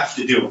 but you have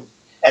to do it.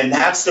 And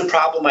that's the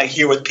problem I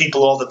hear with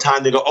people all the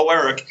time. They go, oh,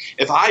 Eric,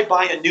 if I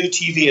buy a new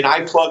TV and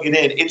I plug it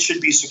in, it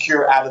should be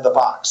secure out of the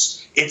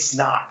box. It's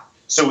not.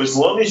 So as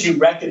long as you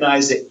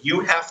recognize that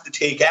you have to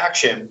take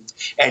action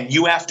and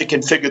you have to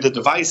configure the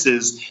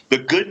devices, the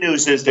good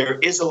news is there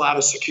is a lot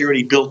of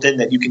security built in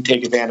that you can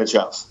take advantage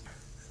of.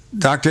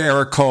 Dr.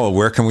 Eric Cole,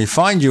 where can we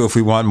find you if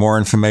we want more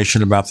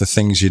information about the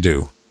things you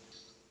do?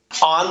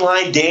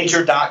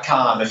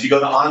 OnlineDanger.com. If you go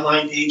to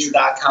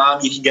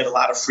OnlineDanger.com, you can get a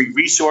lot of free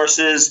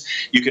resources.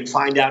 You can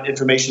find out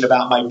information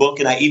about my book,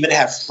 and I even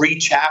have free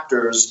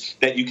chapters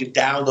that you can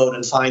download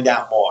and find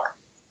out more.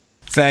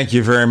 Thank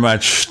you very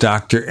much,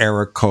 Dr.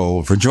 Eric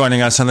Cole, for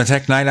joining us on the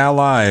Tech Night Owl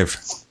Live.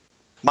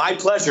 My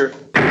pleasure.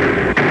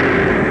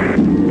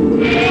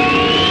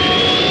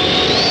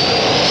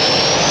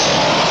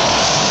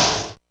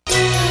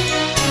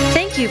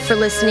 Thank you for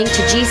listening to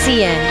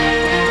GCN.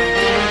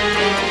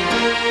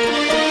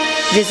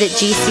 Visit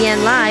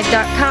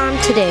GCNlive.com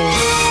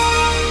today.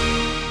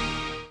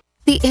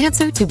 The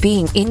answer to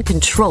being in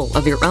control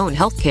of your own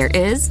healthcare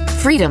is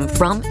freedom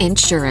from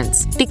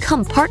insurance.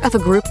 Become part of a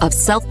group of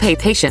self-pay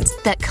patients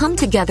that come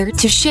together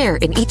to share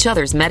in each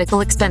other's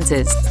medical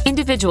expenses.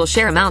 Individual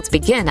share amounts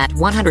begin at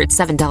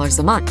 $107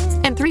 a month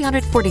and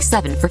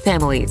 $347 for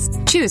families.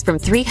 Choose from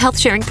 3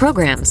 health-sharing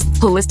programs.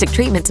 Holistic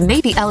treatments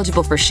may be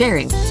eligible for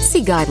sharing.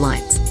 See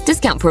guidelines.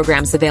 Discount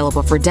programs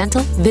available for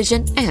dental,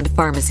 vision, and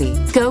pharmacy.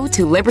 Go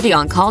to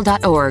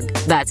libertyoncall.org.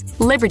 That's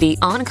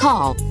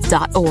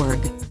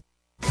libertyoncall.org.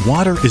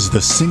 Water is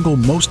the single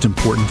most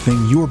important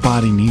thing your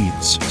body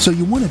needs, so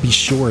you want to be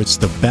sure it's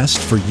the best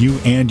for you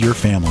and your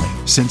family.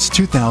 Since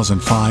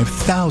 2005,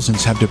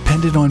 thousands have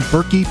depended on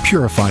Berkey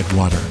purified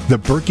water. The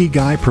Berkey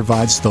Guy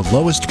provides the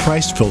lowest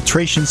priced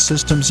filtration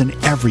systems in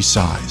every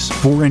size.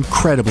 For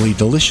incredibly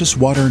delicious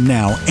water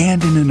now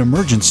and in an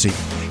emergency,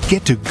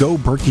 get to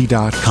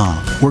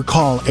GoBerkey.com or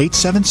call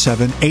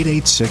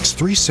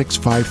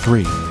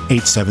 877-886-3653.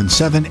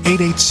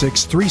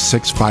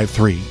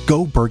 877-886-3653.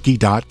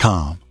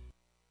 GoBerkey.com.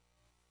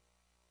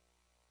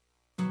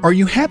 Are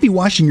you happy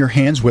washing your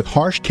hands with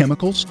harsh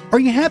chemicals?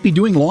 Are you happy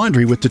doing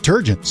laundry with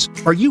detergents?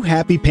 Are you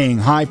happy paying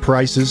high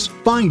prices?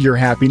 Find your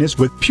happiness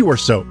with Pure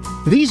Soap.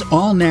 These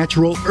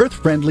all-natural,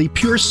 earth-friendly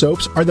Pure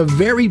Soaps are the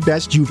very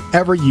best you've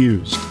ever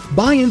used.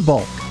 Buy in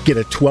bulk. Get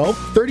a 12,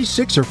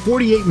 36, or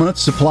 48-month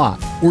supply,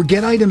 or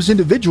get items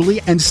individually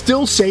and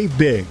still save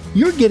big.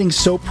 You're getting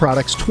soap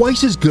products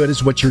twice as good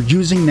as what you're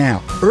using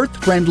now,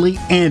 earth-friendly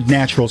and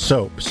natural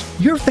soaps.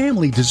 Your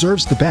family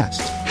deserves the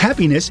best.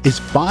 Happiness is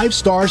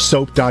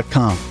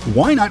 5starsoap.com.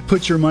 Why not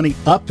put your money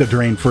up the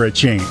drain for a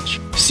change?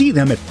 See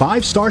them at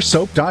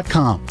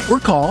 5starsoap.com or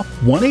call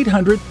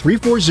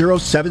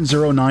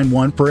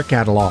 1-800-340-7091 for a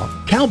catalog.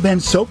 Cal Ben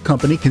Soap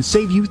Company can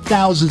save you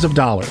thousands of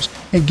dollars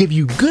and give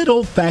you good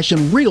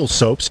old-fashioned real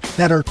soaps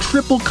that are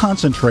triple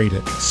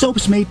concentrated.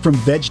 Soaps made from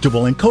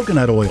vegetable and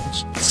coconut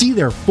oils. See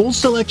their full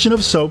selection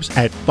of soaps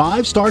at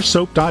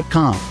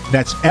 5starsoap.com.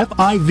 That's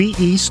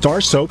F-I-V-E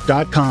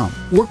starsoap.com.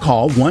 Or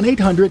call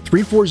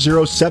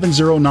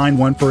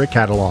 1-800-340-7091 for a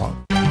catalog.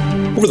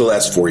 Over the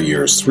last 4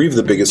 years, 3 of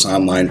the biggest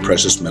online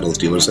precious metals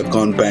dealers have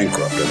gone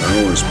bankrupt and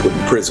their owners put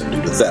in prison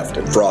due to theft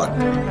and fraud.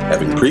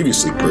 Having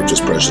previously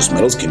purchased precious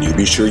metals, can you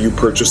be sure you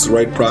purchased the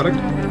right product?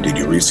 Did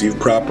you receive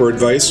proper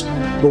advice?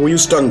 Or were you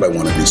stung by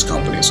one of these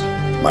companies?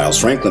 Miles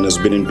Franklin has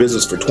been in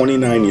business for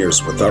 29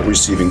 years without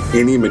receiving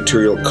any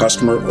material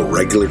customer or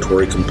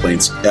regulatory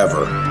complaints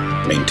ever.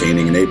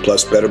 Maintaining an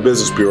A-plus Better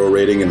Business Bureau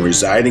rating and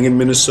residing in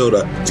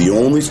Minnesota, the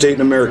only state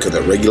in America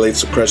that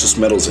regulates the precious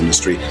metals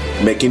industry,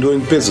 making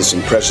doing business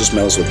in precious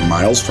metals with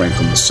Miles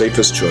Franklin the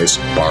safest choice,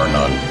 bar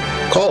none.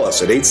 Call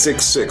us at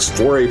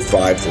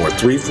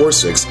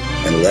 866-485-4346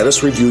 and let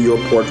us review your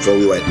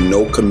portfolio at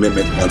no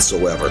commitment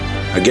whatsoever.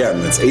 Again,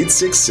 that's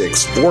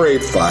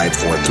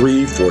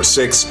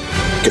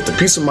 866-485-4346. Get the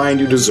peace of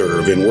mind you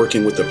deserve in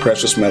working with the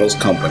Precious Metals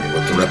Company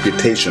with a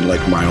reputation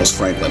like Miles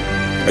Franklin.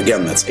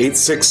 Again, that's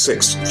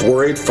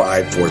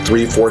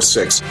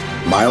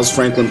 866-485-4346. Miles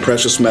Franklin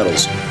Precious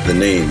Metals, the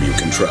name you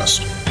can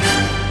trust.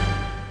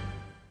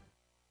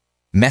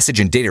 Message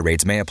and data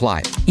rates may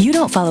apply. You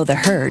don't follow the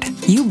herd.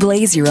 You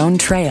blaze your own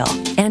trail.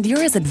 And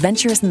you're as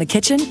adventurous in the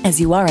kitchen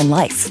as you are in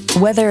life.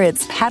 Whether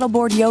it's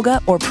paddleboard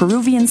yoga or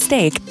Peruvian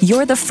steak,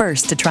 you're the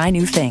first to try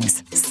new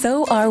things.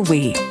 So are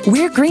we.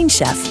 We're Green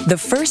Chef, the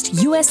first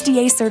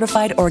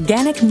USDA-certified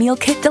organic meal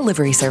kit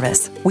delivery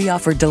service. We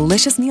offer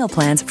delicious meal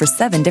plans for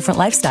 7 different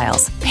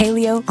lifestyles: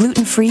 paleo,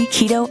 gluten-free,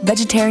 keto,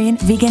 vegetarian,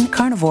 vegan,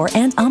 carnivore,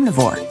 and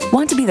omnivore.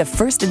 Want to be the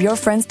first of your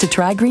friends to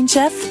try Green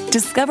Chef?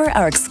 Discover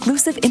our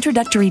exclusive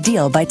introductory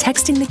deal by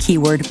texting the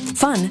keyword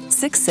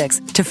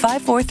FUN66 to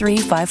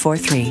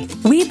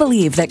 543-543. We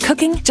believe that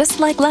cooking, just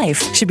like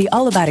life, should be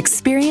all about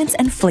experience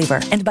and flavor.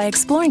 And by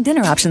exploring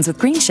dinner options with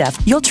Green Chef,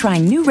 you'll try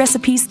new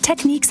recipes,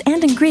 techniques,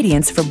 and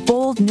ingredients for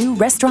bold, new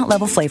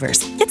restaurant-level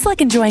flavors. It's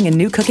like enjoying a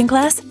new cooking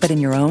class, but in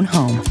your own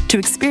home. To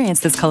experience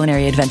this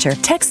culinary adventure,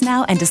 text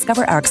now and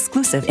discover our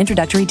exclusive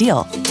introductory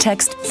deal.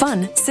 Text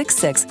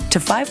FUN66 to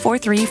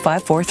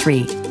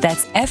 543-543.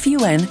 That's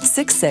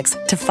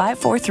FUN66 to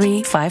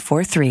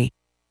 543-543.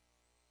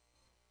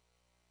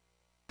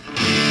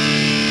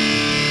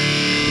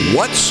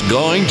 What's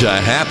going to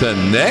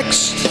happen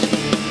next?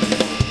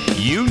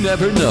 You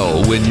never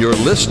know when you're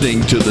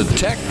listening to the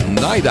Tech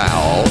Night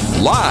Owl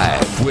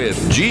live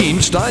with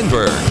Gene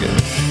Steinberg.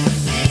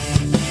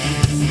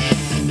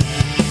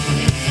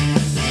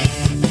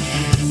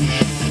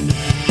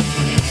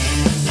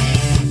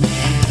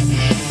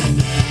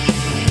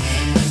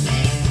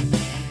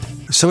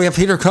 So we have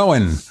Peter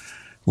Cohen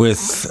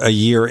with A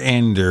Year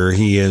Ender.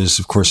 He is,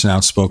 of course, an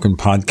outspoken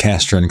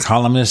podcaster and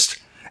columnist,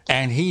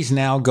 and he's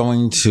now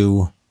going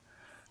to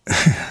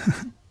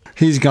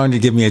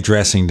give me a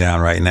dressing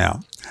down right now.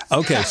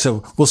 Okay,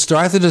 so we'll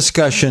start the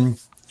discussion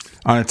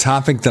on a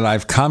topic that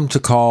I've come to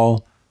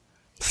call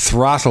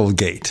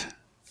Throttlegate.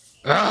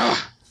 Ugh.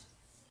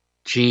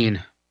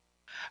 Gene,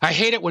 I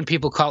hate it when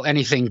people call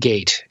anything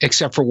gate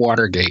except for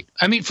Watergate.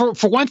 I mean, for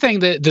one thing,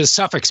 the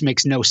suffix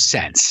makes no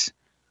sense.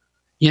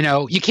 You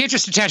know, you can't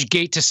just attach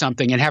gate to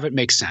something and have it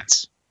make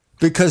sense.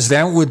 Because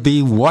that would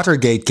be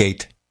Watergate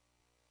Gate.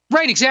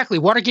 Right, exactly.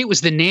 Watergate was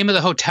the name of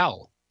the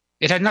hotel.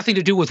 It had nothing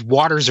to do with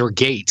Waters or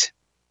Gate.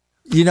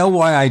 You know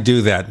why I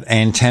do that?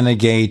 Antenna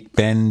Gate,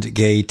 Bend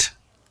Gate,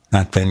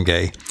 not Ben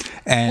Gay.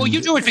 And well,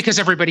 you do it because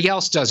everybody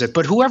else does it.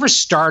 But whoever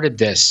started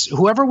this,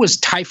 whoever was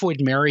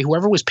Typhoid Mary,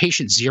 whoever was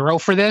patient zero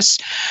for this,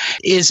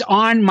 is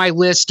on my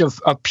list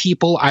of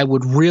people I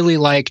would really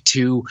like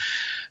to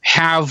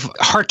have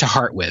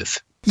heart-to-heart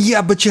with.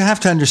 Yeah, but you have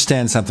to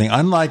understand something.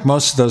 Unlike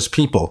most of those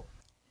people,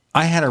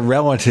 I had a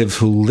relative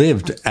who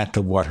lived at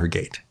the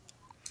Watergate.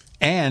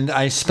 And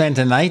I spent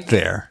a night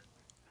there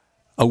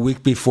a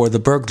week before the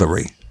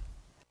burglary.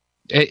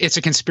 It's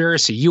a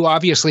conspiracy. You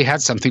obviously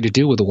had something to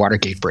do with the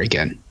Watergate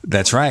break-in.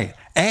 That's right.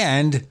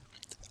 And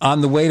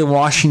on the way to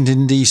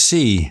Washington,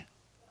 D.C.,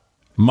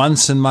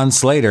 months and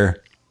months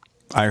later,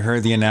 I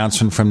heard the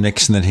announcement from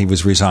Nixon that he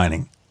was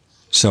resigning.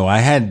 So I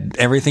had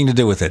everything to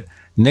do with it.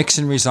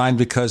 Nixon resigned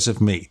because of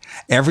me.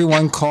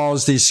 Everyone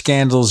calls these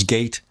scandals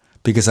Gate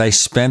because I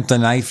spent the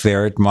night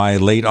there at my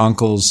late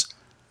uncle's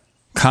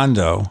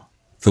condo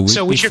the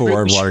week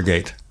before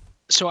Watergate.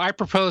 So I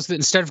propose that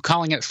instead of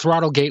calling it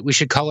Throttlegate, we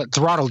should call it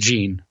Throttle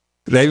Gene.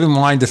 They've been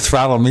wanting to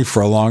throttle me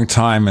for a long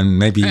time, and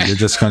maybe you're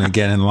just going to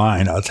get in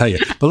line, I'll tell you.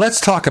 But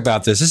let's talk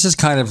about this. This is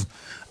kind of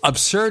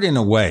absurd in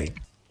a way.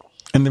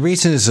 And the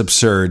reason it's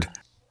absurd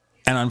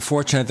and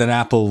unfortunate that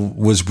Apple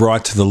was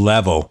brought to the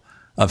level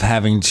of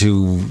having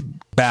to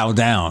bow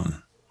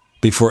down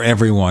before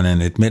everyone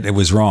and admit it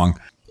was wrong.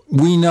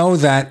 We know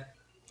that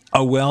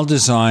a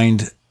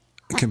well-designed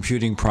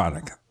computing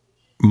product,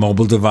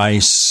 mobile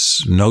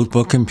device,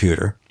 notebook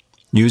computer,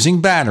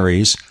 using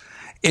batteries,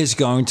 is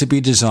going to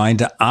be designed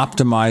to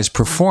optimize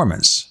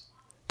performance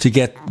to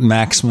get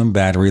maximum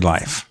battery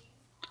life.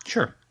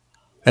 Sure.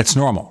 That's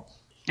normal.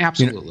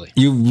 Absolutely.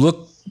 You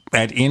look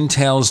at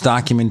Intel's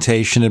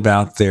documentation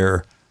about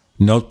their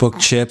notebook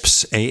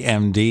chips,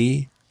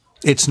 AMD,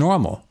 it's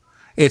normal.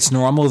 It's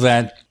normal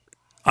that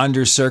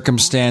under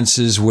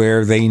circumstances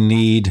where they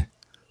need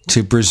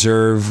to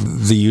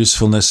preserve the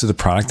usefulness of the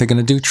product, they're going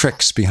to do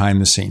tricks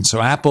behind the scenes.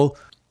 So Apple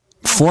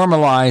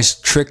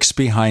formalized tricks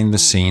behind the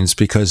scenes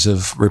because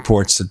of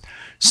reports that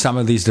some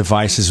of these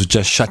devices would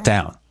just shut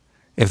down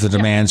if the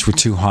demands were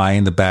too high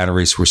and the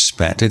batteries were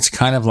spent. It's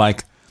kind of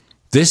like,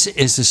 this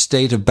is the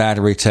state of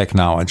battery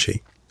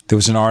technology. There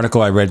was an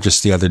article I read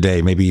just the other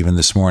day, maybe even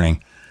this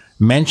morning,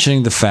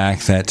 mentioning the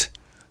fact that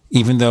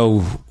even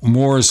though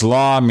Moore's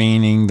law,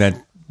 meaning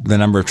that the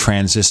number of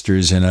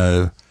transistors in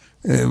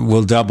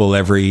will double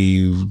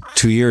every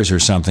 2 years or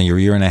something, or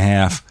a year and a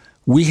half,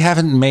 we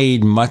haven't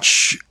made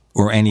much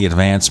or any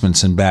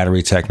advancements in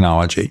battery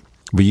technology.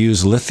 We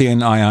use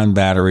lithium-ion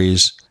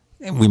batteries.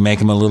 We make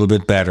them a little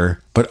bit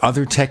better, but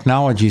other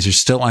technologies are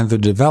still under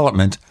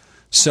development.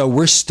 So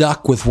we're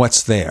stuck with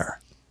what's there.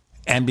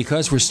 And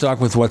because we're stuck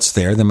with what's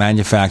there, the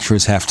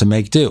manufacturers have to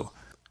make do.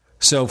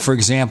 So, for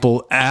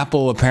example,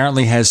 Apple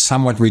apparently has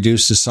somewhat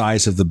reduced the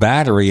size of the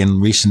battery in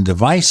recent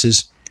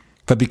devices,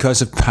 but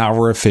because of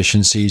power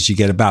efficiencies, you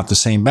get about the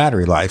same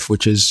battery life,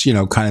 which is,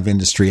 kind of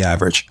industry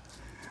average.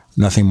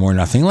 Nothing more,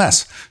 nothing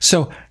less.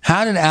 So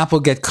how did Apple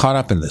get caught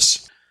up in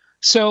this?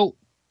 So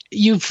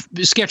you've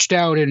sketched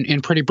out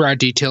in pretty broad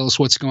details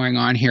what's going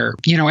on here.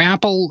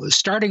 Apple,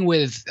 starting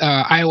with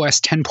iOS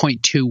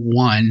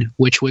 10.21,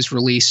 which was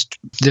released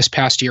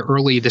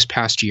early this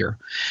past year,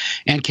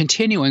 and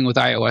continuing with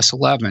iOS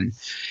 11,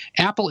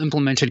 Apple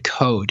implemented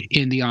code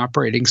in the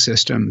operating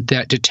system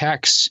that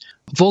detects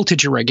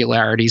voltage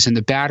irregularities in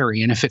the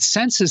battery. And if it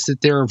senses that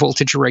there are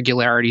voltage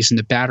irregularities in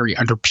the battery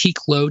under peak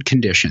load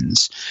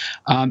conditions,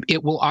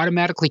 it will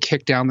automatically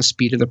kick down the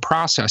speed of the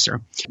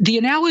processor. The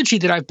analogy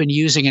that I've been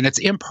using, and it's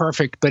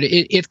imperfect, but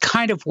it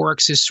kind of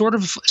works, is sort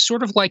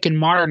of like in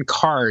modern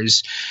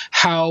cars,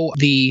 how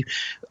the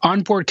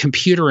onboard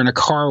computer in a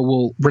car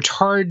will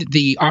retard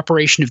the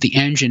operation of the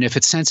engine if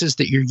it senses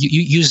that you're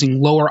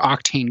using lower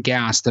octane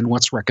gas than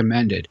what's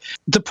recommended.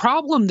 The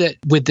problem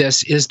with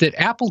this is that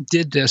Apple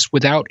did this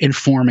without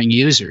informing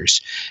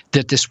users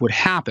that this would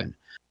happen.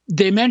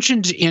 They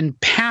mentioned in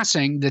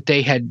passing that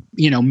they had,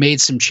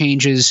 made some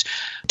changes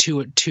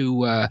to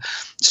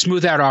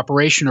smooth out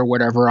operation or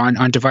whatever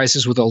on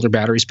devices with older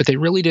batteries, but they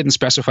really didn't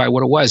specify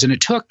what it was. And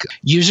it took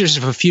users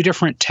of a few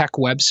different tech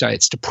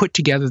websites to put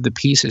together the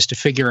pieces to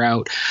figure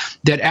out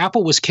that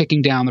Apple was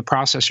kicking down the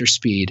processor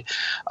speed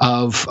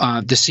of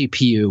the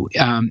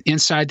CPU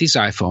inside these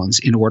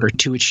iPhones in order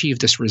to achieve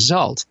this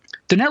result.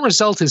 The net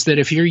result is that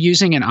if you're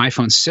using an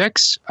iPhone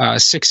 6,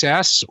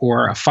 6S,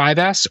 or a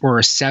 5S, or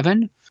a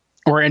 7,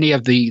 or any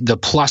of the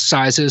plus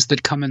sizes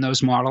that come in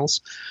those models,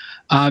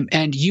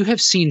 and you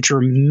have seen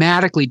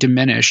dramatically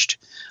diminished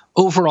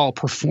overall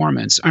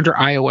performance under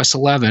iOS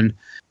 11,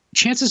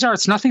 chances are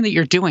it's nothing that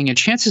you're doing, and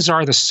chances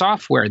are the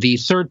software, the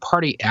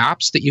third-party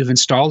apps that you've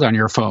installed on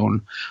your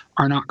phone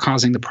are not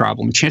causing the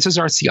problem. Chances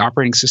are it's the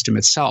operating system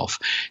itself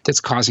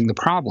that's causing the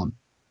problem.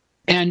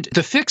 And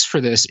the fix for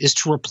this is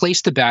to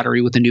replace the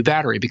battery with a new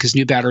battery, because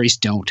new batteries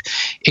don't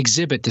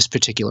exhibit this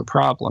particular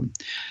problem.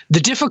 The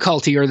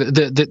difficulty, or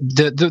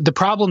the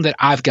problem that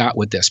I've got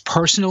with this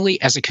personally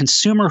as a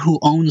consumer who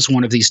owns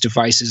one of these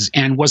devices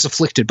and was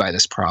afflicted by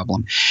this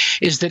problem,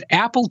 is that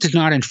Apple did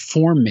not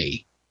inform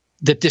me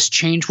that this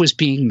change was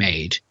being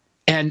made,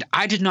 and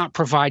I did not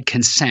provide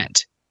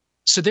consent.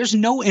 So there's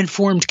no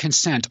informed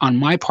consent on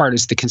my part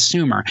as the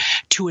consumer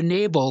to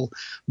enable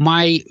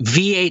my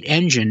V8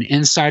 engine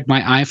inside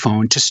my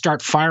iPhone to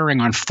start firing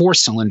on 4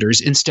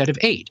 cylinders instead of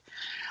 8.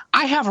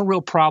 I have a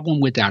real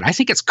problem with that. I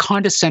think it's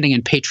condescending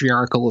and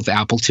patriarchal of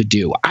Apple to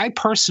do. I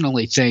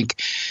personally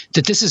think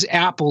that this is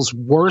Apple's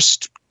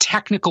worst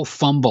technical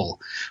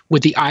fumble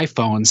with the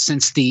iPhone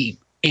since the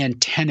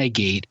antenna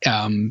gate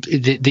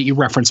that you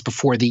referenced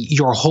before, the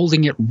you're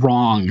holding it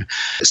wrong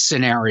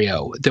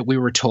scenario that we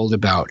were told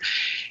about.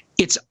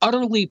 It's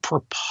utterly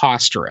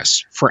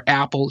preposterous for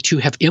Apple to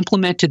have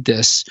implemented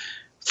this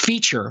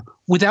feature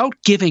without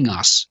giving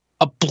us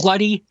a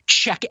bloody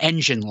check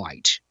engine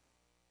light.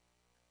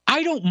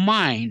 I don't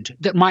mind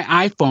that my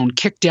iPhone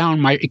kicked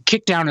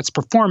down its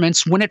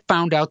performance when it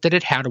found out that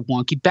it had a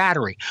wonky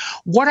battery.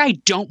 What I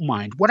don't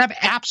mind, what I've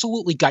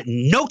absolutely got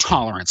no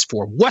tolerance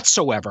for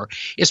whatsoever,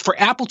 is for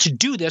Apple to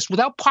do this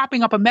without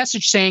popping up a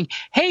message saying,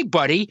 "Hey,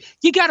 buddy,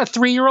 you got a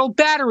 3-year-old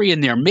battery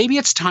in there. Maybe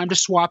it's time to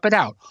swap it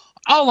out."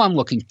 All I'm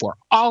looking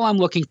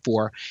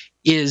for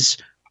is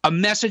a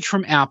message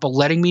from Apple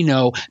letting me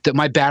know that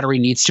my battery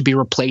needs to be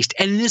replaced,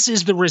 and this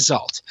is the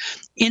result.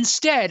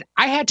 Instead,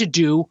 I had to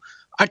do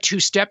a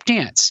 2-step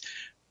dance.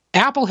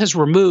 Apple has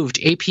removed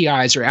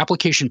APIs, or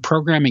application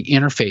programming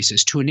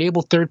interfaces, to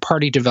enable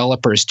third-party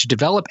developers to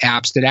develop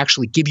apps that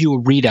actually give you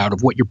a readout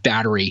of what your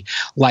battery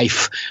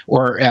life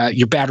or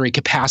your battery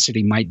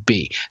capacity might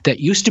be. That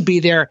used to be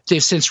there.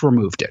 They've since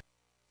removed it.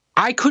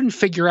 I couldn't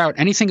figure out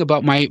anything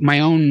about my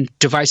own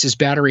device's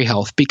battery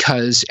health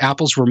because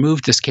Apple's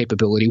removed this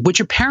capability, which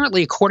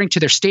apparently, according to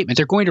their statement,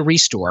 they're going to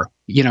restore,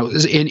 in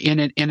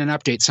an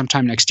update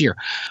sometime next year.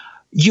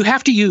 You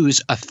have to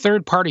use a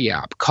third-party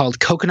app called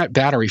Coconut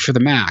Battery for the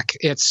Mac.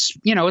 It's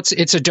a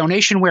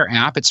donationware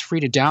app. It's free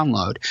to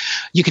download.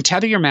 You can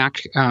tether your Mac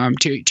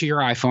to your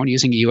iPhone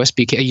using a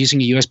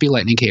USB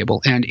Lightning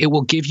cable, and it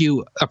will give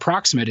you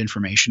approximate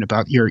information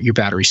about your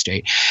battery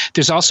state.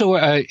 There's also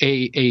an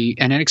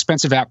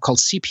inexpensive app called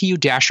CPU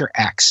Dasher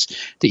X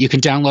that you can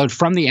download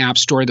from the App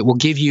Store that will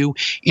give you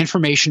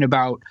information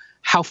about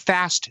how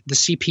fast the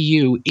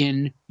CPU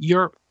in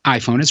your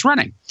iPhone is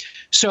running.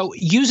 So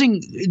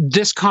using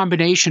this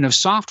combination of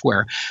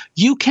software,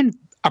 you can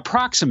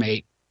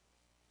approximate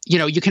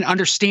you can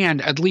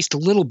understand at least a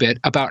little bit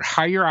about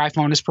how your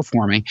iPhone is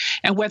performing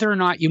and whether or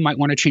not you might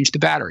want to change the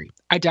battery.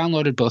 I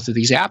downloaded both of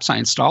these apps. I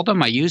installed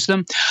them. I used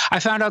them. I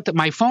found out that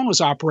my phone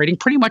was operating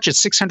pretty much at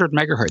 600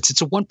 megahertz.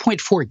 It's a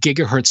 1.4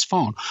 gigahertz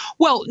phone.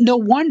 Well, no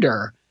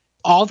wonder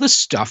all the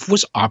stuff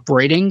was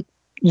operating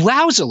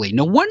lousily.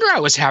 No wonder I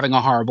was having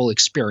a horrible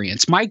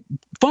experience. My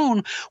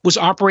phone was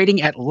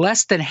operating at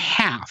less than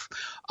half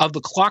of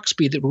the clock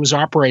speed that it was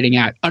operating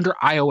at under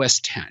iOS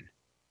 10.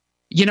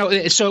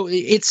 So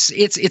it's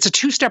a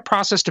two-step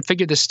process to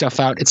figure this stuff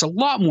out. It's a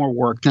lot more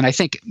work than I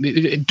think,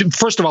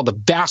 first of all, the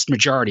vast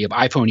majority of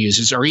iPhone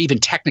users are even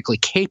technically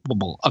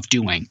capable of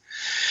doing.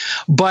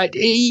 But,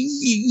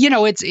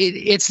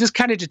 it's this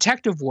kind of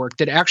detective work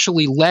that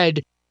actually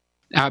led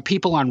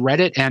people on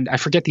Reddit, and I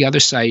forget the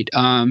other site,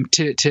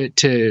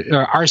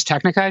 to Ars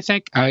Technica, I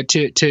think,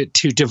 to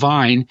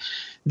divine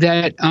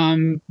that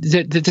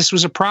this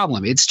was a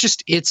problem.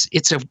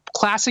 It's a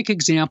classic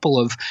example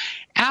of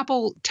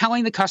Apple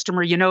telling the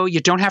customer, you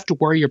don't have to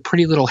worry your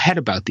pretty little head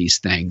about these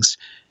things,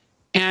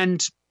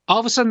 and all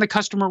of a sudden the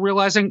customer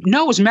realizing,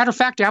 no, as a matter of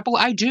fact, Apple,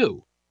 I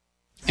do,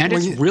 and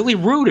it's really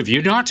rude of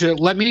you not to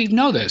let me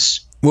know this.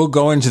 We'll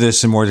go into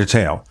this in more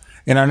detail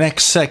in our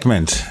next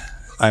segment.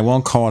 I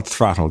won't call it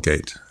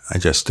Throttlegate. I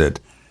just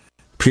did.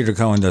 Peter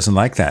Cohen doesn't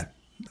like that.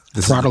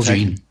 Throttle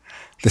Gene.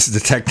 This is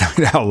the Tech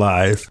Night Owl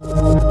Live.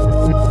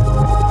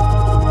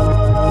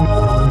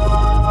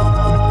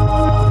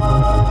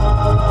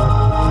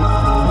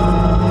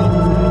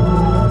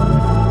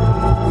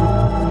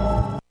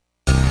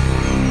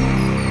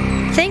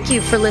 Thank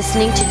you for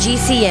listening to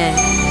GCN.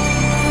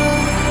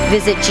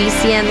 Visit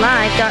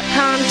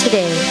GCNlive.com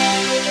today.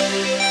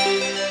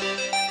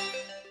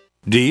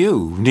 Do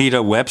you need a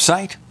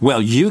website?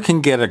 Well, you can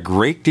get a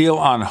great deal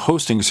on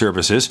hosting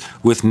services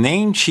with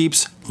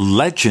Namecheap's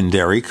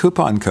legendary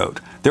coupon code.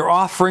 They're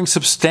offering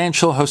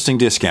substantial hosting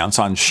discounts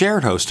on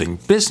shared hosting,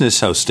 business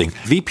hosting,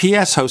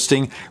 VPS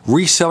hosting,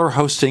 reseller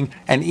hosting,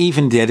 and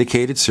even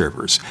dedicated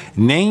servers.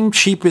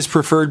 Namecheap is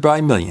preferred by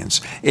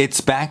millions.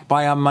 It's backed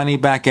by a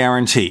money-back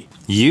guarantee.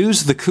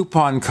 Use the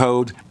coupon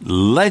code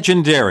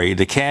LEGENDARY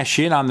to cash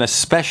in on the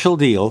special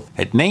deal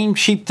at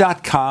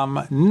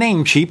Namecheap.com,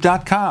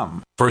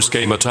 Namecheap.com. First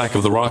came Attack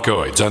of the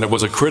Rockoids, and it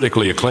was a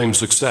critically acclaimed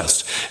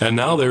success. And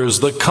now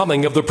there's The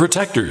Coming of the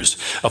Protectors.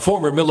 A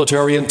former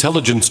military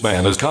intelligence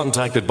man is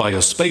contacted by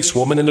a space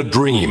woman in a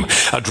dream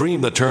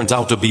that turns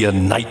out to be a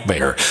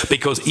nightmare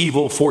because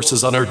evil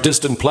forces on her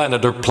distant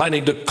planet are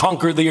planning to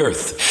conquer the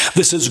Earth.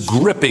 This is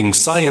gripping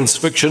science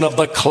fiction of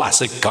the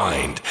classic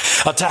kind.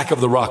 Attack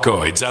of the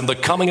Rockoids and The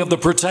Coming of the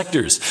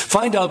Protectors.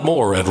 Find out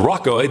more at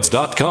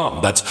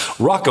rockoids.com. That's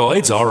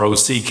Rockoids,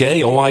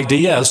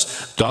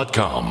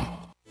 ROCKOIDS.com.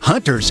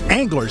 Hunters,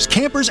 anglers,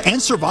 campers, and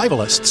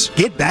survivalists,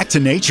 get back to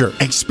nature.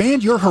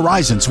 Expand your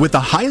horizons with the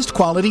highest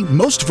quality,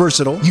 most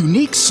versatile,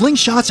 unique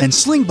slingshots and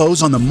sling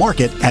bows on the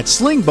market at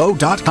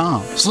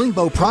slingbow.com.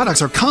 Slingbow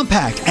products are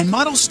compact and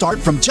models start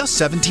from just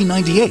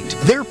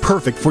 $17.98. They're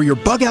perfect for your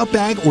bug-out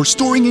bag or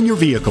storing in your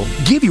vehicle.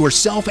 Give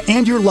yourself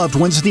and your loved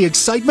ones the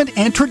excitement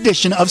and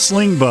tradition of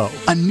slingbow,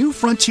 a new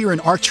frontier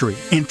in archery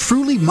and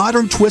truly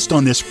modern twist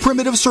on this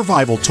primitive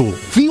survival tool.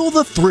 Feel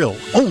the thrill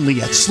only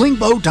at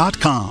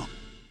slingbow.com.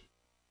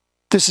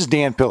 This is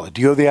Dan Pilla.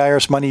 Do you owe the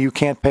IRS money you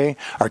can't pay?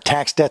 Are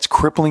tax debts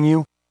crippling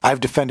you? I've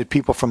defended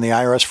people from the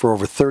IRS for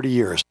over 30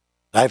 years.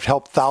 I've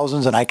helped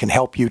thousands, and I can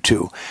help you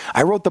too.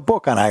 I wrote the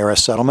book on IRS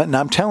settlement, and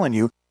I'm telling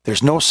you,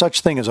 there's no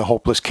such thing as a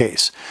hopeless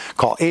case.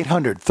 Call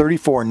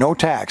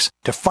 800-34-NO-TAX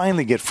to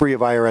finally get free of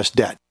IRS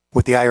debt.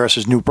 With the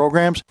IRS's new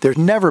programs, there's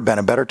never been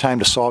a better time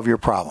to solve your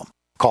problem.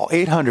 Call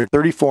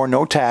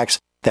 800-34-NO-TAX.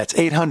 That's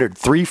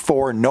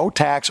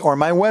 800-34-NO-TAX, or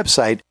my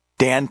website,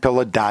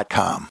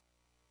 danpilla.com.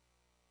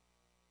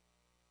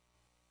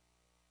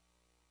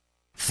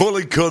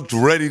 Fully cooked,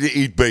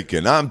 ready-to-eat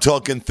bacon. I'm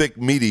talking thick,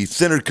 meaty,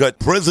 center-cut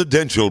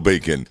presidential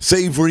bacon.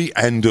 Savory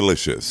and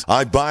delicious.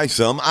 I buy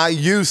some, I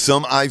use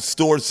some, I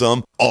store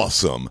some.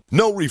 Awesome.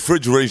 No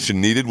refrigeration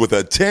needed with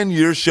a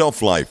 10-year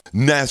shelf life.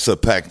 NASA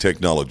pack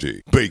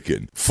technology.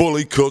 Bacon.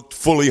 Fully cooked,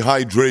 fully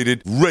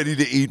hydrated, ready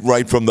to eat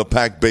right from the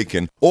packed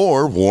bacon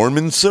or warm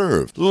and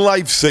served.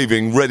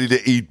 Life-saving,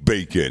 ready-to-eat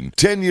bacon.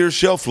 10-year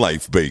shelf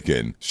life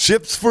bacon.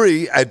 Ships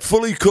free at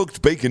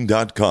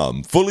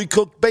fullycookedbacon.com.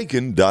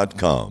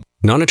 Fullycookedbacon.com.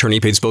 Non-attorney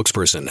paid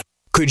spokesperson.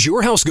 Could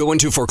your house go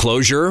into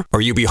foreclosure?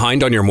 Are you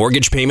behind on your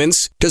mortgage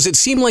payments? Does it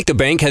seem like the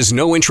bank has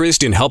no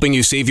interest in helping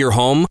you save your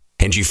home?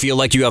 And you feel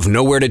like you have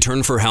nowhere to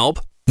turn for help?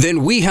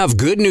 Then we have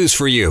good news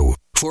for you.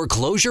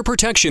 Foreclosure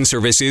Protection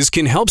Services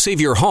can help save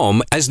your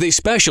home as they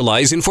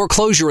specialize in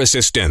foreclosure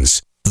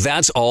assistance.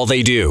 That's all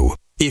they do.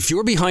 If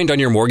you're behind on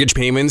your mortgage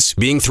payments,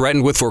 being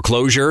threatened with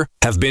foreclosure,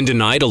 have been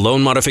denied a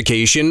loan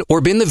modification, or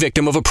been the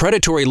victim of a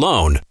predatory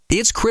loan,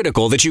 it's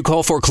critical that you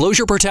call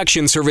Foreclosure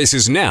Protection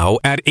Services now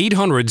at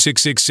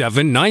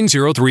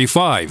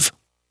 800-667-9035.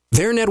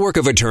 Their network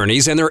of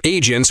attorneys and their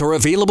agents are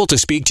available to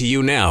speak to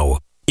you now.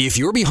 If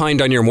you're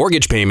behind on your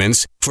mortgage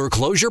payments,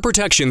 Foreclosure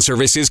Protection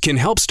Services can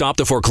help stop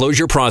the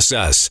foreclosure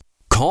process.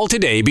 Call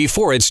today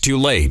before it's too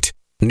late.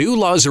 New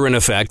laws are in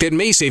effect that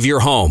may save your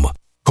home.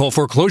 Call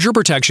Foreclosure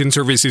Protection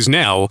Services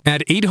now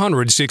at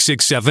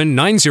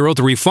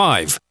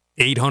 800-667-9035.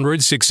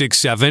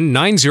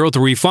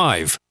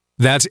 800-667-9035.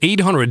 That's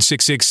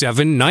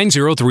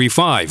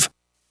 800-667-9035.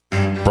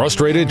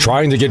 Frustrated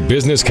trying to get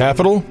business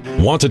capital?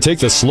 Want to take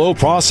the slow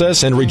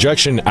process and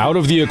rejection out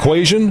of the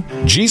equation?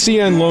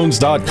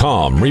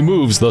 GCNloans.com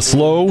removes the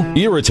slow,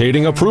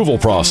 irritating approval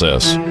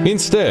process.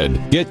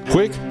 Instead, get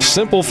quick,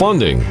 simple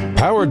funding.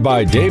 Powered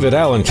by David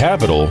Allen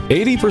Capital,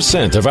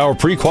 80% of our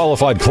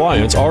pre-qualified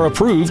clients are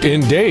approved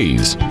in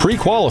days.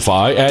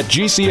 Pre-qualify at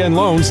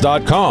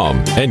GCNloans.com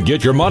and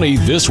get your money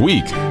this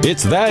week.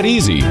 It's that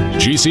easy.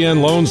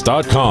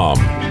 GCNloans.com.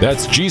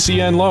 That's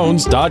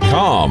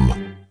GCNloans.com.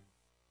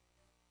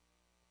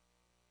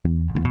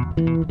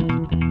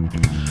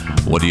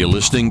 What are you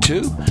listening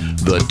to?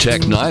 The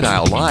Tech Night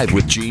Owl Live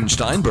with Gene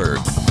Steinberg.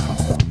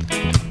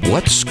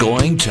 What's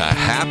going to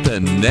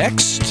happen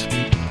next?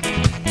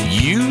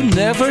 You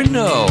never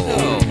know.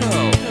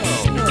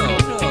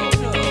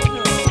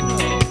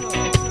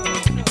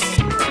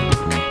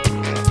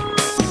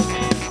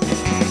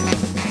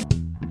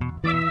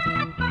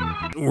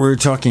 We're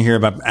talking here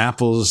about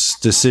Apple's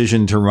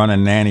decision to run a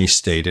nanny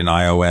state in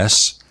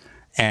iOS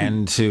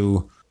and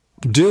to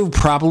do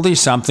probably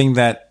something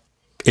that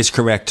is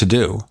correct to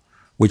do,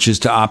 which is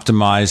to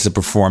optimize the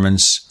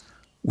performance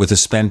with a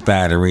spent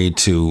battery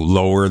to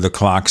lower the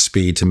clock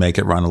speed to make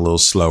it run a little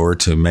slower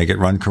to make it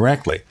run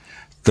correctly.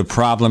 The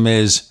problem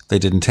is they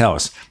didn't tell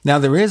us. Now,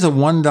 there is a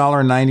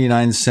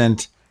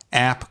 $1.99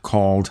 app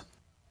called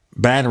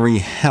Battery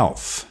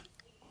Health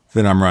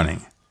that I'm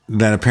running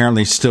that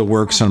apparently still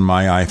works on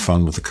my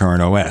iPhone with the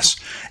current OS.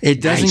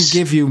 It doesn't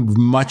give you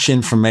much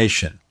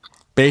information.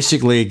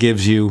 Basically, it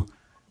gives you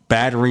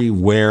battery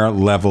wear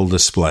level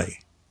display.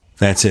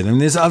 That's it.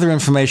 And there's other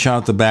information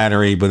about the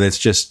battery, but it's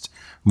just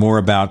more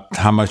about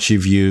how much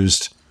you've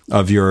used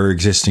of your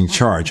existing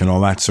charge and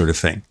all that sort of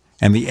thing,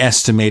 and the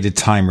estimated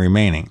time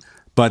remaining.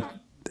 But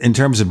in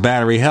terms of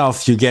battery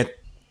health, you get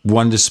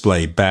one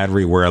display,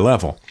 battery wear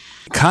level.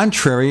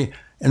 Contrary,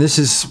 and this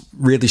is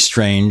really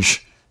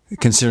strange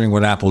considering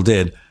what Apple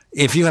did,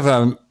 if you have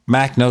a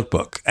Mac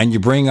notebook and you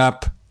bring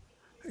up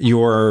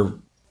your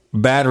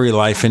battery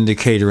life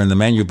indicator in the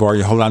menu bar,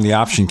 you hold on the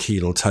option key,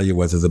 it'll tell you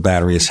whether the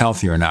battery is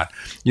healthy or not.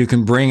 You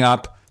can bring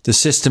up the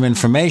system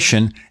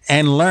information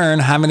and learn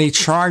how many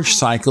charge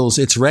cycles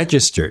it's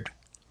registered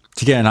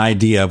to get an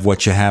idea of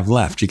what you have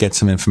left. You get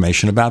some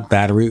information about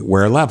battery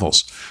wear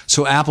levels.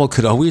 So Apple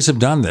could always have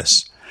done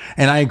this.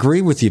 And I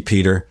agree with you,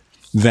 Peter,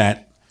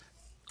 that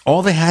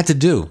all they had to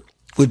do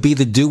would be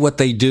to do what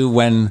they do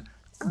when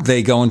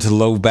they go into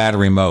low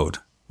battery mode.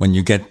 When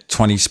you get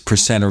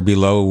 20% or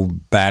below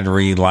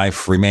battery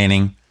life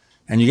remaining,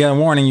 and you get a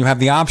warning, you have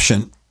the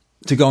option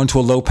to go into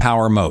a low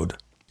power mode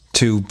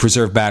to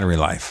preserve battery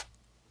life.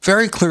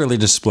 Very clearly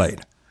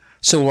displayed.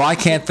 So why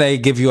can't they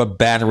give you a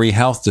battery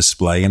health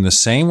display in the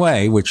same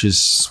way, which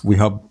is, we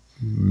hope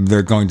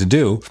they're going to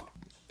do,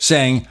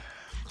 saying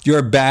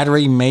your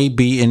battery may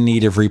be in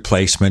need of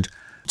replacement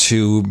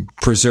to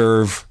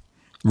preserve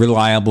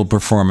reliable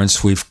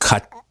performance. We've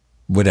cut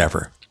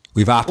whatever.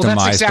 We've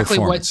optimized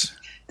performance.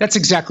 That's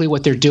exactly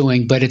what they're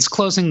doing, but it's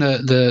closing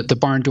the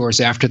barn doors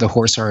after the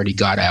horse already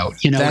got out.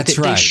 You know,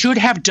 they should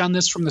have done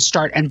this from the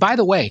start. And by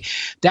the way,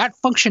 that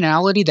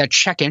functionality, that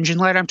check engine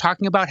light I'm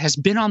talking about, has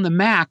been on the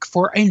Mac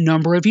for a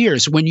number of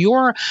years. When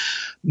your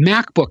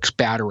MacBook's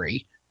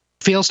battery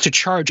fails to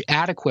charge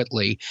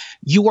adequately,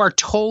 you are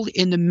told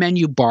in the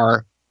menu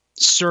bar,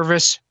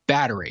 service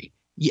battery.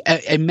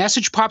 A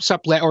message pops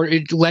up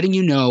letting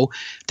you know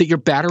that your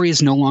battery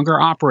is no longer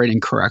operating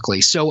correctly.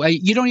 So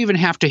you don't even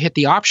have to hit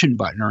the option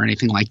button or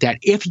anything like that.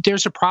 If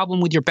there's a problem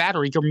with your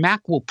battery, your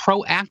Mac will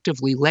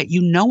proactively let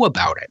you know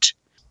about it.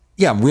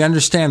 Yeah, we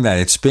understand that.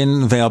 It's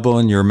been available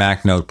in your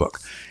Mac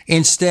notebook.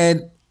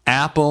 Instead,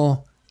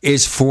 Apple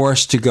is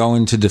forced to go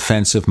into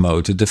defensive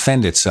mode to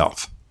defend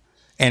itself.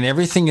 And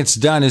everything it's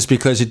done is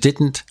because it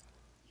didn't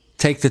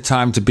take the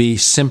time to be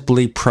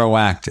simply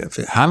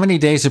proactive. How many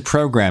days of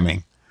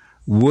programming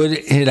would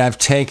it have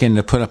taken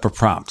to put up a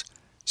prompt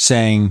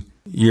saying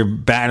your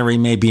battery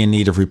may be in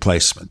need of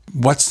replacement?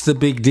 What's the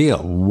big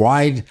deal?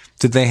 Why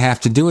did they have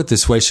to do it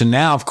this way? So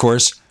now, of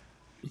course,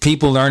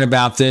 people learn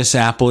about this.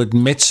 Apple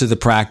admits to the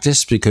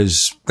practice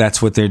because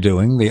that's what they're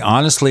doing. They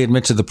honestly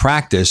admit to the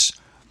practice,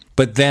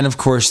 but then, of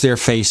course, they're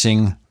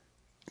facing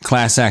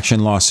class action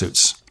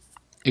lawsuits.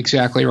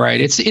 Exactly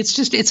right. It's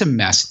a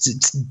mess.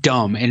 It's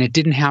dumb, and it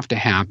didn't have to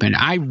happen.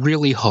 I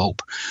really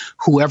hope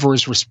whoever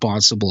is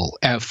responsible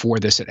for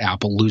this at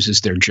Apple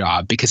loses their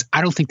job, because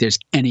I don't think there's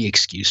any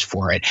excuse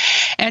for it.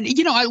 And,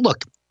 you know,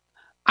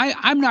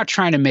 I'm not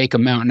trying to make a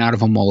mountain out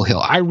of a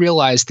molehill. I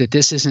realize that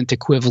this isn't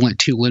equivalent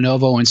to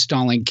Lenovo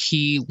installing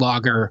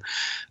keylogger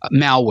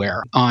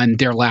malware on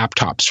their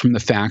laptops from the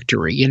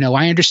factory. You know,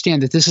 I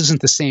understand that this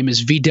isn't the same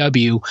as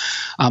VW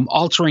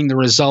altering the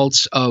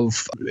results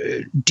of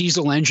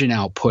diesel engine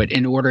output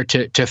in order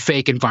to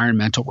fake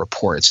environmental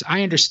reports.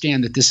 I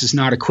understand that this is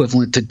not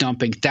equivalent to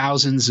dumping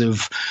thousands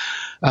of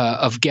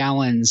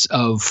gallons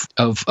of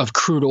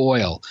crude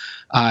oil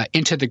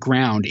into the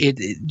ground.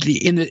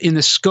 In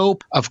the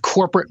scope of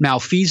corporate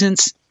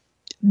malfeasance,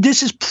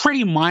 this is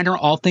pretty minor,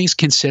 all things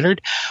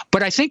considered.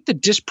 But I think the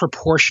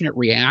disproportionate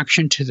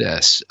reaction to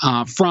this,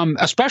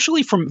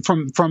 especially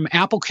from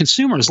Apple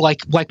consumers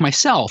like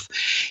myself,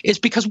 is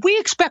because we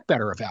expect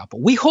better of Apple.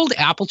 We hold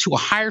Apple to a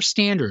higher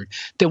standard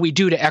than we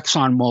do to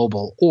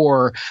ExxonMobil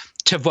or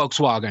to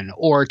Volkswagen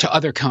or to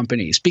other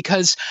companies,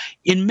 because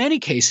in many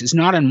cases,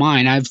 not in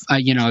mine, I've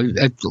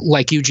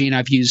like Eugene,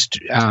 I've used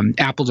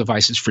Apple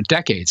devices for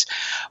decades,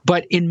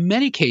 but in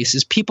many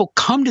cases, people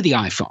come to the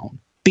iPhone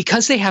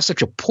because they have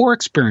such a poor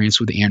experience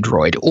with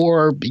Android,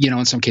 or,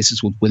 in some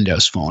cases with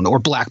Windows Phone or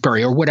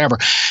BlackBerry or whatever,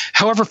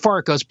 however far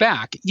it goes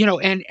back,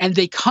 and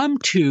they come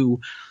to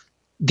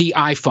the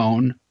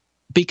iPhone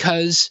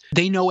because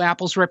they know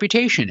Apple's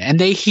reputation and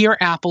they hear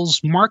Apple's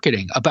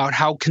marketing about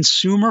how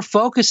consumer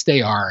focused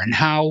they are and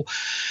how,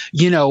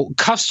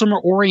 customer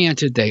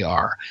oriented they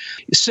are.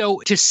 So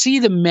to see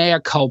the mea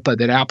culpa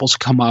that Apple's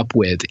come up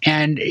with,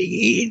 and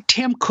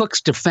Tim Cook's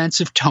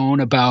defensive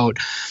tone about,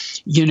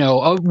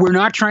 we're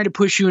not trying to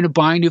push you into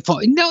buying a new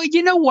phone. No,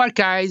 you know what,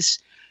 guys?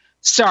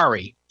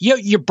 Sorry,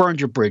 you burned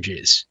your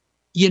bridges.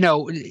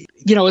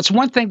 It's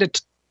one thing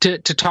to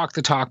talk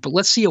the talk, but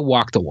let's see you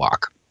walk the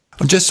walk.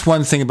 Just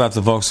one thing about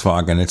the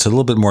Volkswagen. It's a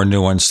little bit more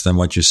nuanced than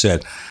what you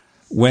said.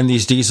 When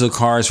these diesel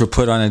cars were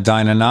put on a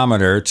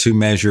dynamometer to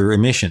measure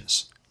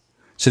emissions.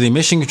 So the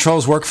emission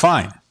controls work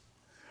fine.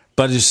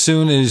 But as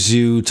soon as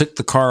you took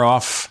the car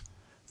off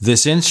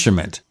this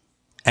instrument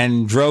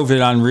and drove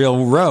it on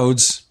real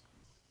roads,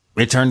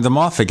 it turned them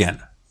off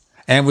again.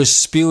 And it was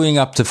spewing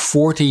up to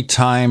 40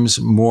 times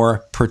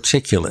more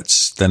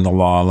particulates than the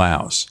law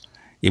allows.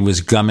 It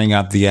was gumming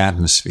up the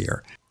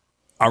atmosphere.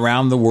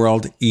 Around the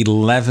world,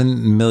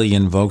 11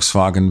 million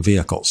Volkswagen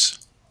vehicles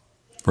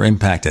were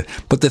impacted.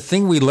 But the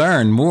thing we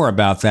learn more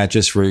about that,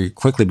 just very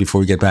quickly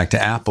before we get back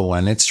to Apple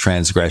and its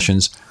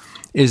transgressions,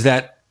 is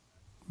that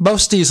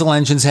most diesel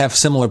engines have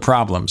similar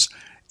problems.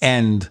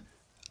 And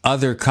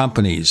other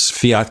companies,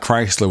 Fiat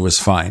Chrysler was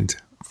fined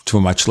to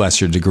a much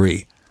lesser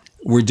degree.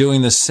 We're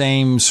doing the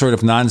same sort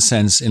of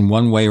nonsense in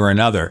one way or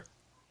another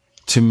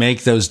to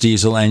make those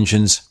diesel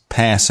engines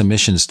pass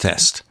emissions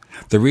test.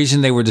 The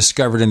reason they were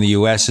discovered in the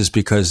U.S. is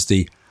because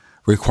the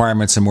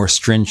requirements are more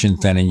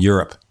stringent than in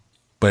Europe.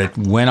 But it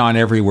went on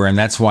everywhere, and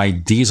that's why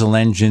diesel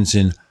engines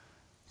in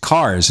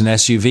cars and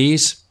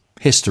SUVs,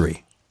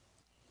 history.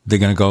 They're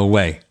going to go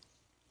away.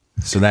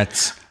 So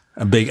that's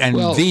a big... And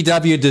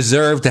VW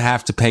deserved to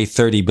have to pay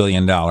 $30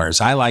 billion.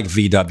 I like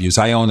VWs.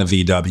 I own a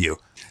VW.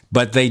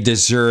 But they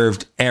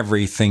deserved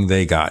everything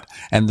they got.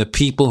 And the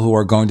people who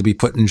are going to be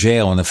put in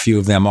jail, and a few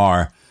of them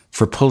are,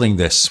 for pulling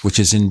this, which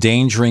is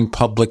endangering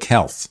public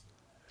health.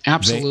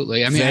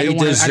 Absolutely. They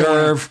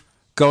deserve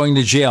going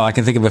to jail. I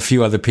can think of a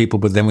few other people,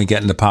 but then we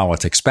get into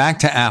politics. Back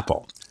to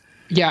Apple.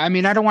 Yeah, I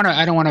don't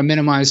want to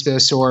minimize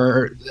this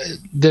or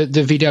the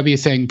VW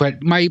thing,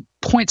 but my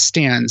point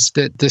stands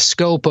that the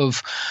scope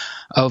of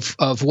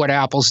what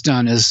Apple's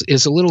done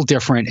is a little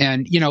different.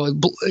 And,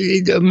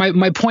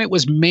 my point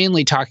was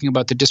mainly talking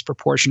about the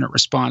disproportionate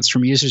response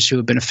from users who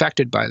have been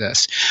affected by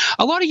this.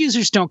 A lot of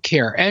users don't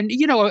care. And,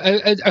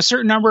 a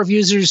certain number of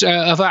users,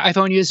 of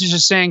iPhone users are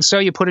saying, so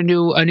you put a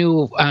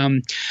new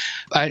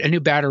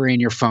battery in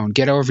your phone,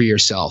 get over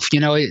yourself.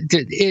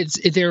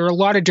 There are a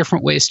lot of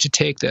different ways to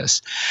take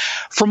this.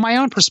 From my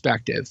own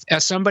perspective,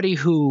 as somebody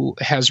who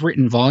has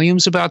written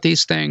volumes about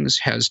these things,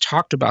 has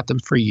talked about them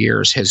for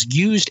years, has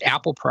used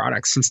Apple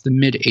products since the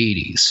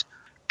mid-'80s,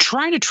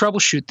 trying to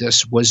troubleshoot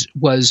this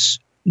was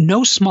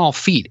no small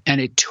feat. And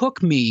it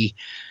took me,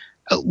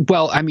 from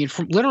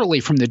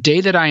the day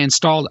that I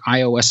installed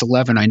iOS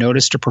 11, I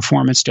noticed a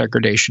performance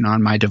degradation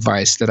on my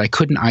device that I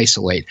couldn't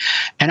isolate.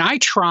 And I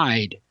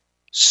tried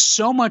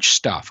so much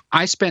stuff.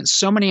 I spent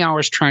so many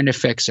hours trying to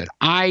fix it.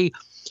 I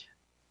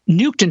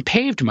nuked and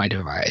paved my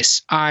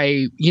device.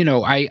 I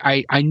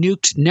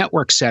nuked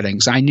network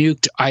settings. I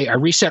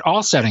reset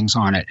all settings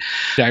on it.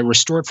 I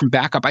restored from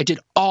backup. I did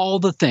all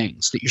the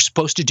things that you're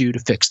supposed to do to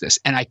fix this,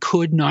 and I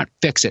could not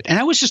fix it. And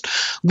I was just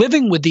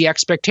living with the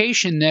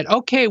expectation that,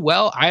 okay,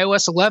 well,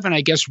 iOS 11,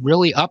 I guess,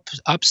 really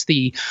ups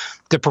the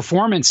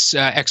performance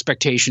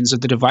expectations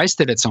of the device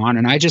that it's on,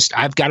 and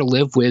I've got to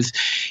live with,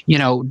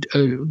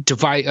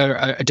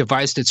 a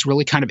device that's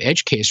really kind of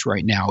edge case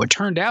right now. It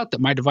turned out that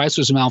my device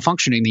was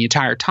malfunctioning the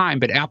entire time,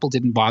 but Apple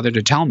didn't bother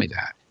to tell me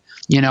that.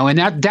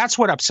 And that's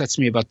what upsets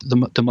me about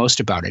the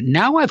most about it.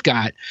 Now I've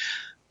got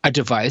a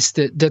device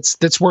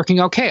that's working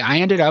okay. I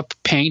ended up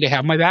paying to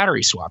have my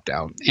battery swapped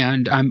out,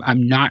 and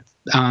I'm not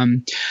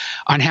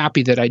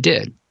unhappy that I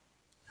did.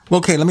 Well,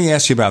 okay, let me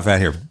ask you about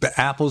that here.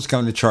 Apple's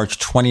going to charge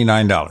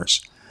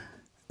 $29.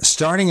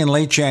 Starting in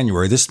late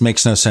January, this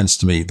makes no sense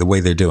to me, the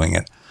way they're doing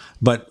it.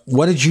 But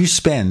what did you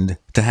spend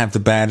to have the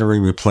battery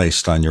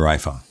replaced on your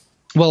iPhone?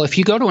 Well, if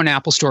you go to an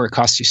Apple store, it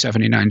costs you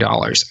 $79.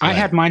 Right. I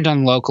had mine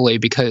done locally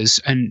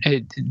because an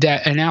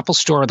Apple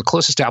store, the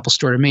closest Apple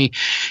store to me,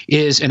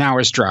 is an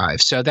hour's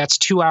drive. So that's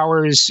 2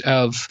 hours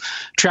of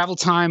travel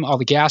time, all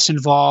the gas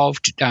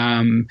involved,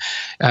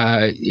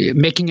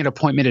 making an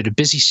appointment at a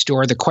busy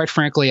store that, quite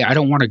frankly, I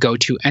don't want to go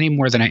to any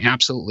more than I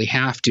absolutely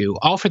have to,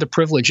 all for the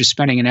privilege of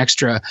spending an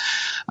extra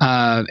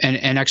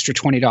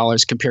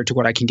 $20 compared to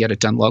what I can get it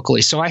done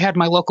locally. So I had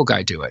my local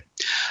guy do it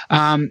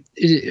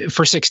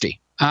for $60.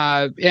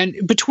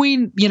 And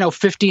between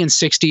 50 and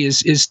 60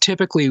 is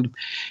typically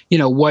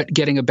what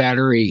getting a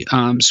battery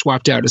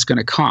swapped out is going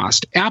to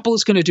cost. Apple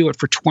is going to do it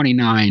for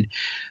 $29.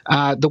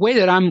 The way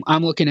that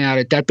I'm looking at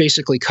it, that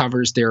basically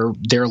covers their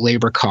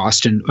labor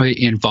cost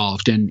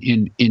involved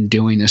in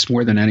doing this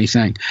more than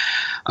anything.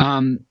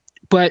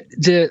 But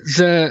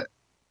the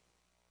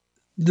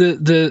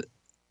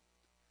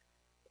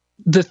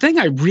thing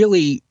I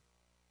really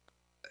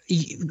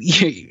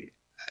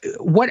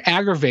what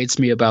aggravates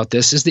me about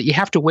this is that you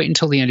have to wait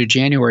until the end of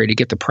January to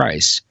get the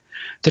price,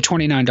 the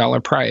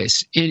 $29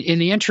 price. In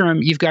the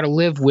interim, you've got to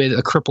live with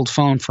a crippled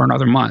phone for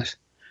another month.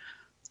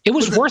 It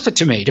was worth it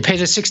to me to pay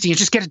the $60 and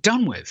just get it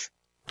done with.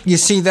 You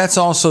see, that's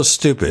also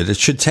stupid. It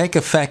should take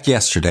effect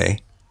yesterday,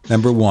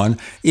 number one.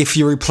 If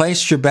you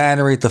replaced your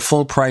battery at the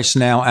full price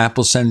now,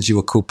 Apple sends you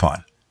a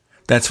coupon.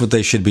 That's what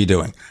they should be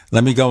doing.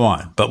 Let me go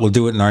on, but we'll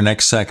do it in our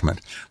next segment.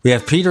 We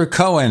have Peter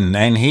Cohen,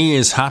 and he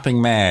is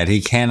hopping mad.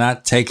 He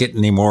cannot take it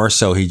anymore,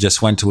 so he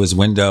just went to his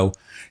window.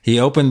 He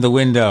opened the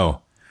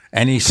window,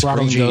 and he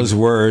screamed those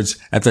words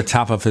at the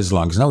top of his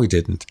lungs. No, he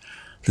didn't.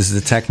 This is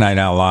the Tech Night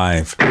Owl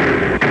Live.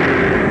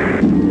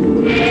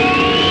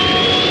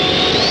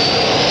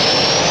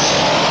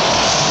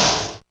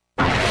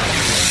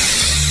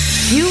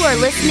 You are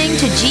listening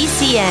to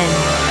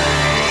GCN.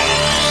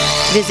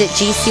 Visit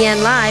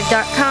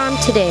GCNlive.com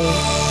today.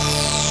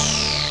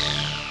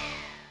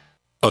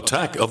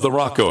 Attack of the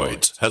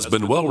Rockoids has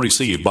been well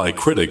received by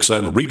critics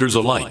and readers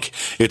alike.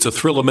 It's a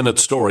thrill-a-minute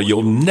story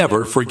you'll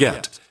never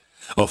forget.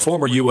 A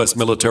former U.S.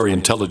 military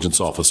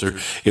intelligence officer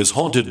is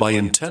haunted by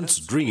intense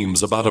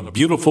dreams about a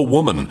beautiful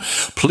woman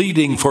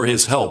pleading for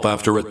his help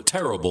after a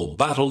terrible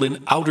battle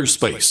in outer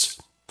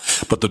space.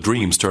 But the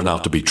dreams turn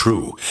out to be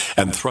true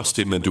and thrust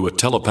him into a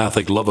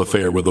telepathic love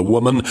affair with a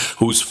woman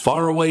whose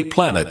faraway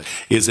planet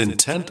is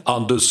intent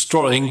on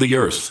destroying the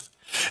Earth.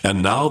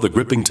 And now the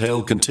gripping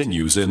tale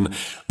continues in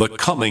The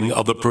Coming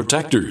of the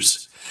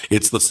Protectors.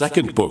 It's the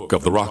second book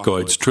of the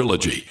Rockoids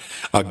trilogy,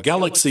 a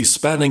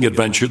galaxy-spanning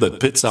adventure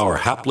that pits our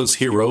hapless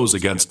heroes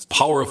against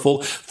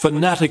powerful,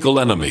 fanatical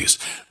enemies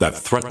that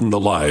threaten the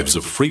lives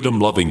of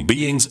freedom-loving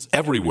beings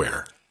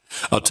everywhere.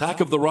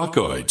 Attack of the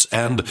Rockoids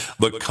and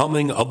The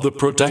Coming of the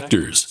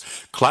Protectors.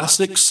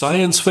 Classic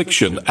science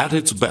fiction at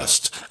its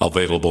best.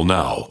 Available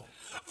now.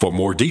 For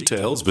more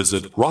details,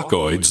 visit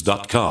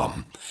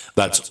rockoids.com.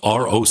 That's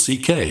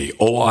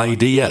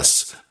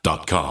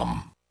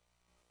ROCKOIDS.com.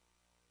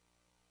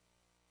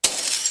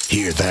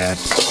 Hear that?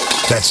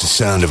 That's the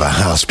sound of a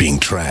house being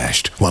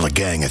trashed while a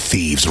gang of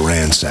thieves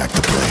ransack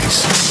the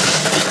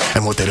place.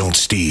 And what they don't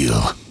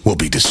steal will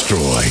be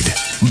destroyed.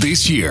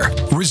 This year,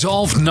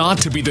 resolve not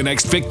to be the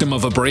next victim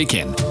of a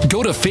break-in.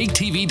 Go to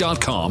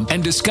faketv.com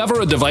and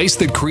discover a device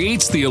that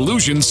creates the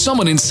illusion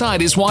someone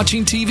inside is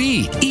watching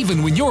TV,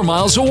 even when you're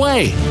miles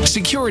away.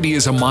 Security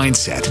is a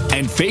mindset,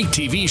 and Fake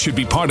TV should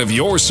be part of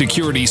your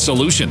security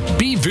solution.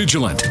 Be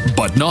vigilant,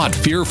 but not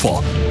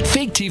fearful.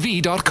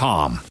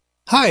 faketv.com.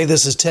 Hi,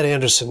 this is Ted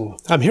Anderson.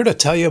 I'm here to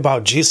tell you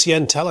about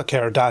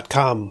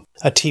GCNtelecare.com,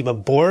 a team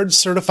of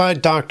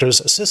board-certified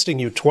doctors assisting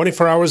you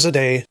 24 hours a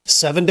day,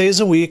 7 days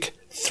a week,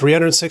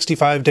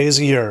 365 days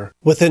a year.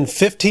 Within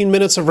 15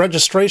 minutes of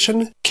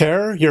registration,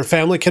 care your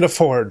family can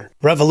afford.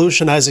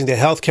 Revolutionizing the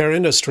healthcare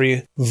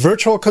industry,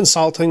 virtual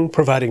consulting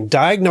providing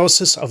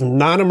diagnosis of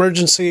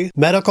non-emergency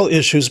medical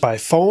issues by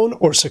phone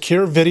or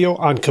secure video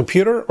on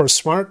computer or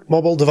smart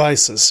mobile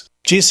devices.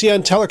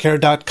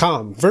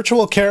 GCNtelecare.com.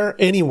 Virtual care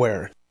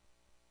anywhere.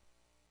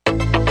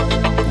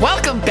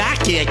 Welcome back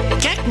to the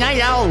Tech Night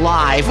Owl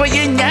Live, where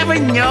you never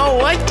know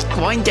what's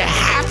going to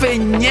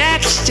happen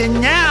next. And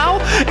now,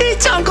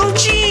 it's Uncle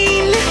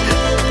Gene.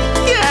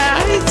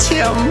 Yeah, it's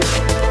him.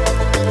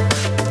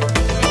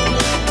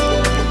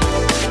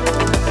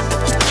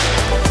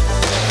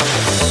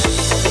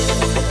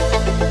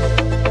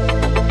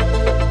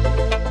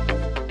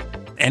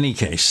 Any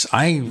case,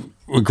 I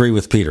agree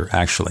with Peter,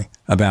 actually,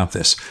 about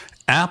this.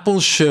 Apple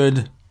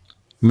should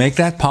make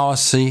that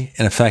policy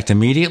in effect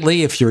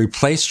immediately. If you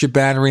replaced your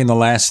battery in the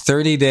last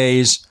 30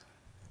 days,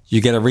 you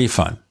get a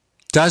refund.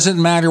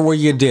 Doesn't matter where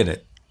you did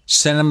it.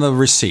 Send them the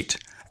receipt.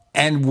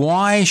 And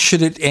why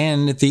should it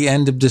end at the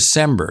end of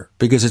December?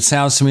 Because it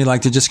sounds to me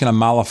like they're just going to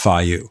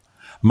mollify you.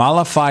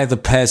 Mollify the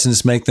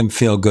peasants, make them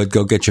feel good.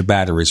 Go get your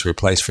batteries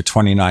replaced for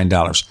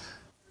 $29.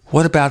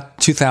 What about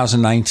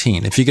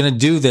 2019? If you're going to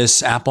do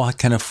this, Apple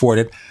can afford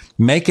it.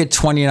 Make it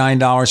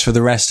 $29 for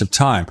the rest of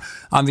time.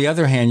 On the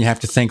other hand, you have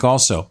to think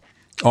also,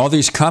 all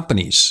these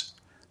companies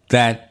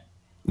that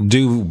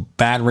do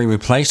battery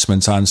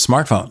replacements on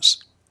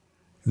smartphones,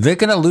 they're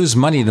going to lose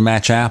money to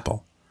match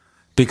Apple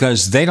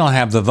because they don't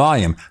have the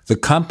volume. The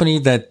company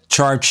that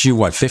charged you,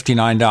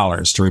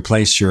 $59 to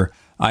replace your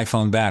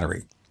iPhone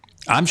battery,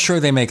 I'm sure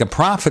they make a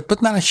profit,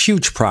 but not a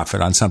huge profit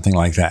on something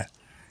like that.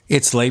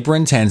 It's labor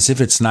intensive.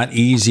 It's not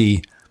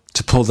easy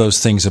to pull those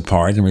things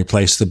apart and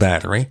replace the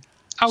battery.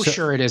 Oh,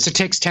 sure it is. It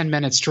takes 10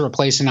 minutes to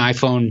replace an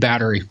iPhone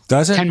battery.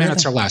 Does it? 10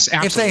 minutes or less.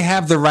 Absolutely. If they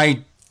have the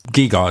right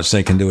gigaws,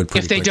 they can do it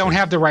pretty quickly. If they don't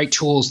have the right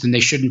tools, then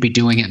they shouldn't be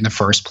doing it in the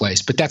first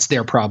place. But that's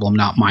their problem,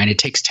 not mine. It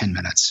takes 10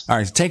 minutes. All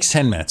right, it takes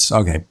 10 minutes.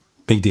 Okay,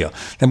 big deal.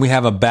 Then we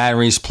have a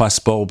batteries plus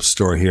bulb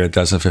store here that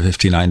does it for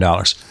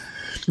 $59.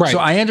 Right. So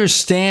I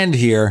understand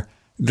here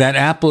that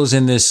Apple is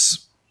in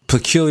this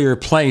peculiar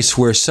place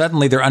where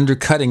suddenly they're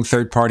undercutting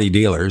third-party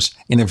dealers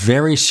in a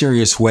very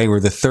serious way, where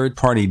the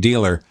third-party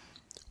dealer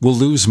will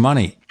lose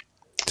money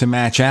to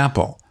match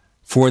Apple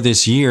for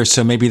this year.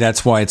 So maybe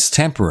that's why it's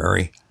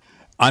temporary.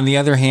 On the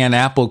other hand,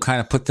 Apple kind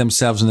of put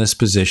themselves in this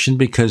position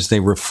because they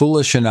were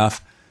foolish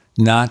enough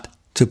not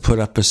to put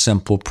up a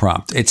simple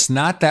prompt. It's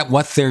not that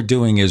what they're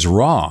doing is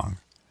wrong.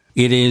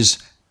 It is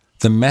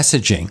the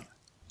messaging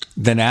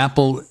that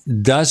Apple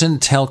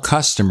doesn't tell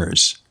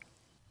customers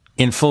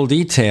in full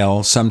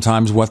detail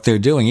sometimes what they're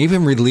doing.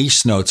 Even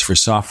release notes for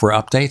software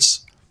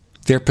updates,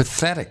 they're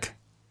pathetic.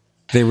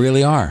 They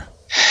really are.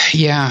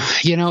 Yeah,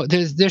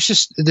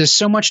 there's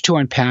so much to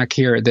unpack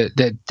here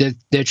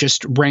that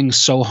just rings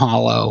so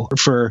hollow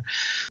for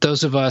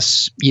those of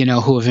us,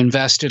 who have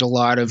invested a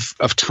lot of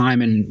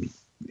time and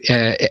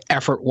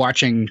effort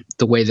watching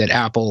the way that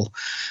Apple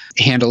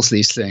handles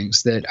these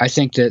things. That I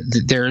think that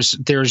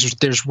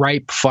there's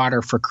ripe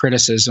fodder for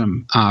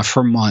criticism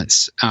for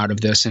months out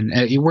of this, and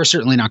we're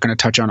certainly not going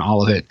to touch on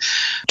all of it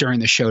during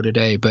the show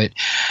today. But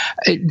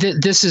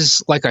this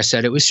is, like I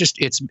said,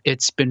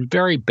 it's been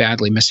very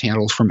badly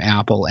mishandled from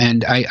Apple,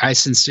 and I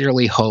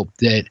sincerely hope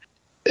that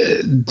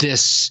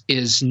this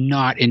is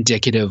not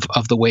indicative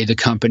of the way the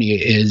company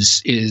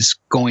is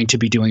going to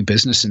be doing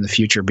business in the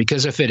future.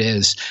 Because if it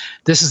is,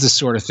 this is the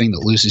sort of thing that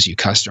loses you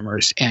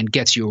customers and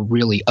gets you a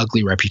really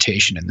ugly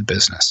reputation in the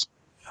business.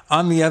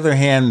 On the other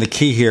hand, the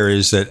key here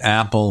is that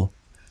Apple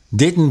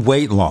didn't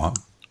wait long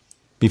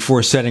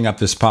before setting up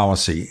this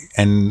policy,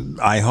 and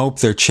I hope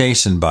they're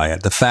chastened by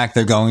it. The fact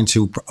they're going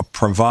to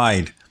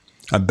provide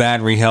a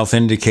battery health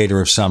indicator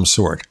of some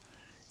sort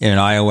in an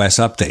iOS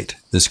update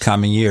this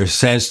coming year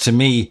says to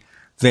me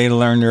they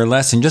learned their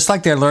lesson, just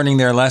like they're learning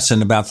their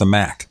lesson about the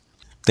Mac.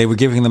 They were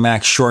giving the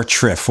Mac short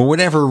shrift for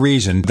whatever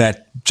reason,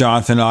 that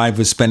Jonathan Ive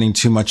was spending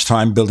too much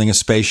time building a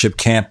spaceship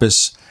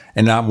campus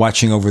and not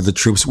watching over the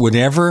troops.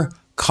 Whatever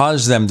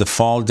caused them to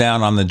fall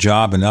down on the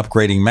job and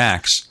upgrading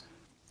Macs,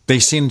 they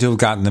seem to have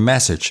gotten the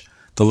message.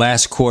 The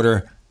last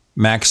quarter,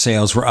 Mac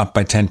sales were up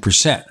by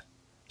 10%.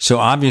 So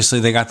obviously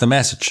they got the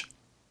message.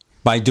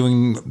 By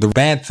doing the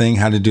bad thing,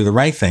 how to do the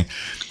right thing.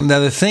 Now,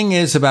 the thing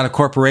is about a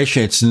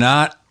corporation, it's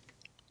not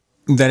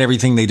that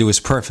everything they do is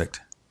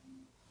perfect.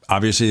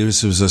 Obviously,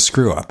 this was a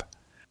screw up.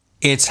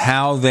 It's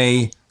how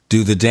they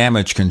do the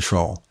damage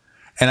control.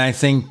 And I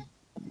think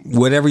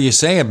whatever you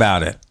say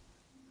about it,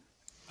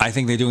 I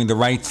think they're doing the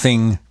right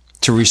thing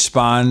to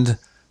respond,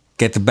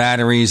 get the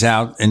batteries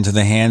out into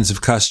the hands of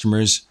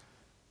customers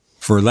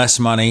for less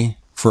money,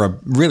 for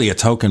really a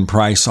token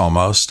price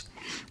almost,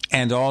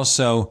 and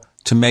also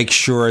to make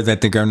sure that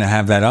they're going to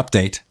have that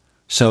update.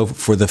 So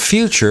for the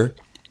future,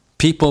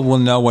 people will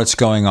know what's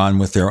going on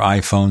with their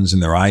iPhones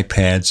and their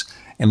iPads,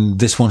 and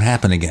this won't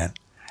happen again.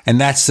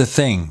 And that's the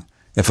thing.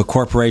 If a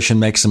corporation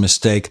makes a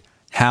mistake,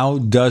 how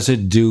does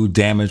it do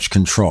damage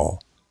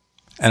control?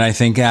 And I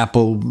think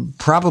Apple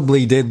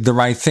probably did the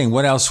right thing.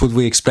 What else would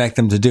we expect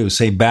them to do?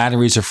 Say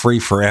batteries are free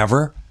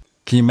forever?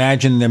 Can you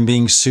imagine them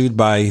being sued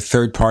by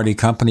third-party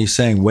companies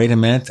saying, wait a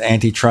minute,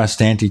 antitrust?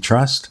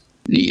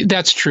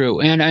 That's true.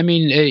 And I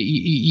mean,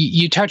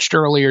 you touched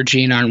earlier,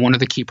 Gene, on one of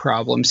the key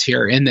problems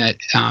here in that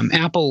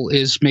Apple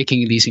is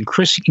making these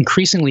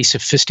increasingly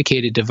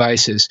sophisticated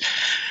devices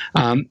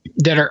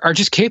that are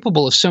just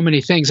capable of so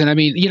many things. And I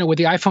mean, with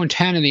the iPhone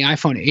 10 and the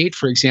iPhone 8,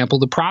 for example,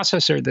 the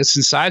processor that's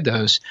inside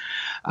those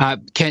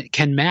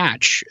can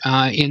match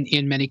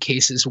in many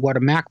cases what a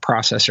Mac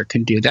processor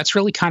can do. That's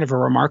really kind of a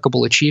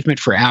remarkable achievement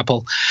for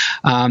Apple,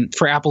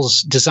 for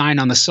Apple's design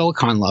on the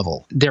silicon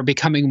level. They're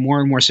becoming more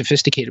and more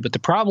sophisticated. But the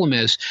problem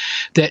is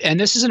that,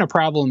 and this isn't a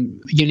problem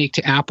unique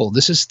to Apple,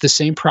 this is the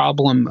same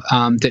problem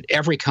that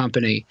every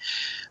company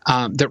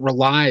that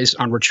relies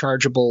on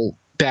rechargeable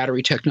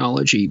battery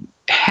technology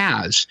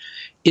has,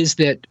 is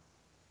that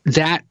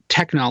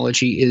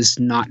technology is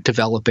not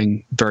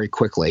developing very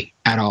quickly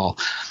at all.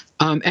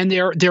 And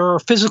there are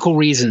physical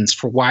reasons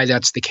for why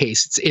that's the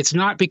case. It's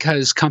not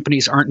because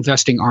companies aren't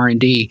investing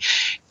R&D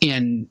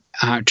in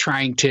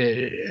trying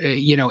to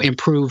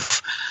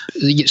improve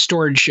the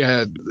storage,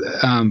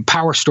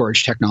 power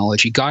storage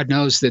technology. God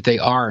knows that they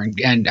are,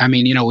 and I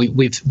mean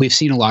we've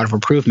seen a lot of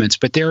improvements,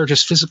 but there are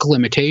just physical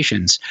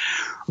limitations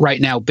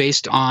right now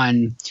based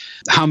on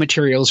how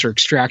materials are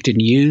extracted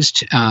and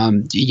used,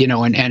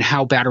 and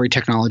how battery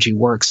technology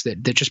works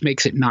that just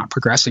makes it not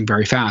progressing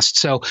very fast.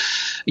 So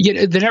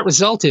the net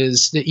result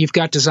is that you've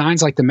got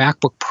designs like the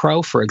MacBook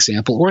Pro, for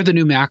example, or the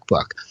new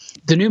MacBook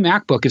The new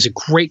MacBook is a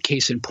great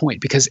case in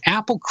point because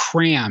Apple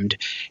crammed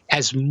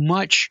as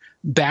much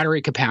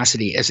battery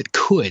capacity as it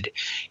could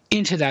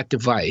into that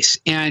device.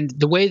 And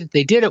the way that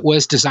they did it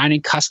was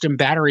designing custom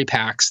battery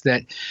packs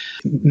that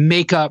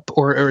make up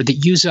or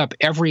that use up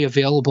every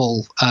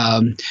available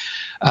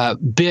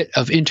bit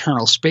of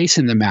internal space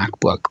in the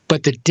MacBook.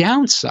 But the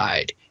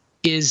downside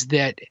is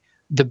that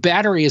the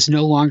battery is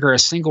no longer a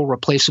single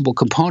replaceable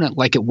component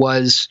like it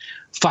was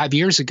 5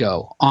 years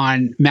ago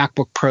on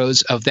MacBook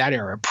Pros of that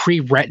era,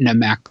 pre-Retina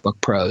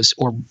MacBook Pros,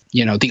 or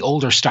the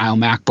older style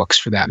MacBooks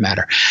for that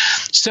matter.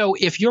 So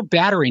if your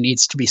battery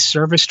needs to be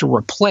serviced or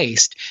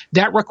replaced,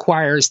 that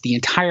requires the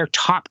entire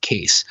top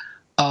case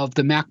of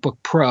the MacBook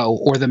Pro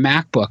or the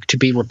MacBook to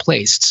be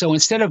replaced. So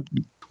instead of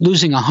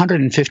losing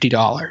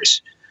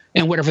 $150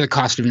 and whatever the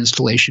cost of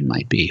installation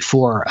might be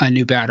for a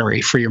new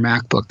battery for your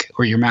MacBook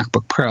or your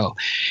MacBook Pro,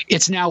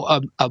 it's now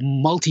a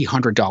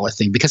multi-$100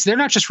 thing because they're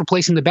not just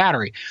replacing the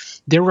battery.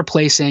 They're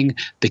replacing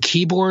the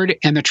keyboard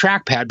and the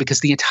trackpad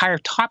because the entire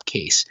top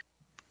case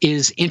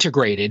is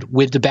integrated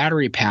with the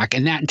battery pack,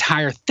 and that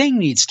entire thing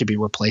needs to be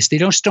replaced. They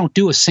just don't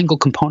do a single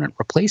component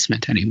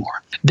replacement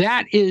anymore.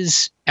 That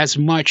is as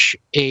much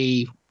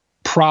a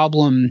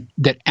problem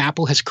that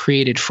Apple has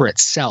created for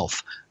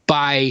itself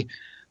by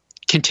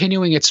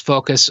continuing its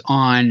focus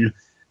on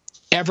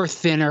ever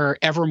thinner,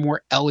 ever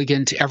more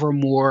elegant, ever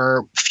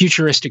more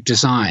futuristic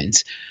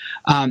designs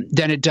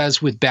than it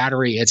does with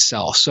battery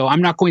itself. So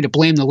I'm not going to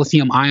blame the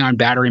lithium-ion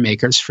battery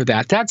makers for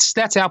that.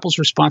 That's Apple's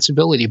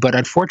responsibility. But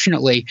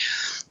unfortunately,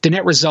 the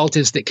net result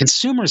is that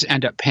consumers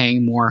end up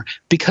paying more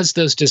because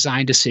those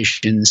design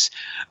decisions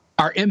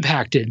are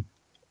impacted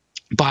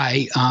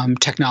by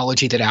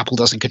technology that Apple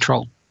doesn't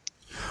control.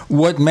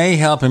 What may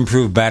help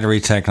improve battery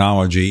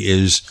technology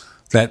is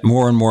that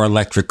more and more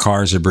electric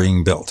cars are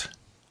being built.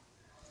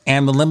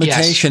 And the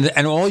limitation,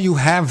 and all you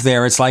have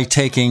there, it's like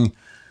taking,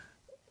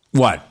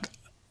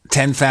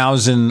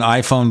 10,000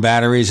 iPhone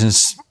batteries and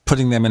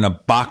putting them in a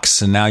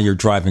box, and now you're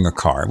driving a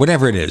car.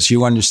 Whatever it is,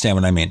 you understand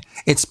what I mean.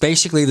 It's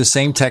basically the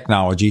same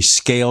technology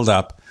scaled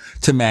up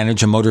to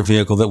manage a motor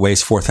vehicle that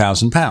weighs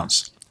 4,000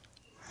 pounds.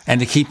 And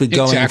to keep it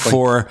going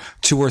for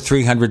 200 or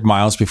 300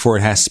 miles before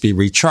it has to be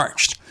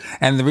recharged.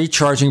 And the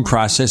recharging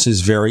process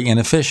is very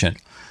inefficient.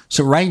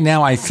 So right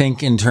now, I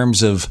think in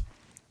terms of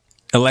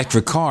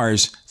electric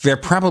cars, they're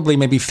probably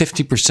maybe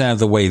 50% of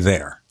the way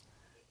there.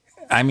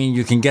 I mean,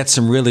 you can get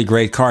some really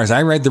great cars.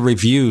 I read the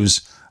reviews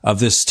of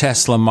this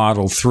Tesla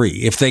Model 3.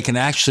 If they can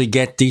actually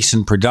get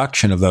decent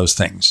production of those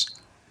things,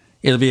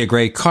 it'll be a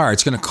great car.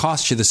 It's going to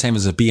cost you the same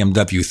as a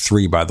BMW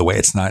 3, by the way.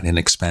 It's not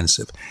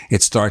inexpensive.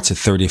 It starts at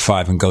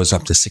 $35,000 and goes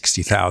up to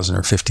 $60,000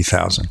 or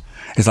 $50,000.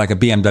 It's like a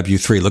BMW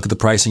 3. Look at the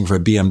pricing for a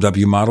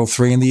BMW Model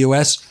 3 in the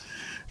U.S.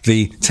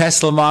 The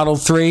Tesla Model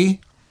 3,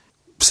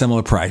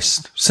 similar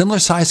price, similar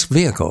size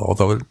vehicle,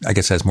 although I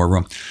guess it has more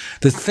room.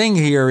 The thing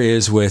here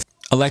is with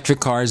electric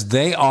cars,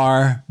 they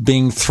are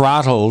being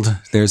throttled,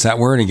 there's that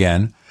word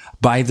again,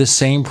 by the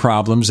same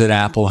problems that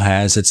Apple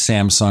has, that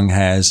Samsung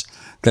has,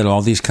 that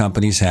all these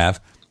companies have,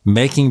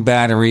 making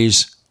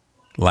batteries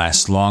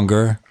last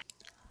longer,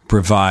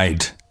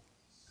 provide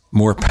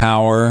more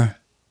power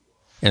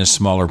in a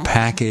smaller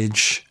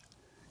package,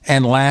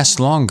 and last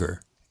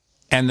longer.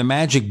 And the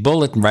magic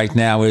bullet right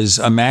now is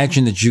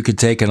imagine that you could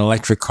take an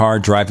electric car,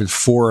 drive it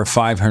 400 or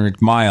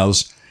 500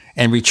 miles,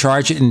 and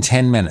recharge it in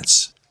 10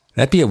 minutes.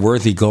 That'd be a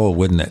worthy goal,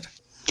 wouldn't it?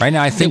 Right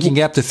now, I think you can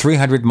get up to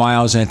 300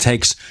 miles, and it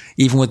takes,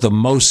 even with the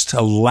most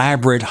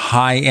elaborate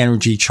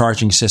high-energy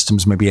charging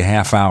systems, maybe a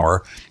half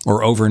hour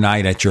or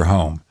overnight at your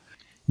home.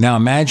 Now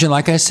imagine,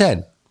 like I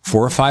said,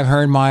 400 or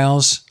 500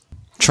 miles,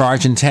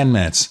 charge in 10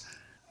 minutes.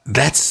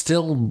 That's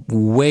still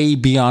way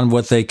beyond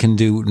what they can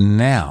do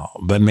now,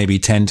 but maybe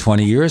 10,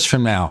 20 years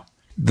from now,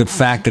 the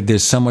fact that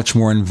there's so much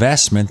more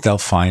investment, they'll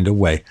find a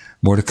way.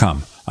 More to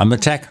come on the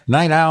Tech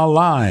Night Owl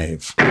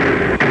Live.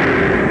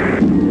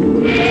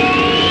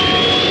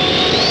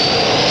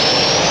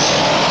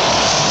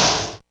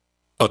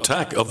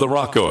 Attack of the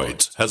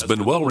Rockoids has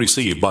been well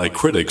received by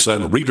critics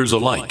and readers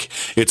alike.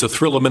 It's a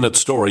thrill-a-minute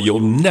story you'll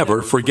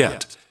never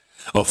forget.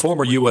 A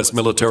former U.S.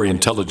 military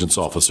intelligence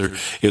officer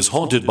is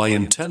haunted by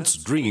intense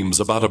dreams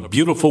about a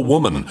beautiful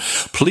woman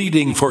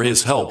pleading for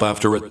his help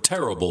after a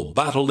terrible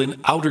battle in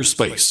outer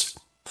space.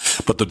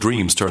 But the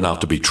dreams turn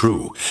out to be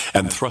true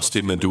and thrust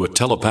him into a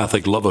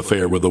telepathic love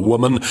affair with a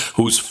woman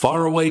whose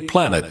faraway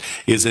planet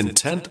is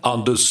intent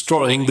on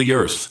destroying the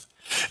Earth.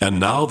 And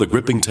now the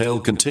gripping tale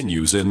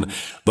continues in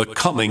The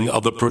Coming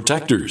of the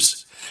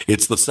Protectors.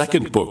 It's the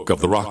second book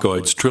of the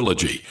Rockoids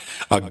trilogy,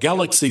 a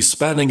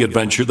galaxy-spanning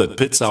adventure that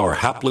pits our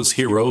hapless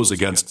heroes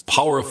against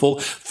powerful,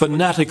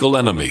 fanatical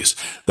enemies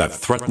that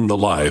threaten the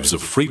lives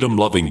of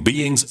freedom-loving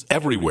beings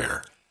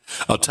everywhere.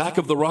 Attack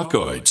of the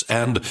Rockoids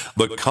and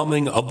The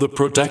Coming of the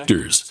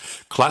Protectors.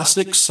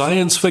 Classic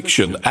science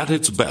fiction at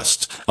its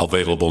best,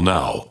 available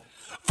now.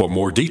 For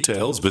more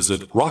details,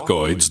 visit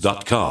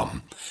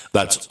rockoids.com.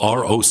 That's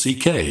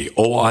ROCKOIDS.com.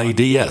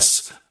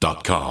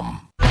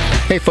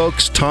 Hey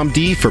folks, Tom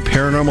D for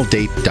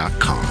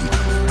ParanormalDate.com.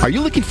 Are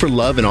you looking for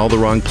love in all the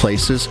wrong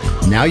places?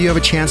 Now you have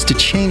a chance to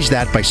change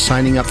that by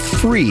signing up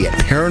free at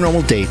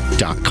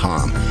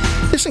ParanormalDate.com.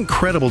 This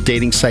incredible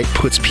dating site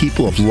puts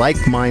people of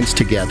like minds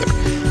together.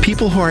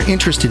 People who are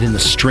interested in the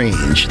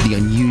strange, the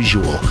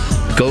unusual,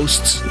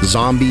 ghosts,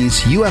 zombies,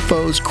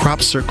 UFOs,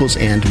 crop circles,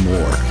 and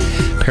more.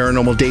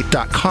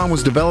 ParanormalDate.com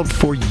was developed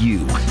for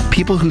you,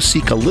 people who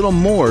seek a little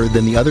more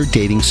than the other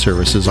dating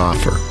services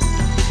offer.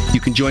 You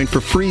can join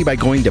for free by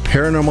going to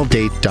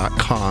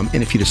ParanormalDate.com,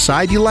 and if you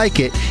decide you like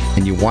it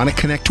and you want to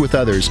connect with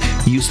others,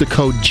 use the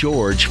code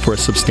GEORGE for a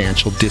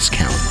substantial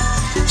discount.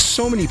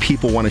 So many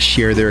people want to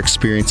share their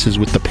experiences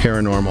with the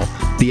paranormal,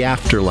 the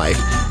afterlife,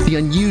 the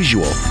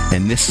unusual,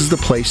 and this is the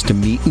place to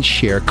meet and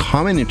share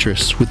common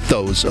interests with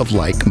those of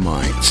like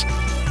minds.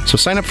 So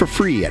sign up for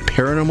free at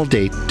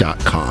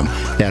ParanormalDate.com.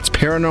 That's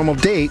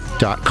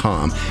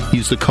ParanormalDate.com.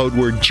 Use the code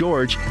word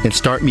George and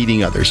start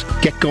meeting others.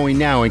 Get going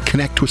now and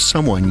connect with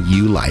someone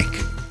you like.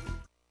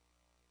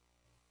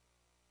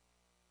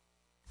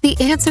 The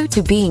answer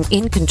to being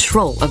in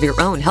control of your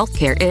own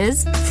healthcare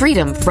is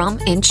freedom from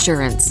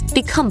insurance.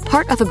 Become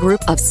part of a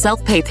group of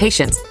self-pay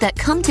patients that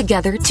come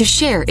together to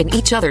share in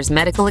each other's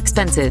medical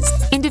expenses.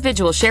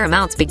 Individual share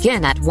amounts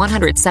begin at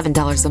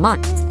 $107 a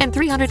month and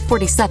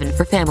 $347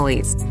 for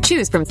families.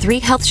 Choose from 3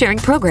 health-sharing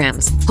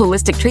programs.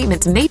 Holistic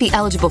treatments may be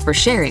eligible for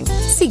sharing.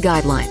 See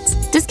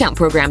guidelines. Discount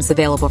programs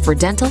available for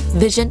dental,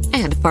 vision,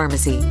 and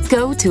pharmacy.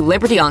 Go to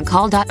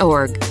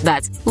libertyoncall.org.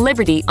 That's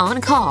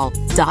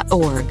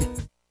libertyoncall.org.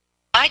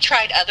 I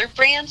tried other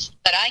brands,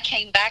 but I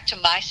came back to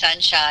my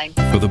Sunshine.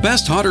 For the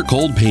best hot or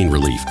cold pain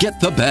relief, get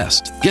the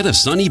best. Get a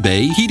Sunny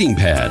Bay heating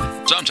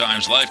pad.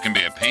 Sometimes life can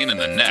be a pain in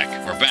the neck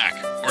or back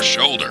or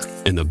shoulder.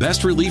 And the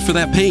best relief for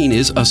that pain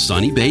is a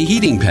Sunny Bay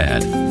heating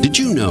pad. Did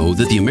you know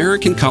that the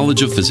American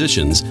College of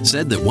Physicians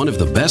said that one of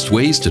the best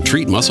ways to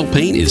treat muscle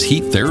pain is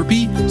heat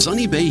therapy?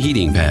 Sunny Bay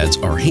heating pads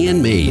are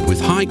handmade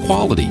with high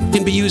quality,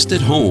 can be used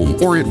at home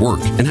or at work,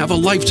 and have a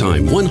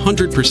lifetime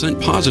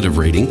 100% positive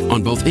rating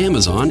on both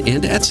Amazon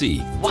and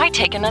Etsy. Why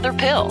take another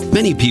pill?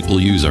 Many people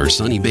use our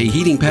Sunny Bay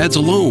heating pads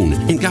alone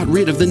and got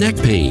rid of the neck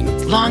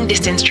pain. Long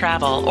distance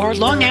travel or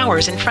long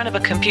hours in front of a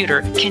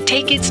computer can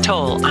take its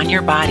toll on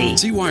your body.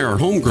 See why our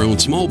homegrown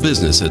small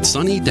business at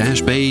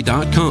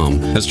sunny-bay.com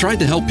has tried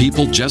to help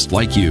people just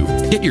like you.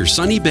 Get your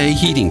Sunny Bay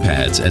heating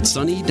pads at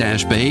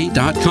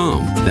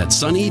sunny-bay.com. That's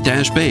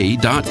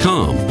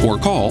sunny-bay.com or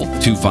call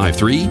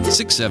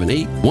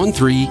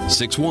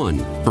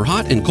 253-678-1361 for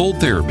hot and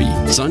cold therapy.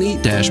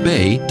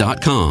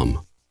 sunny-bay.com.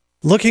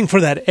 Looking for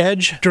that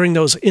edge during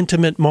those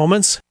intimate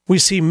moments? We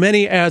see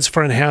many ads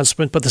for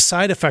enhancement, but the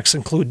side effects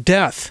include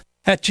death.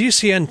 At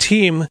GCN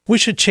Team, we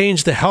should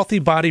change the Healthy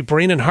Body,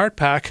 Brain, and Heart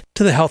Pack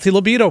to the Healthy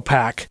Libido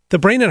Pack. The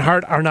brain and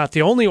heart are not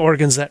the only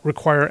organs that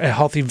require a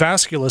healthy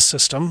vascular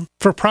system.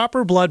 For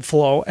proper blood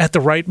flow at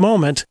the right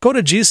moment, go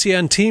to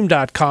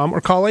GCNteam.com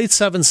or call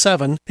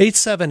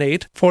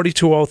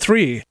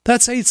 877-878-4203.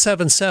 That's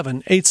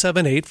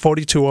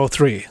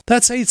 877-878-4203.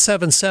 That's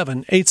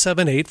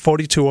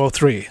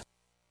 877-878-4203.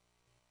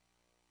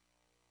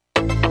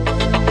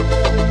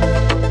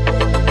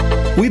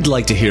 We'd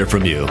like to hear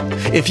from you.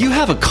 If you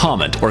have a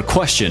comment or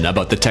question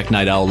about the Tech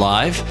Night Owl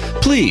Live,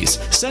 please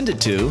send it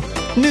to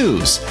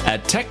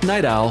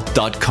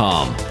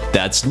news@technightowl.com.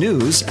 That's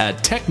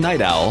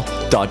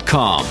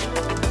news@technightowl.com.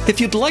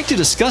 If you'd like to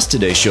discuss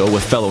today's show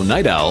with fellow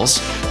night owls,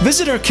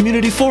 visit our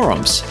community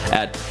forums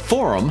at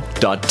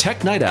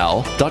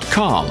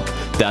forum.technightowl.com.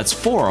 That's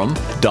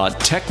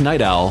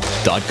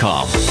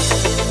forum.technightowl.com.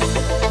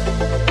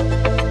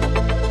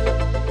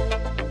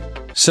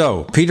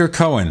 So, Peter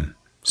Cohen,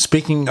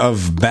 speaking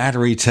of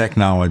battery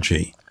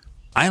technology,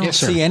 I don't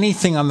see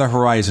anything on the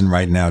horizon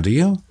right now. Do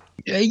you?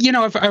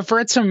 I've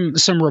read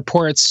some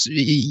reports,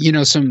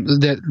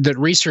 that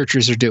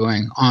researchers are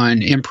doing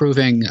on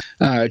improving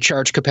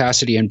charge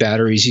capacity in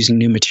batteries using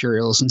new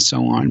materials and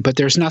so on. But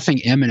there's nothing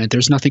imminent.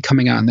 There's nothing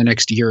coming out in the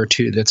next year or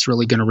two that's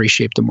really going to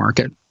reshape the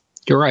market.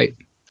 You're right.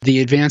 The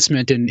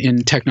advancement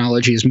in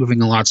technology is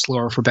moving a lot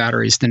slower for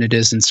batteries than it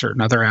is in certain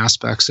other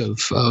aspects of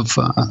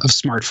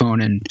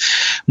smartphone and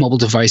mobile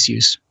device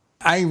use.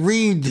 I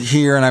read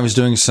here, and I was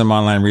doing some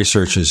online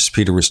research as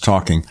Peter was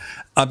talking,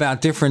 about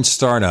different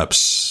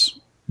startups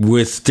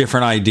with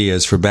different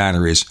ideas for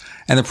batteries.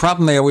 And the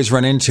problem they always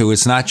run into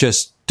is not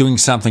just doing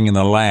something in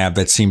the lab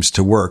that seems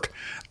to work,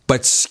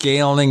 but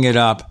scaling it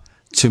up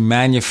to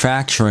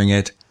manufacturing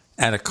it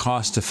at a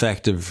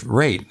cost-effective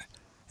rate.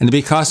 And to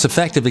be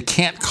cost-effective, it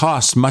can't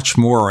cost much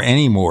more or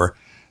any more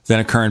than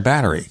a current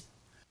battery.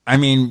 I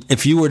mean,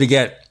 if you were to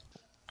get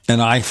an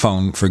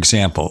iPhone, for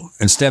example,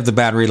 instead of the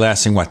battery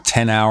lasting,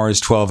 10 hours,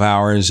 12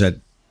 hours at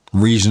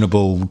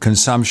reasonable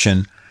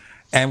consumption,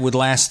 and would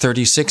last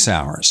 36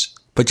 hours,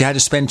 but you had to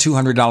spend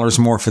 $200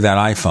 more for that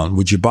iPhone,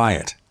 would you buy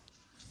it?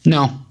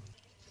 No.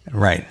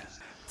 Right.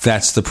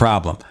 That's the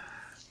problem.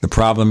 The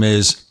problem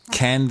is,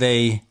 can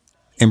they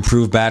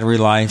improve battery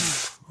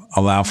life,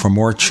 allow for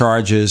more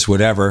charges,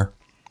 whatever,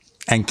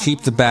 and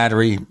keep the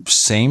battery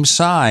same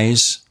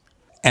size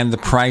and the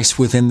price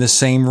within the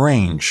same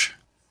range?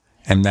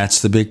 And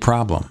that's the big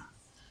problem.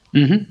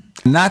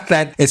 Mm-hmm. Not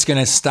that it's going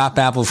to stop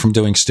Apple from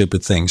doing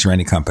stupid things or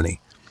any company.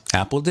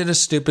 Apple did a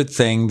stupid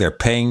thing. They're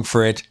paying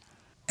for it,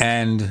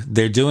 and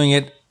they're doing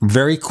it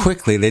very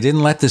quickly. They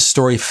didn't let this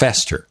story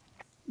fester.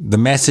 The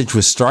message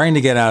was starting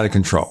to get out of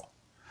control.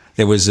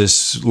 There was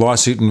this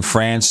lawsuit in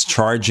France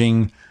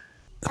charging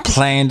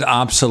planned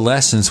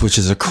obsolescence, which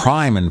is a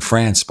crime in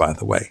France, by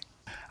the way.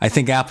 I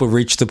think Apple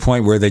reached the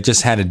point where they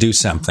just had to do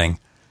something.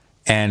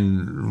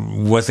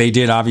 And what they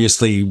did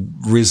obviously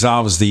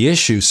resolves the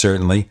issue,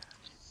 certainly.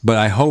 But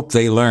I hope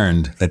they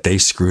learned that they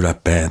screwed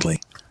up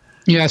badly.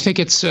 Yeah, I think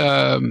it's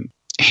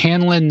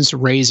Hanlon's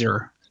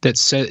razor that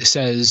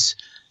says,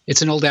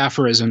 it's an old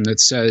aphorism that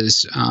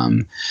says,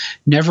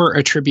 never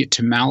attribute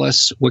to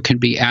malice what can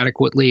be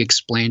adequately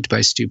explained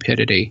by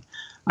stupidity.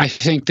 I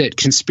think that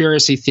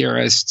conspiracy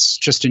theorists,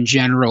 just in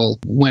general,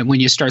 when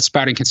you start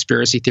spouting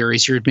conspiracy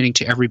theories, you're admitting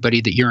to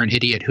everybody that you're an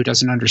idiot who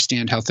doesn't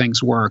understand how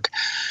things work.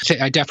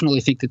 I definitely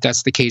think that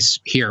that's the case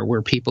here,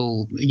 where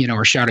people,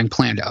 are shouting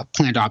planned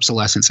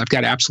obsolescence. I've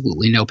got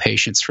absolutely no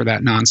patience for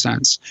that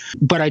nonsense.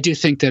 But I do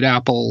think that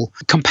Apple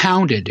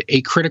compounded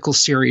a critical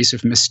series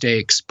of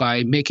mistakes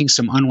by making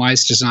some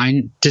unwise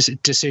design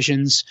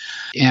decisions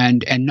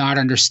and not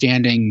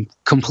understanding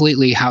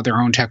completely how their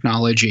own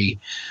technology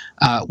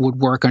would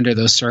work under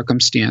those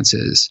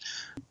circumstances.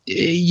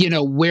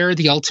 Where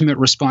the ultimate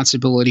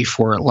responsibility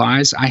for it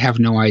lies, I have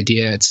no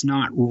idea. It's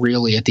not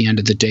really, at the end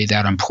of the day,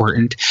 that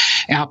important.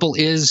 Apple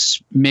is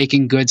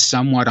making good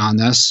somewhat on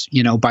this,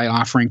 by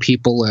offering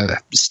people a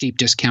steep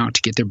discount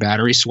to get their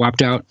batteries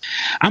swapped out.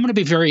 I'm going to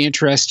be very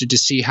interested to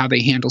see how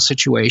they handle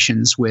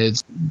situations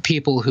with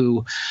people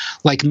who,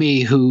 like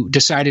me, who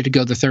decided to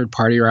go the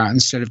third-party route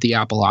instead of the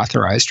Apple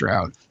authorized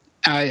route.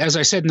 As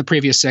I said in the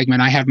previous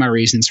segment, I had my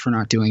reasons for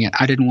not doing it.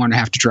 I didn't want to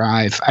have to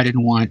drive. I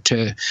didn't want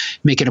to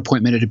make an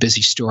appointment at a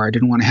busy store. I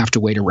didn't want to have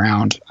to wait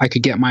around. I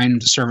could get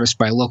mine serviced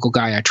by a local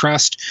guy I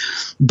trust.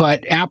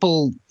 But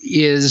Apple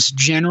is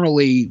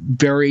generally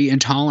very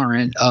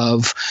intolerant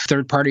of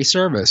third-party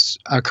service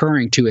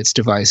occurring to its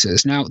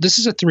devices. Now, this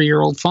is a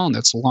 3-year-old phone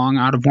that's long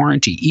out of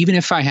warranty. Even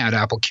if I had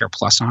Apple Care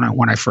Plus on it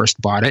when I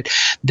first bought it,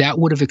 that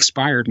would have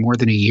expired more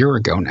than a year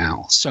ago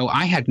now. So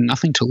I had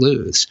nothing to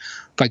lose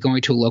by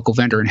going to a local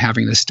vendor and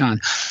having this done.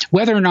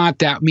 Whether or not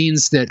that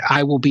means that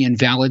I will be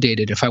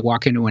invalidated if I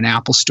walk into an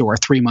Apple store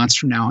 3 months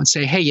from now and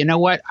say, hey, you know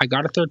what? I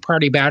got a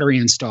third-party battery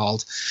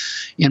installed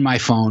in my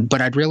phone, but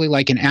I'd really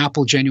like an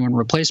Apple genuine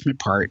replacement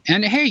part.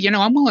 And hey,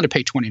 I'm willing to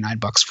pay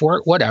 $29 for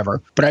it,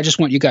 whatever, but I just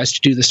want you guys to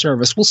do the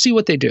service. We'll see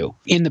what they do.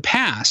 In the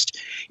past,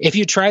 if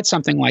you tried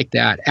something like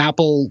that,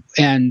 Apple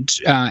and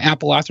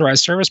Apple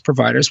authorized service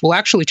providers will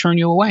actually turn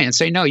you away and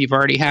say, no, you've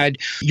already had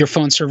your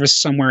phone service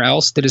somewhere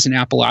else that isn't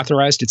Apple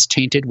authorized. It's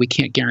tainted. We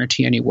can't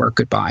guarantee any work.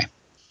 Goodbye.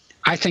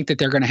 I think that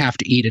they're going to have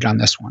to eat it on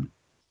this one.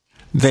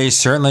 They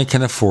certainly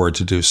can afford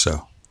to do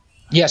so.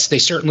 Yes, they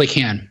certainly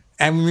can.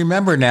 And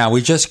remember now,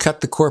 we just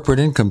cut the corporate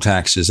income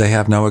taxes. They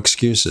have no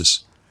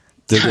excuses.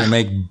 They're going to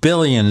make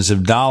billions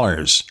of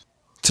dollars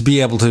to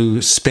be able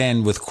to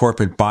spend with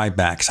corporate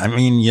buybacks. I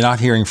mean, you're not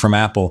hearing from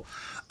Apple,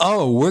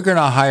 oh, we're going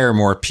to hire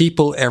more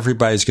people.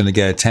 Everybody's going to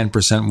get a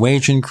 10%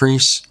 wage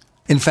increase.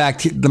 In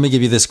fact, let me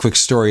give you this quick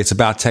story. It's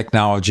about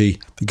technology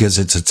because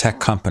it's a tech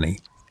company.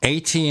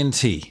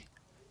 AT&T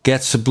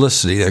gets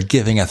publicity. They're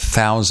giving a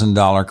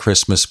 $1,000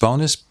 Christmas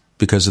bonus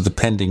because of the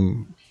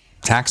pending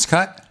tax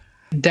cut.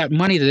 That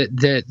money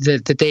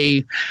that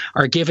they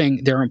are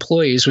giving their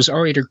employees was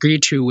already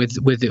agreed to with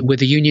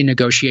the union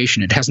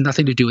negotiation. It has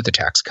nothing to do with the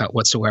tax cut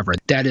whatsoever.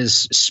 That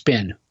is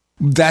spin.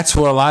 That's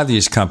what a lot of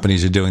these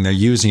companies are doing. They're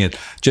using it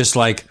just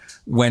like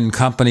when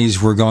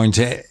companies were going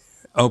to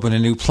open a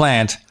new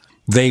plant.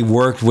 They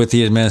worked with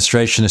the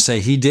administration to say,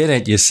 he did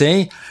it, you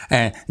see?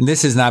 And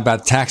this is not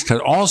about tax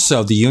cut.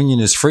 Also, the union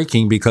is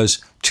freaking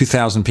because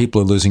 2,000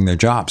 people are losing their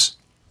jobs.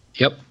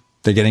 Yep.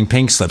 They're getting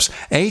pink slips.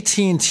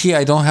 AT&T,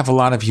 I don't have a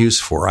lot of use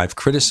for. I've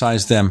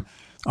criticized them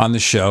on the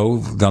show.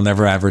 They'll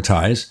never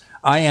advertise.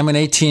 I am an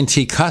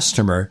AT&T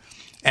customer,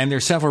 and there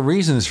are several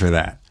reasons for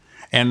that.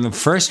 And the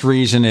first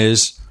reason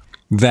is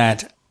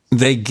that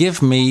they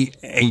give me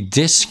a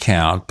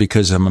discount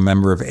because I'm a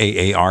member of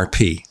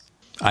AARP.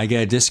 I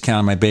get a discount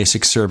on my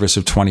basic service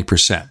of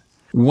 20%.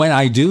 When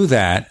I do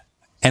that,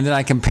 and then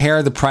I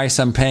compare the price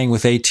I'm paying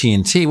with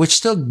AT&T, which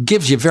still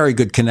gives you very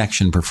good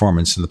connection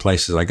performance in the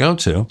places I go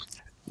to,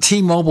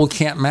 T-Mobile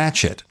can't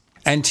match it.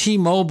 And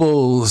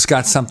T-Mobile's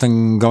got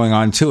something going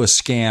on too, a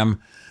scam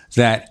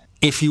that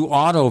if you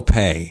auto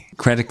pay,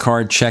 credit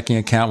card, checking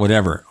account,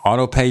 whatever,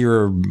 auto pay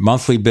your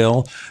monthly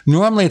bill,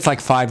 normally it's like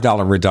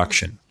 $5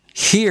 reduction.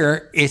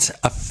 Here, it's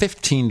a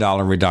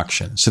 $15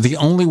 reduction. So the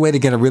only way to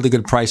get a really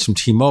good price from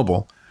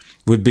T-Mobile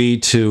would be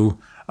to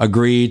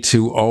agree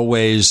to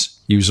always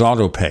use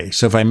auto pay.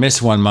 So if I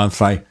miss 1 month,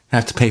 I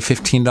have to pay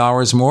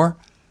 $15 more.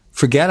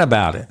 Forget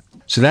about it.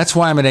 So that's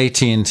why I'm at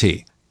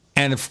AT&T.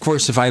 And of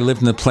course, if I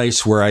lived in a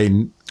place where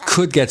I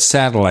could get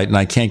satellite, and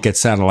I can't get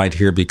satellite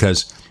here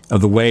because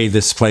of the way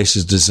this place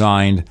is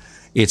designed,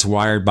 It's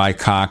wired by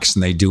Cox,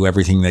 and they do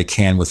everything they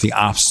can with the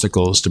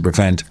obstacles to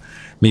prevent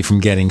me from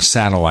getting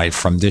satellite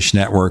from Dish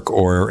Network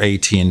or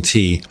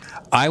AT&T.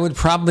 I would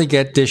probably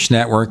get Dish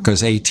Network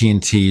because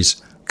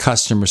AT&T's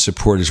customer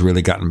support has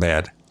really gotten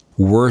bad.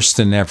 Worse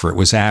than ever. It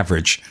was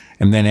average.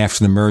 And then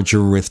after the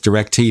merger with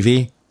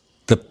DirecTV,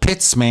 the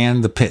pits,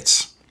 man, the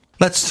pits.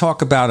 Let's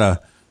talk about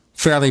a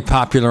fairly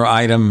popular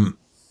item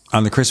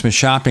on the Christmas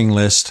shopping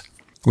list,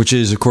 which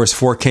is, of course,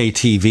 4K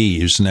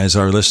TVs. And as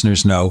our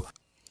listeners know,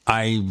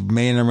 I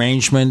made an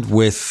arrangement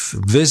with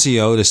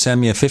Vizio to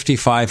send me a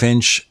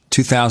 55-inch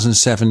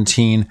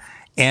 2017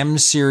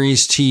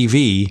 M-Series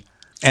TV,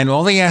 and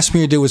all they asked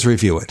me to do was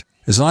review it.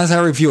 As long as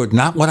I review it,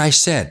 not what I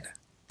said,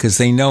 because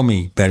they know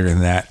me better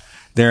than that,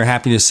 they're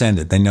happy to send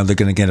it. They know they're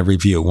going to get a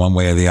review one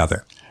way or the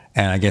other.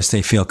 And I guess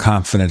they feel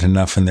confident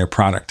enough in their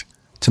product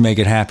to make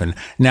it happen.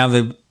 Now,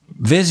 the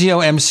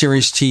Vizio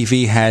M-Series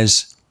TV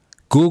has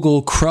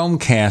Google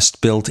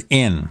Chromecast built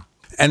in.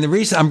 And the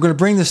reason I'm going to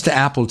bring this to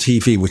Apple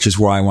TV, which is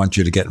where I want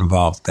you to get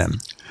involved then.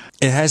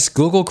 It has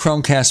Google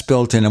Chromecast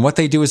built in. And what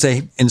they do is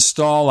they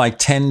install like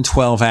 10,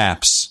 12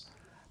 apps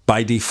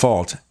by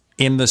default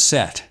in the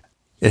set.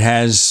 It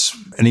has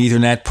an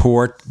Ethernet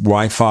port,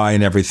 Wi-Fi,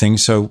 and everything,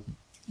 so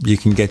you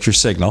can get your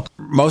signal.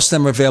 Most of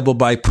them are available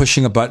by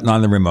pushing a button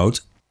on the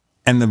remote.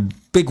 And the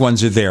big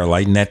ones are there,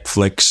 like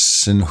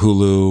Netflix and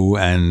Hulu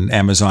and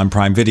Amazon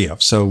Prime Video.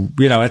 So,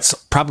 it's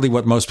probably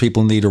what most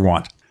people need or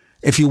want.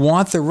 If you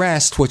want the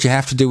rest, what you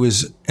have to do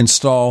is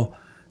install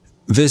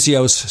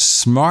Vizio's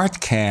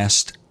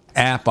SmartCast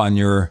app on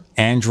your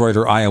Android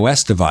or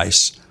iOS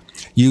device.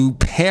 You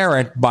pair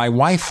it by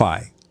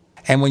Wi-Fi.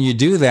 And when you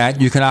do that,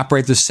 you can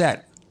operate the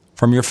set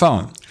from your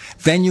phone.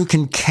 Then you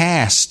can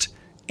cast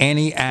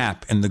any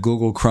app in the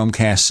Google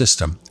Chromecast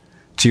system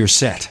to your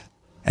set.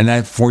 And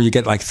therefore you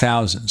get like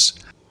thousands.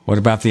 What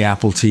about the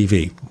Apple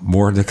TV?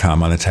 More to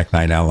come on the Tech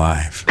Night Owl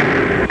Live.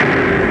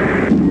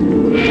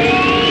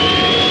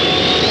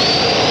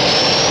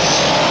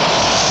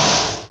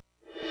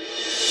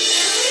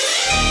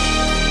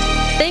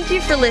 Thank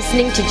you for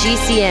listening to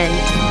GCN.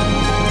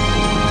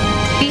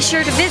 Be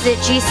sure to visit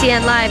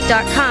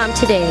GCNlive.com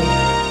today.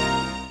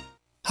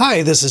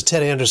 Hi, this is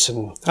Ted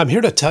Anderson. I'm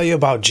here to tell you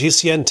about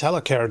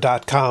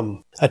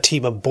GCNtelecare.com, a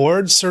team of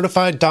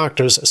board-certified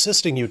doctors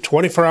assisting you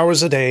 24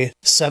 hours a day,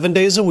 7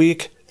 days a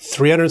week,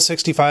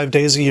 365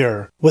 days a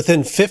year.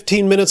 Within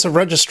 15 minutes of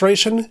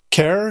registration,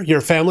 care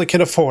your family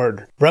can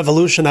afford.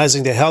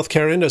 Revolutionizing the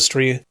healthcare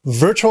industry,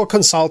 virtual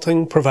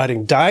consulting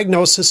providing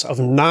diagnosis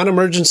of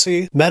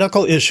non-emergency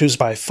medical issues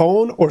by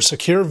phone or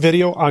secure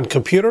video on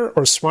computer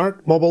or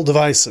smart mobile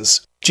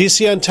devices.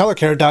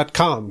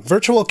 GCNtelecare.com.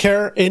 Virtual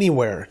care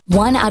anywhere.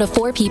 1 out of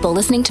 4 people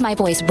listening to my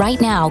voice right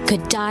now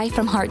could die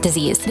from heart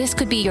disease. This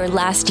could be your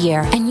last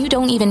year, and you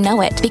don't even know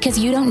it because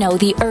you don't know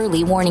the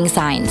early warning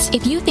signs.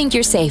 If you think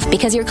you're safe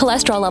because your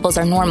cholesterol levels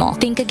are normal,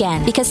 think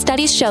again, because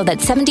studies show that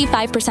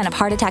 75% of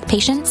heart attack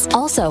patients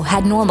also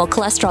had normal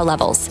cholesterol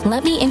levels.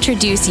 Let me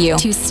introduce you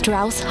to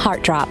Strauss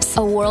Heart Drops,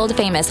 a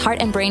world-famous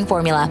heart and brain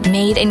formula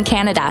made in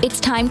Canada. It's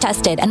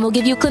time-tested and will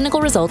give you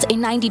clinical results in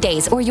 90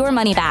 days or your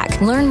money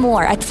back. Learn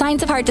more at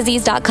scienceofheartdisease.com.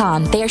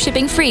 They are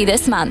shipping free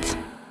this month.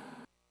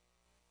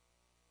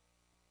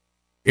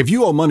 If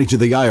you owe money to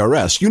the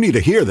IRS, you need to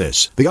hear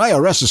this. The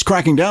IRS is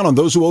cracking down on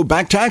those who owe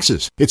back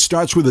taxes. It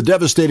starts with a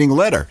devastating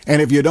letter,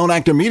 and if you don't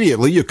act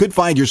immediately, you could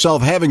find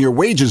yourself having your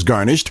wages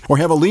garnished or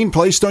have a lien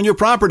placed on your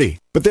property.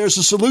 But there's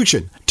a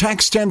solution.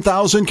 Tax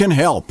 10,000 can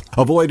help.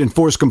 Avoid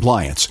enforced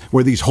compliance,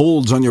 where these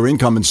holds on your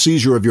income and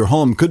seizure of your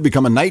home could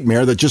become a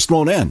nightmare that just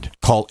won't end.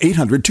 Call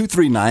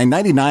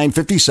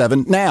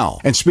 800-239-9957 now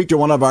and speak to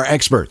one of our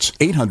experts.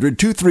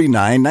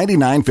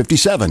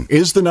 800-239-9957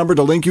 is the number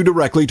to link you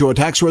directly to a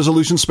tax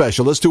resolution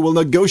specialist who will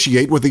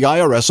negotiate with the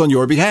IRS on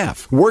your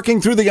behalf. Working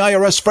through the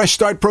IRS Fresh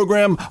Start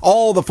program,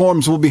 all the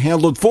forms will be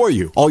handled for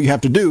you. All you have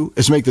to do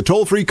is make the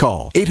toll-free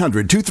call.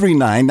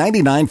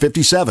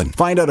 800-239-9957.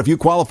 Find out if you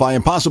qualify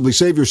and possibly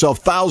save yourself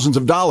thousands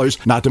of dollars,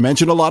 not to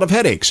mention a lot of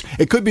headaches.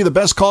 It could be the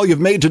best call you've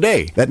made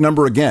today. That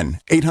number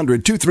again,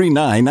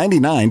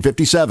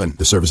 800-239-9957.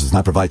 The service does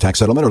not provide tax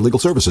settlement or legal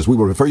services. We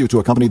will refer you to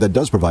a company that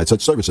does provide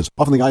such services.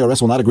 Often the IRS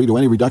will not agree to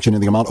any reduction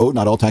in the amount owed.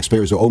 Not all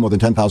taxpayers who owe more than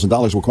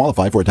 $10,000 will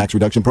qualify for a tax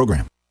reduction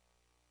program.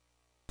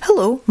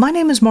 Hello, my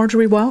name is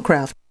Marjorie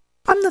Wildcraft.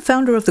 I'm the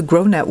founder of the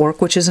Grow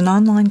Network, which is an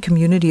online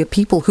community of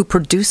people who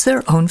produce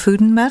their own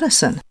food and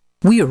medicine.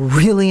 We are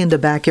really into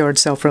backyard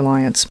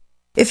self-reliance.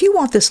 If you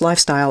want this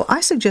lifestyle, I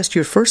suggest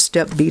your first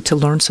step be to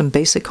learn some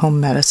basic home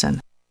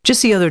medicine.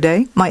 Just the other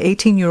day, my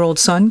 18-year-old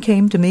son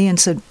came to me and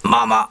said,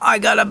 "Mama, I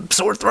got a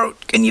sore throat.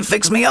 Can you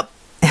fix me up?"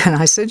 And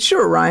I said,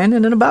 "Sure, Ryan,"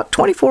 and in about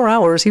 24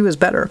 hours, he was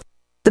better.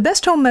 The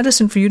best home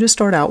medicine for you to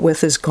start out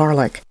with is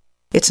garlic.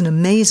 It's an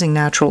amazing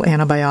natural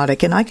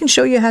antibiotic, and I can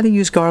show you how to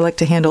use garlic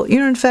to handle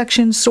ear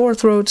infections, sore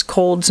throats,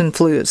 colds, and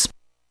flus.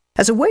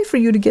 As a way for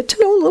you to get to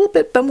know a little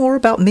bit more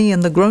about me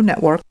and the Grow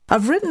Network,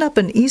 I've written up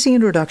an easy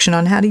introduction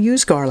on how to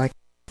use garlic.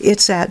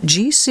 It's at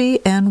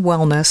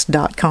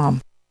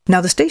gcnwellness.com.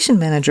 Now, the station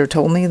manager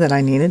told me that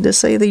I needed to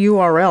say the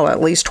URL at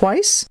least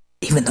twice,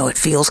 even though it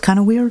feels kind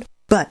of weird.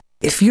 But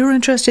If you're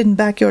interested in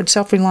backyard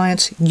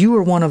self-reliance, you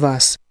are one of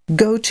us.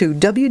 Go to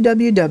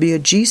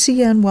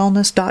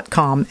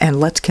www.gcnwellness.com and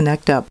let's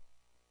connect up.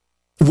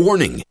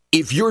 Warning,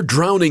 if you're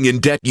drowning in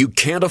debt you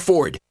can't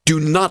afford, do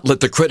not let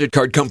the credit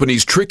card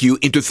companies trick you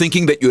into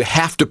thinking that you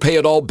have to pay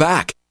it all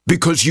back,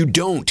 because you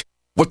don't.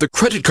 What the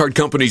credit card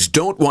companies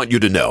don't want you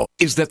to know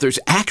is that there's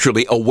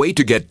actually a way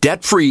to get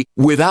debt-free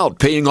without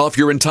paying off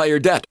your entire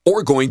debt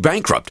or going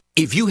bankrupt.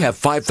 If you have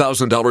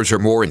 $5,000 or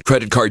more in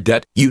credit card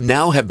debt, you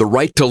now have the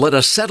right to let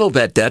us settle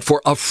that debt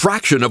for a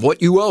fraction of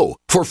what you owe.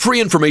 For free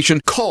information,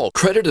 call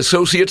Credit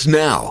Associates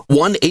now.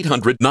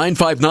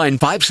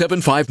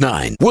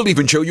 1-800-959-5759. We'll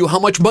even show you how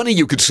much money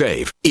you could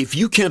save. If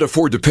you can't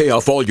afford to pay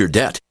off all your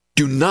debt,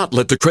 do not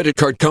let the credit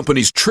card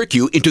companies trick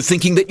you into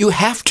thinking that you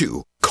have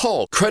to.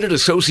 Call Credit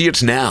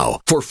Associates now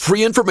for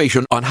free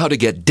information on how to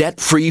get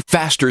debt-free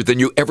faster than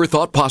you ever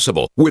thought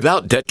possible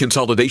without debt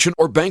consolidation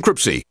or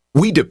bankruptcy.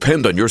 We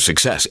depend on your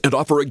success and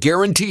offer a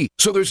guarantee,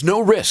 so there's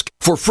no risk.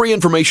 For free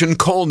information,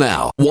 call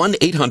now.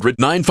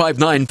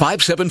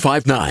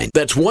 1-800-959-5759.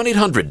 That's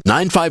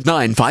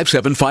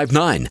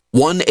 1-800-959-5759.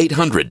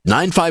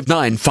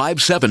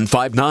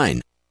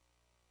 1-800-959-5759.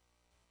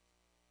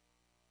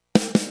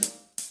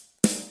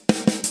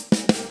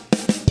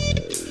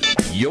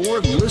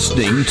 You're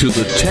listening to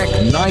the Tech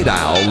Night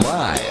Owl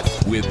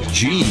Live with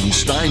Gene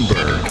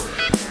Steinberg.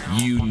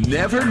 You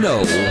never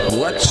know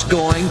what's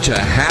going to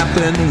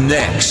happen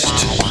next.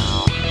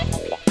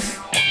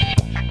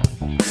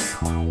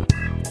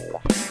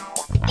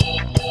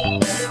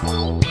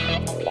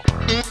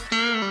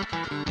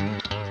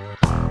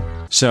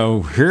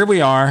 So here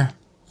we are,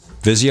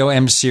 Vizio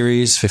M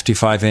Series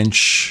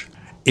 55-inch.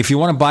 If you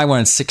want to buy one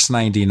at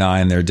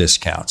 $699, there are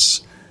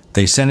discounts.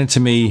 They sent it to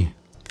me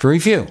for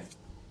review.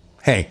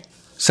 Hey,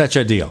 such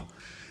a deal.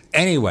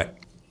 Anyway,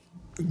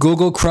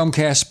 Google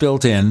Chromecast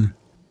built in.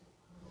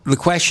 The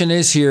question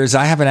is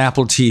I have an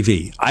Apple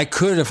TV. I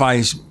could, if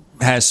I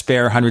had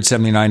spare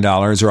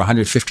 $179 or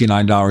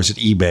 $159 at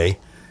eBay,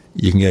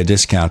 you can get a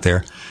discount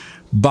there,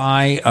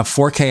 buy a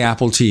 4K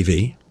Apple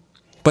TV.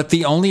 But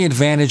the only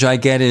advantage I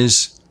get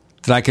is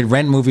that I could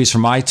rent movies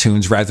from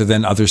iTunes rather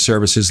than other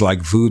services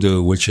like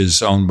Vudu, which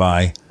is owned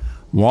by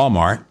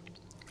Walmart,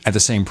 at the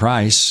same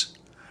price,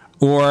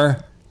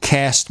 or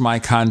cast my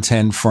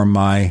content from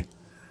my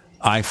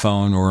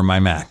iPhone or my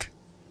Mac.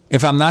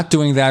 If I'm not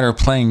doing that or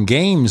playing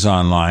games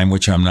online,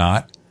 which I'm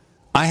not,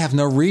 I have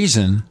no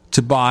reason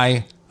to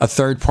buy a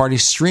third-party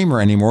streamer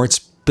anymore. It's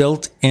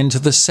built into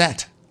the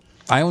set.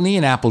 I don't need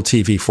an Apple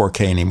TV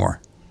 4K anymore.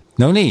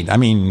 No need. I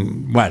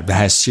mean, what? It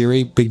has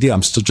Siri? Big deal.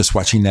 I'm still just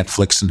watching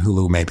Netflix and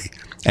Hulu maybe,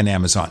 and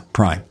Amazon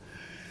Prime.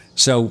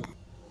 So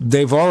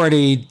they've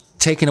already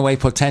taken away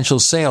potential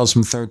sales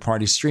from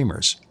third-party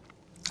streamers.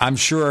 I'm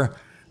sure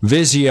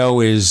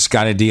Vizio has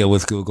got a deal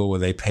with Google where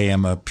they pay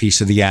them a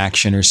piece of the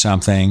action or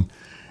something,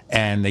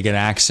 and they get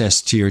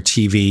access to your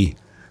TV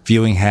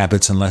viewing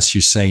habits unless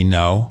you say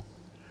no,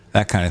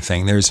 that kind of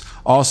thing. There's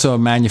also a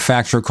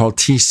manufacturer called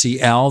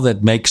TCL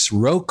that makes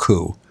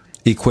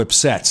Roku-equipped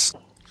sets.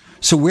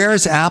 So where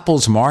is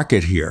Apple's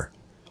market here?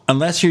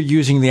 Unless you're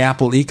using the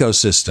Apple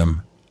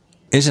ecosystem,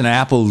 isn't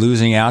Apple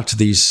losing out to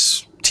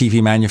these TV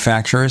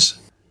manufacturers?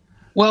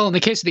 Well, in the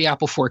case of the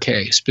Apple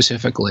 4K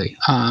specifically,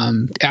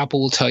 Apple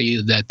will tell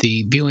you that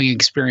the viewing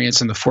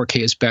experience on the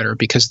 4K is better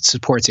because it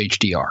supports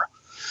HDR.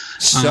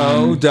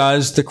 So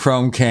does the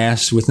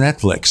Chromecast with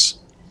Netflix.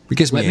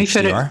 Because let me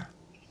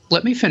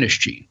finish,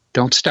 Gene.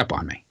 Don't step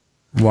on me.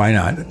 Why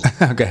not?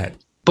 Go ahead.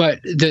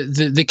 But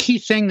the key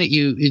thing that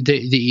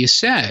you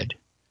said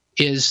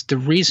is the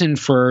reason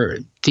for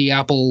the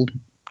Apple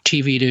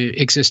TV to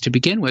exist to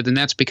begin with, and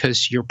that's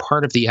because you're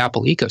part of the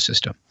Apple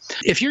ecosystem.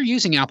 If you're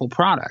using Apple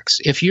products,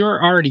 if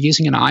you're already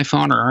using an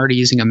iPhone or already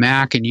using a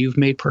Mac and you've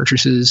made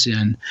purchases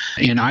in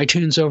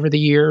iTunes over the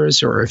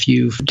years, or if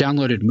you've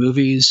downloaded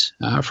movies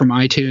from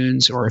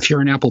iTunes, or if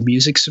you're an Apple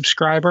Music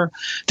subscriber,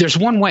 there's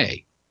one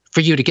way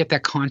for you to get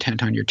that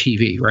content on your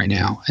TV right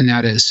now, and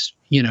that is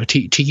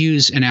to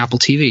use an Apple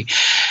TV.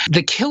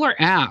 The killer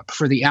app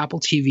for the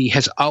Apple TV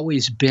has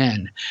always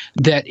been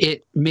that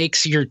it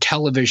makes your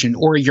television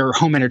or your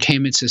home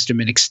entertainment system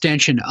an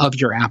extension of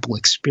your Apple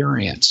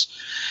experience.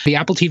 The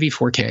Apple TV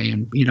 4K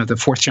and the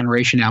fourth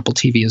generation Apple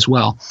TV as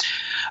well,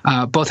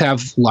 both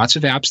have lots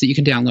of apps that you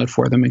can download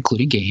for them,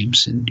 including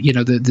games, and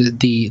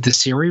the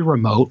Siri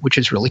remote, which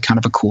is really kind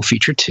of a cool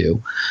feature too,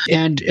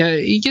 and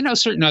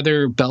certain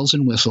other bells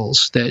and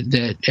whistles that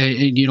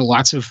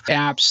lots of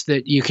apps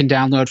that you can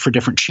download for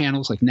different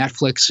channels like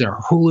Netflix or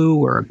Hulu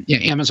or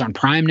Amazon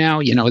Prime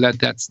now.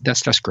 That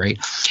stuff's great.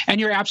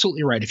 And you're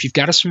absolutely right. If you've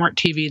got a smart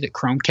TV that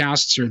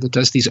Chromecasts or that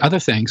does these other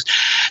things,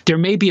 there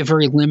may be a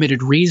very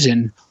limited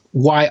reason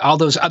why all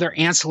those other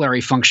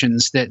ancillary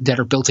functions that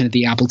are built into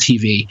the Apple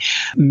TV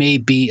may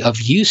be of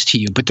use to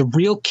you. But the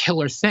real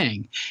killer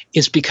thing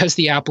is because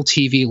the Apple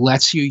TV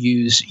lets you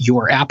use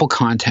your Apple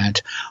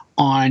content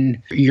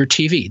on your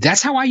TV.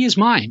 That's how I use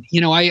mine.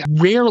 I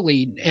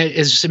rarely,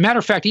 as a matter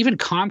of fact, even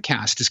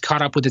Comcast is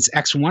caught up with its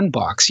X1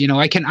 box.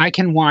 I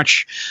can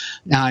watch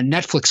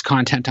Netflix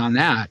content on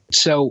that.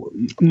 So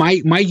my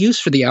use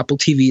for the Apple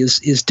TV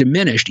is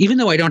diminished, even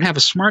though I don't have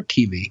a smart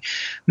TV.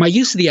 My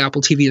use of the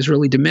Apple TV is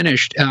really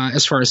diminished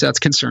as far as that's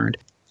concerned.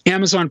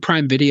 Amazon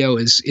Prime Video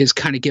is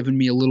kind of giving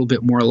me a little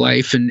bit more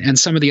life, and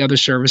some of the other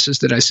services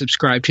that I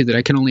subscribe to that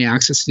I can only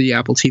access to the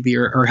Apple TV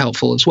are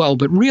helpful as well.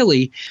 But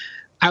really,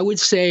 I would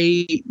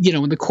say,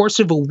 in the course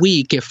of a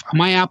week, if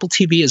my Apple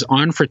TV is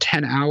on for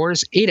 10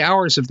 hours, 8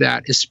 hours of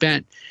that is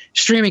spent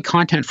streaming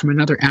content from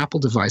another Apple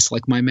device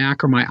like my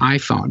Mac or my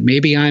iPhone.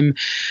 Maybe I'm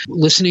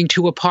listening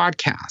to a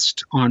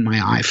podcast on my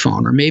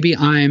iPhone, or maybe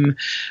I'm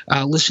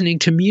listening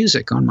to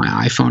music on my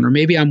iPhone, or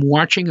maybe I'm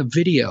watching a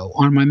video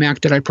on my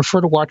Mac that I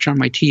prefer to watch on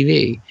my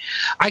TV.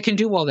 I can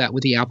do all that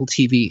with the Apple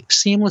TV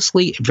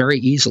seamlessly, very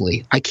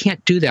easily. I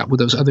can't do that with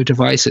those other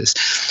devices.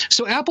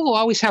 So Apple will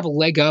always have a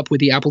leg up with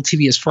the Apple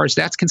TV as far as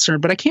that's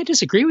concerned, but I can't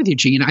disagree with you,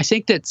 Gene. I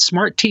think that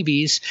smart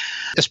TVs,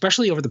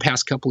 especially over the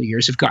past couple of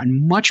years, have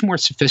gotten much more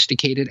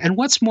sophisticated. And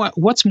what's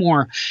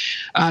more,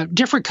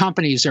 different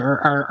companies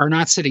are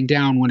not sitting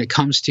down when it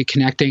comes to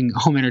connecting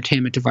home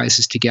entertainment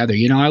devices together.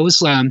 I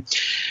was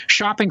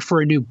shopping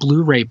for a new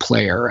Blu-ray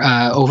player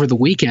over the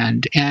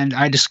weekend, and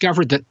I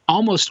discovered that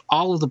almost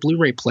all of the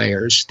Blu-ray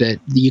players that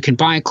you can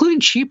buy, including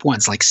cheap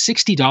ones like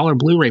 $60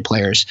 Blu-ray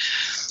players,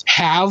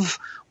 have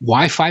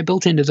Wi-Fi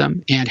built into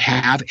them and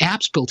have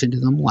apps built into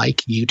them like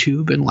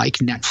YouTube and like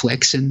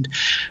Netflix and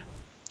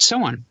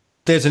so on.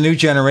 There's a new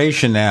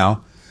generation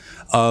now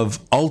of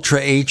Ultra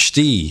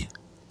HD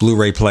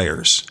Blu-ray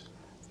players.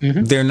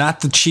 Mm-hmm. They're not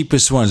the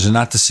cheapest ones. They're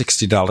not the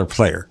 $60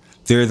 player.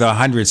 They're the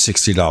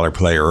 $160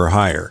 player or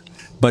higher.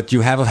 But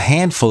you have a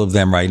handful of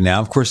them right now.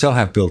 Of course, they'll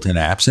have built-in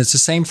apps. It's the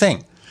same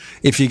thing.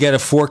 If you get a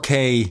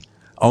 4K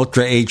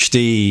Ultra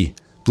HD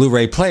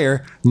Blu-ray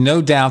player,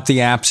 no doubt the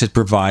apps it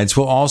provides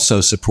will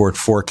also support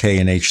 4K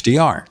and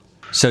HDR.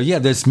 So yeah,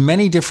 there's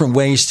many different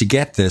ways to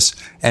get this.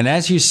 And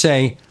as you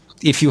say,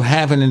 if you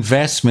have an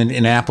investment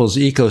in Apple's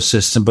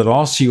ecosystem, but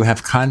also you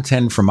have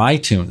content from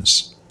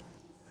iTunes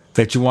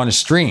that you want to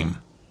stream,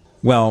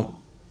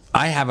 well,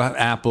 I have an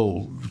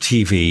Apple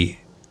TV,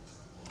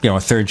 a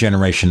third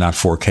generation, not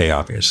 4K,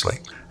 obviously.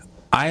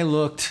 I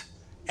looked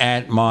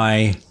at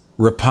my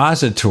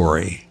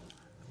repository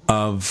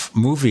of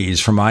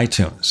movies from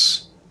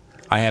iTunes.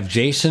 I have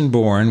Jason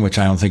Bourne, which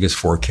I don't think is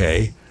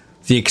 4K.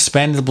 The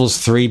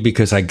Expendables 3,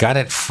 because I got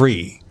it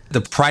free.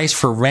 The price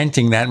for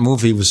renting that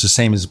movie was the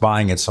same as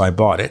buying it, so I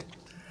bought it.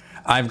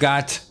 I've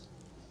got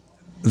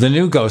the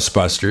new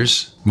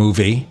Ghostbusters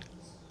movie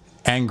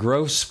and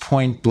Grosse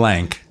Point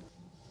Blank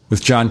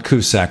with John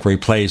Cusack, where he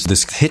plays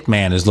this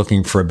hitman is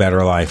looking for a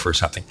better life or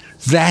something.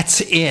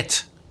 That's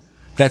it.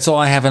 That's all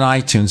I have in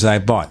iTunes that I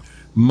bought.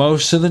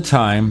 Most of the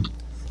time,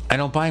 I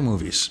don't buy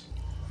movies.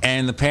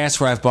 And in the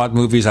past where I've bought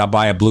movies, I'll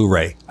buy a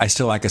Blu-ray. I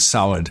still like a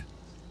solid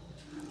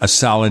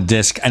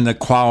disc, and the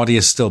quality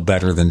is still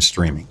better than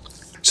streaming.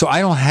 So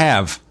I don't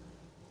have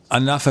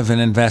enough of an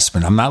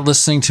investment. I'm not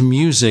listening to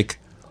music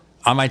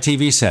on my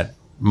TV set.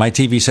 My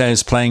TV set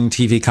is playing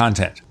TV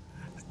content.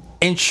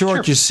 In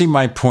short, You see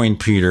my point,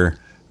 Peter,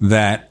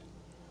 that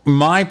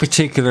my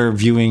particular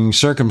viewing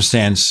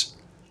circumstance,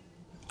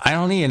 I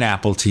don't need an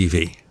Apple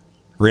TV,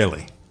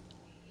 really.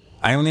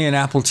 I don't need an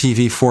Apple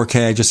TV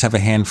 4K. I just have a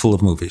handful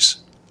of movies.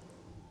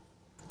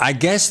 I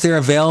guess they're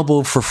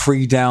available for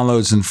free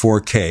downloads in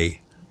 4K,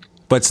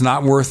 but it's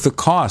not worth the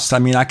cost. I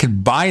mean, I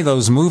could buy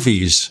those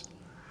movies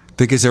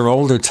because they're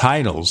older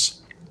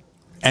titles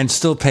and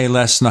still pay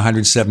less than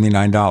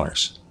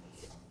 $179.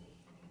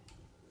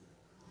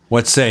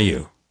 What say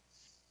you?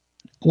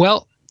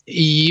 Well,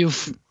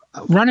 you've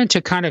run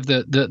into kind of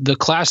the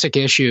classic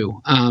issue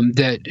and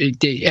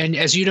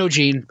as you know,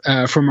 Gene,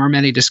 from our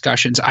many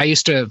discussions, I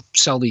used to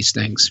sell these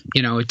things.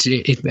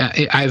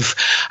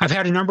 I've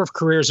had a number of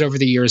careers over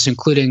the years,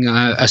 including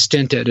a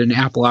stint at an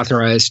Apple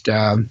authorized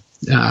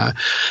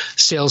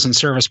sales and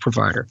service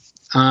provider.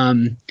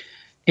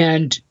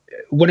 And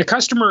when a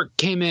customer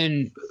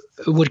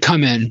would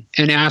come in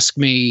and ask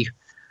me,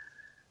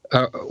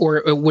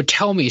 or would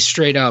tell me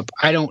straight up,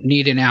 I don't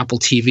need an Apple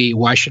TV.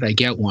 Why should I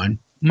get one?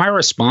 My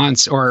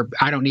response, or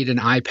I don't need an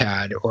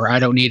iPad, or I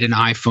don't need an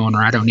iPhone,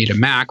 or I don't need a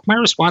Mac. My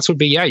response would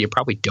be, yeah, you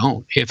probably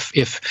don't.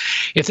 If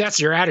that's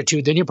your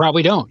attitude, then you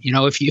probably don't.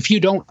 If you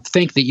don't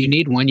think that you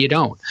need one, you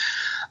don't.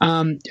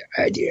 I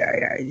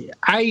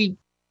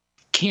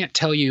can't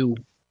tell you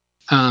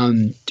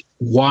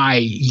why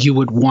you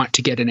would want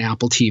to get an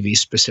Apple TV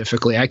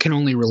specifically. I can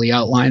only really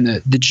outline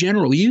the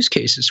general use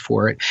cases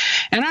for it.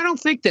 And I don't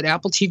think that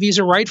Apple TVs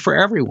are right for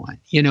everyone.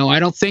 I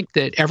don't think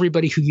that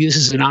everybody who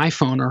uses an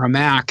iPhone or a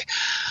Mac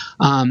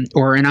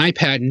or an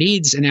iPad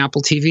needs an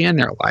Apple TV in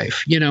their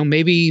life.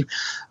 Maybe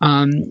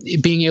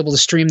being able to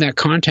stream that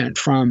content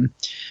from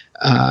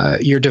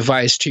your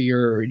device to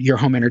your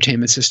home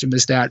entertainment system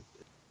is that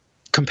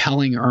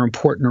compelling or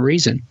important a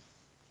reason.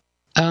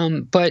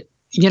 But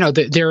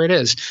there it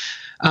is.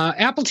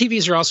 Apple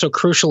TVs are also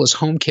crucial as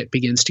HomeKit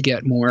begins to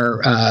get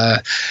more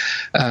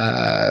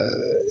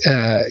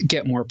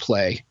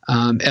play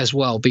as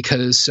well,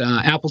 because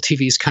Apple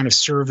TVs kind of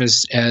serve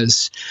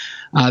as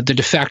the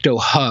de facto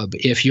hub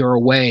if you're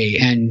away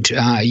and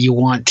you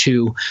want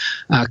to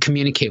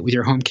communicate with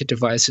your HomeKit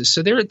devices.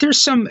 So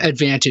there's some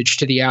advantage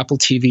to the Apple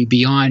TV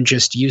beyond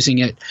just using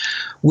it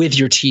with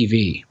your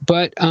TV.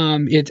 But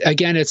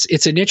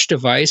it's a niche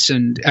device,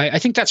 and I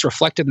think that's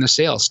reflected in the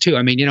sales too.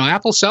 I mean,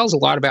 Apple sells a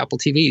lot of Apple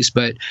TVs,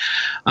 but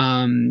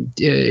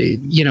the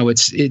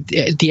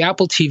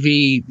Apple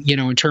TV,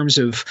 in terms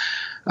of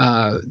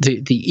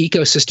the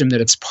ecosystem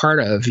that it's part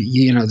of,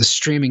 the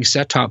streaming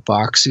set-top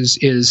box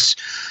is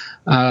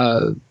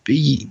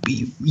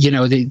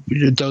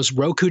those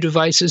Roku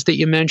devices that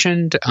you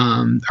mentioned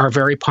are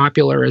very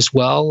popular as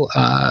well.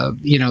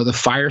 The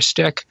Fire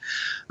Stick,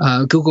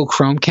 Google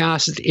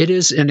Chromecast. It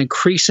is an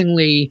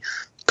increasingly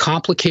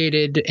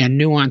complicated and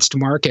nuanced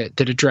market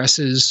that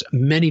addresses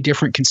many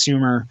different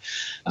consumer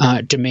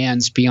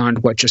demands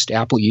beyond what just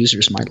Apple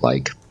users might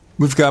like.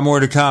 We've got more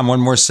to come. One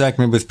more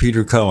segment with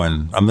Peter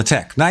Cohen on the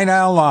Tech Night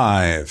Owl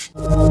Live.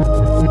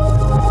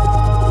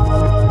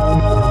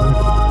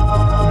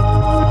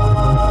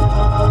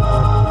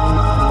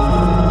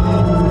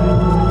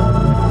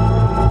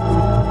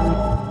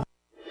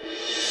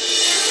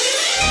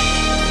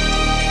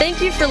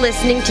 Thank you for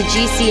listening to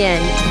GCN.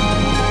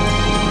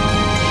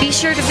 Be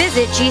sure to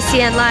visit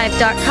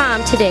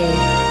GCNlive.com today.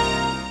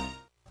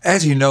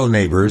 As you know,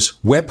 neighbors,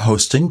 web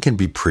hosting can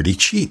be pretty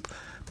cheap,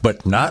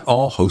 but not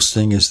all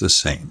hosting is the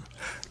same.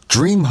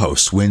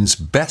 DreamHost wins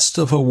Best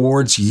of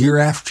Awards year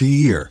after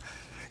year.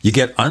 You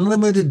get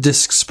unlimited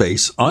disk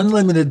space,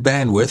 unlimited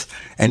bandwidth,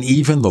 and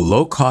even the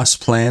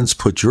low-cost plans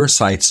put your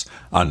sites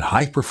on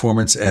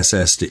high-performance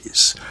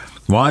SSDs.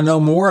 Want to know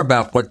more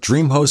about what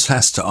DreamHost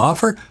has to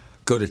offer?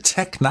 Go to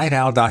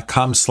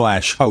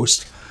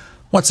technightowl.com/host.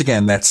 Once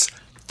again, that's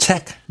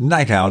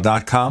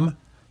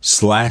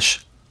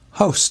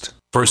technightowl.com/host.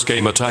 First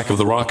came Attack of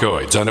the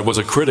Rockoids, and it was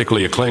a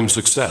critically acclaimed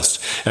success.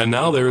 And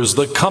now there's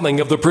The Coming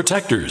of the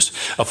Protectors.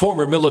 A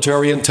former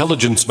military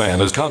intelligence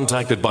man is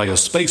contacted by a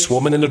space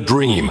woman in a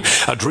dream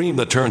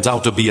that turns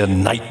out to be a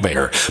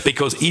nightmare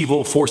because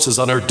evil forces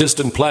on her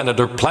distant planet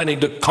are planning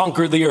to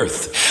conquer the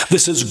Earth.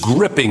 This is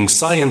gripping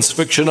science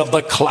fiction of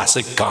the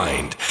classic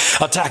kind.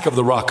 Attack of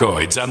the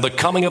Rockoids and The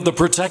Coming of the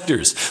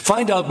Protectors.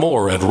 Find out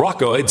more at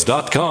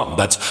rockoids.com.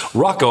 That's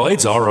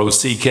Rockoids,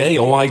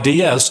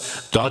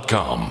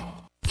 ROCKOIDS.com.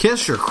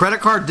 Kiss your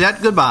credit card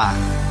debt goodbye.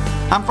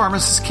 I'm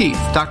Pharmacist Keith.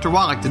 Dr.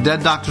 Wallach, the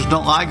Dead Doctors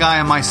Don't Lie guy,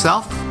 and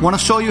myself want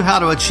to show you how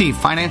to achieve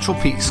financial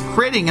peace,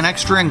 creating an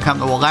extra income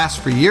that will last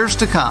for years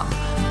to come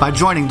by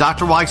joining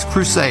Dr. Wallach's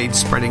crusade,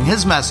 spreading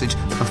his message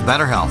of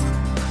better health.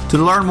 To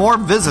learn more,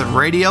 visit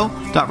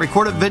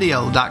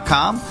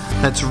radio.recordedvideo.com.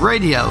 That's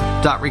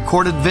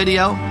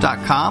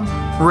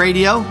radio.recordedvideo.com,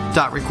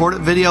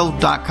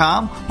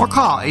 radio.recordedvideo.com, or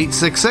call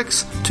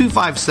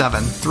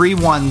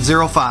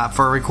 866-257-3105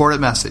 for a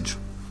recorded message.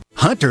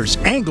 Hunters,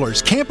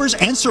 anglers, campers,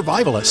 and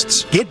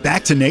survivalists. Get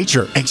back to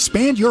nature.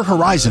 Expand your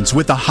horizons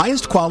with the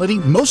highest quality,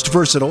 most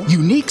versatile,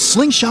 unique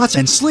slingshots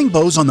and sling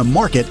bows on the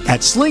market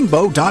at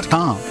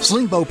slingbow.com.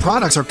 Slingbow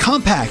products are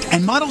compact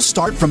and models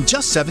start from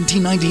just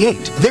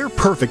 $17.98. They're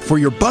perfect for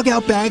your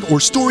bug-out bag or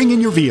storing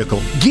in your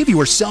vehicle. Give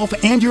yourself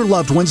and your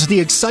loved ones the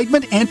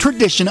excitement and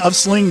tradition of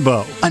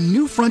Slingbow, a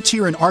new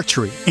frontier in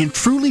archery and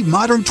truly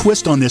modern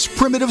twist on this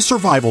primitive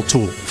survival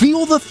tool.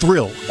 Feel the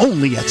thrill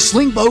only at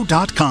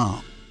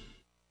slingbow.com.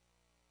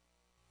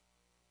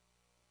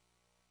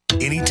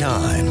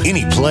 Anytime,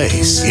 any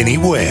place,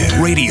 anywhere.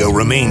 Radio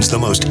remains the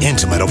most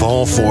intimate of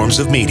all forms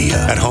of media.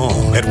 At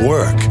home, at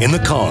work, in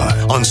the car,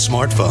 on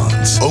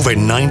smartphones. Over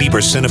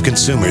 90% of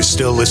consumers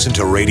still listen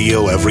to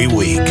radio every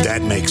week.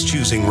 That makes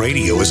choosing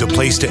radio as a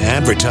place to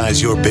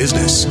advertise your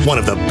business one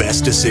of the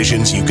best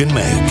decisions you can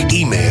make.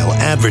 Email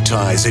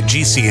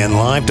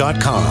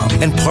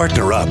advertise@gcnlive.com and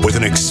partner up with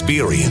an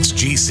experienced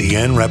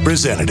GCN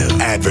representative.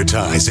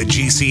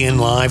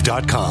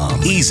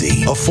 Advertise@gcnlive.com.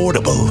 Easy,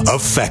 affordable,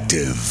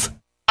 effective.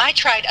 I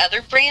tried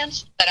other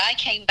brands, but I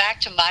came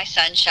back to my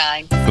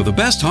Sunshine. For the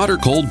best hot or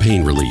cold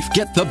pain relief,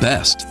 get the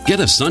best. Get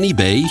a Sunny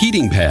Bay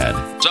heating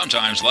pad.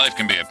 Sometimes life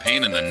can be a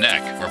pain in the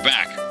neck or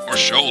back or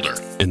shoulder.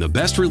 And the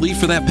best relief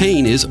for that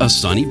pain is a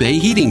Sunny Bay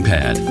heating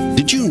pad.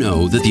 Did you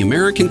know that the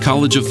American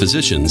College of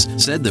Physicians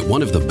said that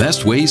one of the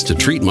best ways to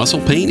treat muscle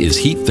pain is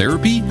heat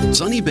therapy?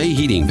 Sunny Bay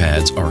heating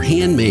pads are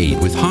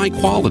handmade with high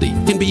quality,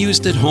 can be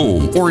used at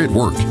home or at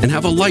work, and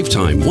have a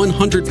lifetime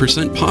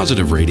 100%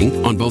 positive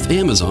rating on both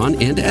Amazon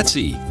and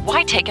Etsy.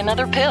 Why take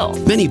another pill?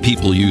 Many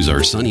people use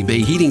our Sunny Bay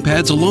heating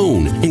pads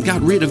alone and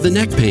got rid of the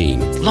neck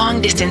pain.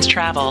 Long distance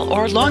travel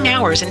or long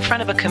hours in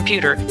front of a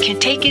computer can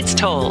take its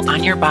toll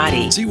on your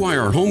body. See why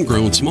our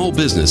homegrown small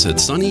business at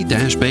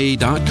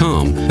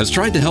sunny-bay.com has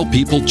tried to help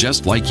people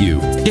just like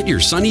you. Get your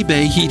Sunny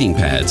Bay heating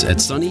pads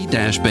at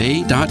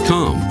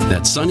sunny-bay.com.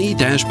 That's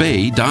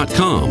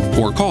sunny-bay.com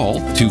or call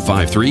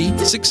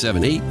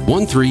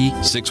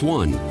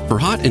 253-678-1361 for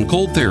hot and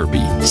cold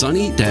therapy.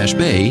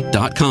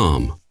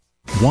 sunny-bay.com.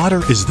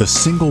 Water is the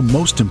single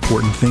most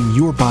important thing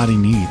your body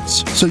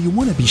needs, so you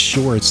want to be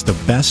sure it's the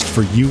best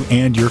for you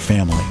and your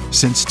family.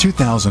 Since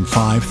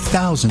 2005,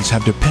 thousands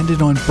have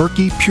depended on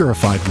Berkey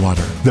purified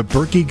water. The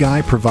Berkey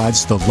Guy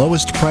provides the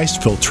lowest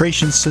priced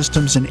filtration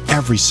systems in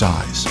every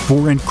size.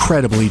 For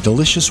incredibly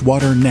delicious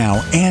water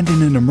now and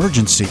in an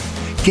emergency,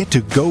 get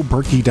to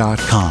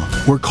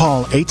GoBerkey.com or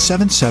call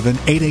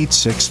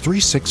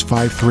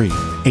 877-886-3653.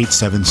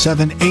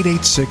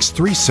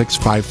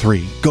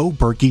 877-886-3653.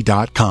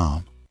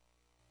 GoBerkey.com.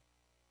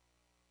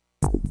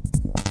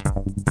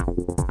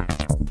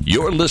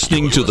 You're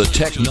listening to the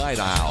Tech Night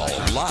Owl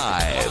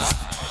live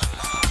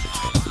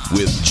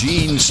with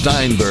Gene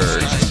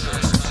Steinberg.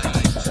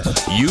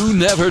 You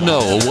never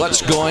know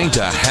what's going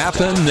to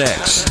happen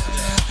next.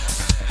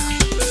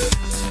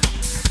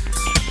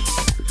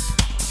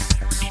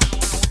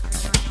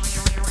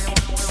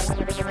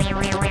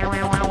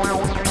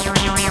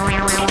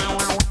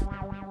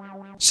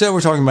 So we're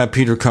talking about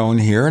Peter Cohen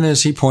here, and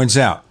as he points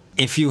out,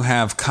 if you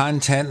have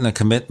content and a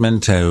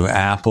commitment to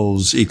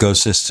Apple's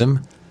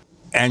ecosystem,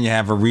 and you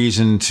have a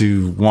reason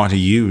to want to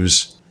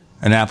use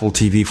an Apple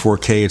TV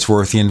 4K, it's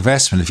worth the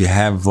investment. If you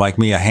have, like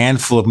me, a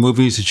handful of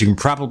movies that you can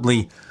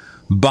probably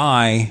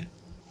buy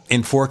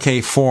in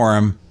 4K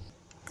form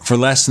for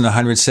less than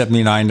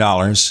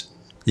 $179,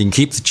 you can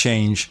keep the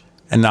change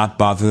and not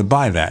bother to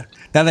buy that.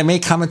 Now, there may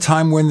come a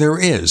time when there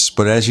is,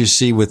 but as you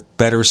see with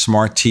better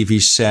smart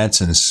TV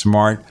sets and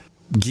smart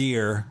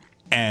gear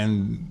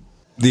and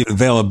the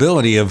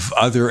availability of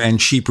other and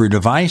cheaper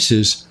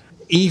devices,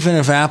 even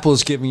if Apple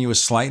is giving you a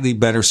slightly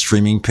better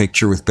streaming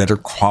picture with better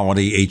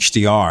quality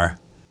HDR,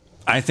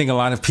 I think a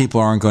lot of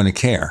people aren't going to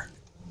care.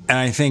 And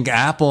I think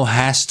Apple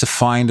has to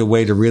find a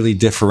way to really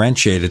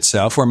differentiate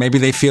itself, or maybe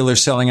they feel they're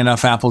selling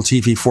enough Apple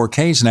TV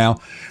 4Ks now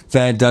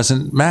that it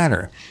doesn't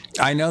matter.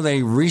 I know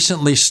they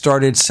recently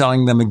started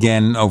selling them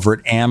again over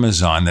at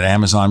Amazon, that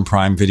Amazon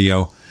Prime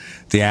Video.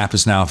 The app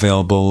is now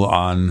available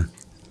on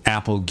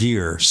Apple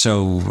Gear,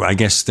 so I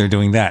guess they're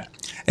doing that.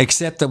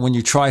 Except that when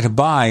you try to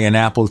buy an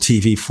Apple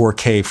TV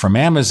 4K from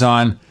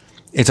Amazon,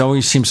 it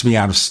always seems to be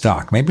out of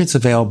stock. Maybe it's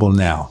available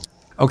now.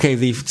 Okay,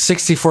 the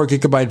 64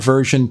 gigabyte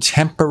version,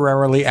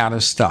 temporarily out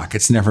of stock.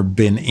 It's never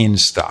been in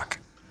stock.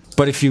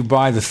 But if you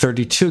buy the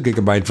 32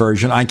 gigabyte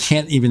version, I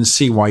can't even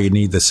see why you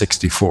need the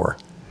 64,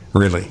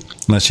 really,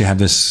 unless you have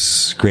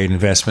this great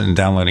investment in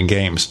downloading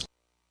games.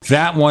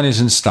 That one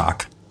is in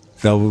stock.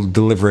 They'll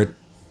deliver it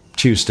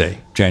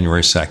Tuesday,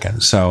 January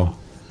 2nd. So,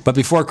 but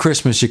before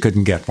Christmas, you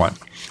couldn't get one.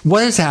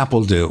 What does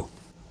Apple do?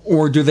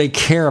 Or do they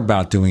care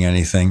about doing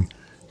anything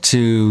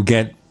to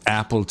get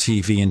Apple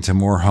TV into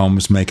more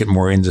homes, make it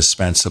more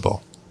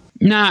indispensable?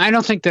 No, I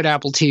don't think that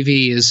Apple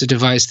TV is a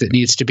device that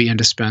needs to be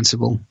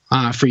indispensable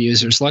for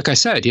users. Like I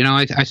said,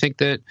 I think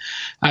that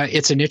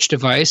it's a niche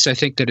device. I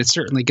think that it's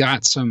certainly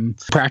got some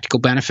practical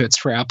benefits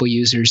for Apple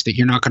users that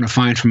you're not going to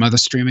find from other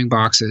streaming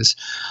boxes.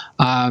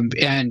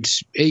 And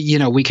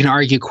we can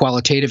argue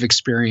qualitative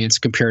experience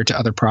compared to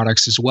other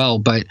products as well.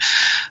 But,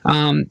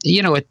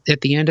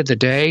 at the end of the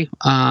day,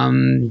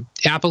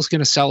 Apple's going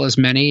to sell as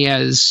many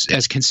as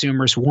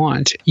consumers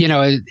want.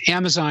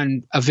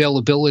 Amazon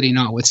availability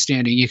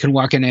notwithstanding, you can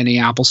walk in any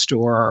Apple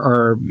store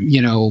or,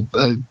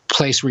 a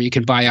place where you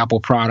can buy Apple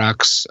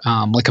products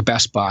like a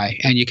Best Buy,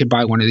 and you can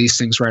buy one of these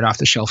things right off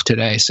the shelf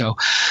today. So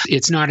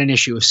it's not an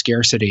issue of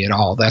scarcity at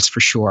all, that's for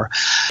sure.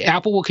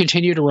 Apple will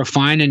continue to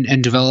refine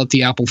and develop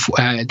the Apple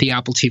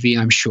TV,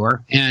 I'm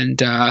sure.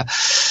 And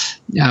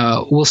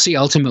we'll see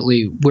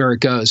ultimately where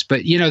it goes.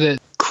 But, the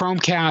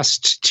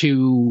Chromecast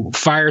to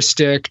Fire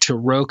Stick to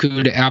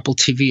Roku to Apple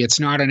TV,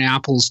 it's not an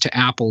apples to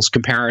apples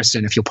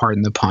comparison, if you'll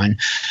pardon the pun.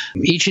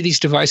 Each of these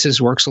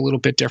devices works a little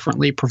bit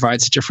differently,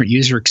 provides a different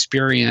user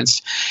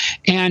experience,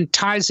 and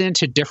ties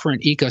into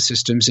different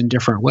ecosystems in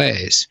different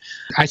ways.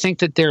 I think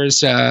that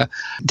there's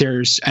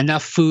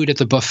enough food at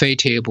the buffet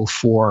table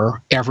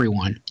for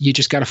everyone. You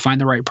just got to find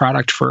the right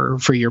product for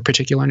your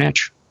particular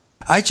niche.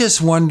 I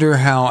just wonder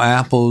how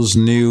Apple's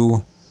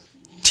new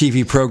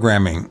TV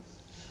programming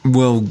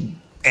will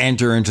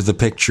enter into the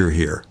picture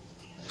here.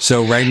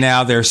 So right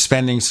now they're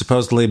spending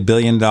supposedly $1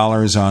 billion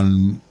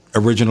on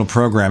original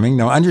programming.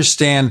 Now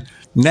understand,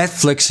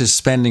 Netflix is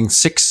spending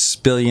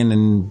 $6 billion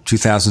in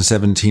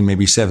 2017,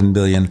 maybe $7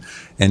 billion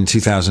in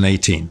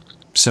 2018.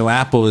 So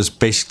Apple is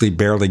basically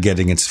barely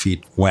getting its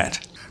feet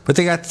wet. But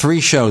they got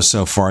 3 shows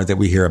so far that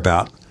we hear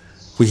about.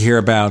 We hear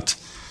about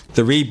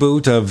the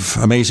reboot of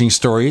Amazing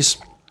Stories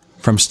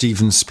from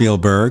Steven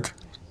Spielberg,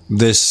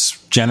 this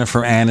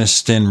Jennifer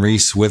Aniston,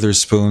 Reese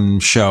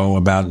Witherspoon show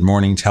about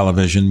morning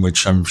television,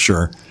 which I'm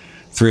sure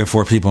 3 or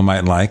 4 people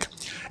might like.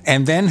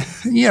 And then,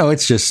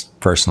 it's just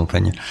personal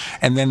opinion.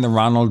 And then the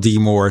Ronald D.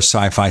 Moore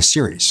sci-fi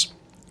series.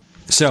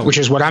 Which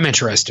is what I'm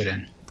interested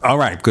in. All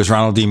right, because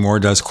Ronald D. Moore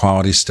does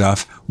quality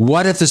stuff.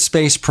 What if the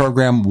space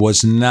program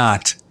was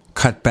not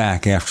cut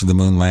back after the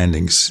moon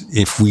landings?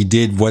 If we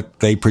did what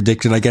they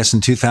predicted, I guess,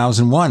 in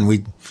 2001,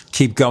 we'd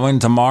keep going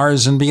to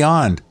Mars and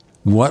beyond.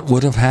 What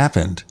would have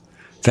happened?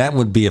 That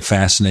would be a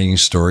fascinating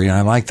story. And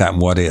I like that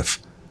what if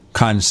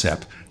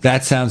concept.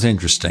 That sounds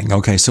interesting.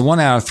 Okay, so 1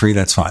 out of 3,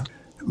 that's fine.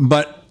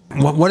 But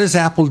what does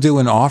Apple do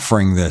in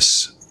offering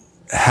this?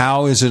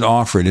 How is it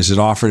offered? Is it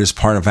offered as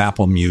part of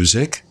Apple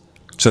Music?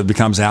 So it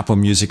becomes Apple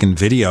Music and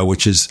Video,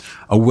 which is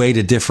a way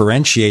to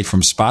differentiate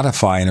from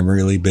Spotify in a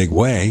really big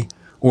way.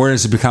 Or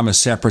does it become a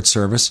separate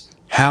service?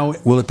 How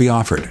will it be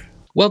offered?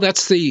 Well,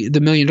 that's the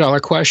 $1 million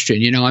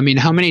question.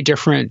 How many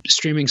different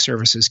streaming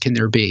services can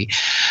there be?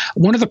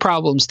 One of the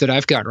problems that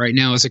I've got right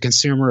now as a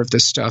consumer of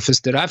this stuff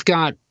is that I've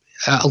got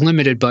a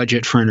limited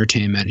budget for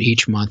entertainment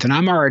each month, and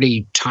I'm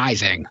already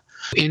tithing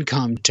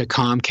income to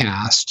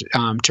Comcast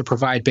to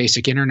provide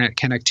basic internet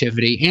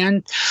connectivity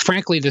and,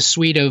 frankly, the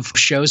suite of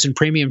shows and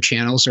premium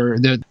channels or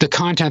the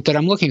content that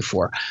I'm looking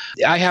for.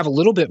 I have a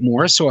little bit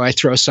more, so I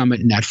throw some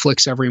at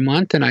Netflix every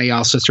month, and I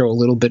also throw a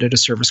little bit at a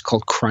service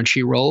called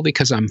Crunchyroll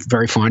because I'm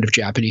very fond of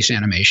Japanese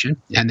animation,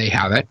 and they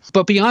have it.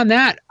 But beyond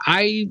that,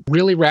 I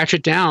really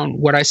ratchet down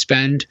what I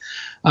spend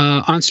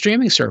on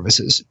streaming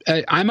services.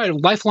 I'm a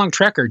lifelong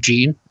trekker,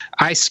 Gene.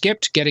 I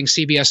skipped getting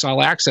CBS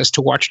All Access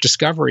to watch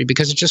Discovery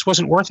because it just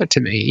wasn't worth it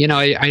to me.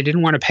 I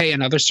didn't want to pay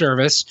another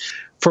service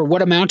for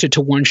what amounted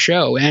to one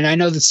show. And I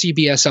know that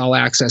CBS All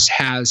Access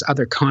has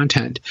other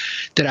content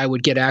that I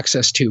would get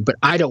access to, but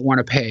I don't want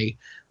to pay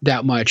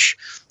that much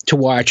to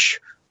watch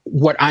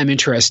what I'm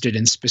interested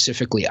in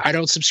specifically. I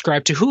don't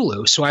subscribe to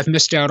Hulu, so I've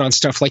missed out on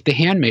stuff like The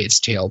Handmaid's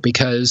Tale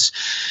because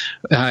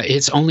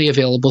it's only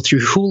available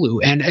through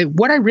Hulu. And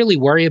what I really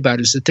worry about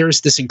is that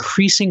there's this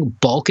increasing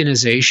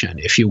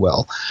balkanization, if you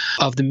will,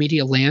 of the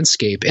media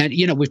landscape. And,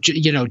 with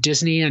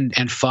Disney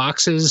and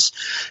Fox's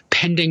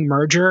pending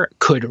merger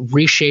could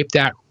reshape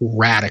that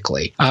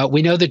radically.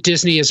 We know that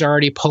Disney is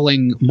already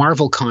pulling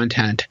Marvel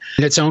content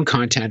and its own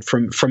content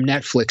from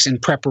Netflix in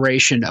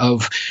preparation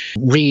of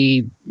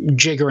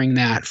rejiggering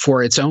that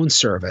for its own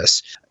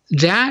service.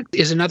 That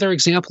is another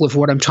example of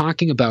what I'm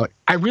talking about.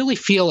 I really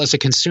feel as a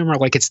consumer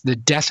like it's the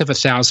death of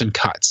 1,000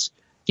 cuts.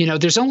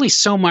 There's only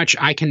so much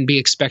I can be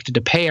expected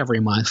to pay every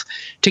month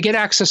to get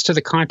access to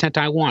the content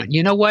I want.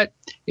 You know what?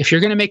 If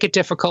you're going to make it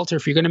difficult or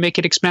if you're going to make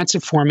it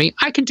expensive for me,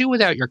 I can do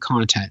without your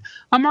content.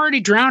 I'm already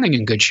drowning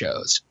in good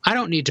shows. I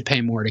don't need to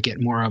pay more to get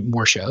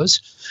more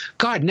shows.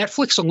 God,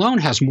 Netflix alone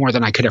has more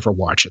than I could ever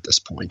watch at this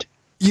point.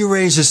 You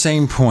raise the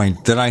same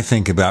point that I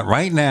think about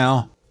right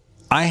now.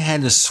 I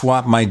had to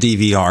swap my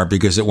DVR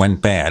because it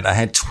went bad. I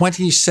had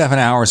 27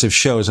 hours of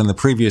shows on the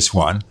previous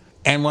one.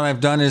 And what I've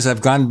done is I've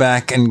gone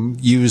back and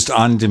used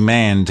On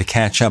Demand to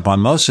catch up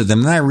on most of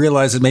them. Then I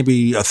realized that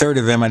maybe a third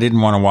of them I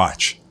didn't want to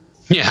watch.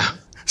 Yeah.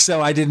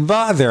 So I didn't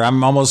bother.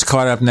 I'm almost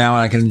caught up now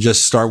and I can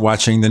just start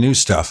watching the new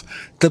stuff.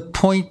 The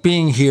point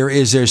being here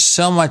is there's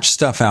so much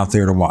stuff out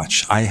there to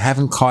watch. I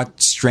haven't caught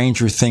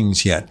Stranger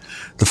Things yet.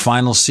 The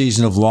final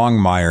season of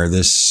Longmire,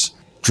 this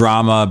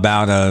drama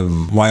about a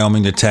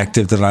Wyoming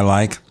detective that I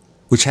like,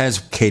 which has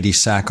Katie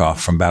Sackhoff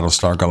from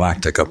Battlestar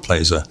Galactica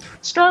plays a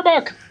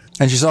Starbuck.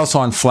 And she's also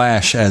on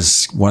Flash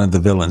as one of the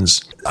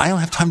villains. I don't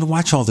have time to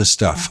watch all this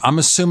stuff. I'm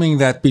assuming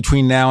that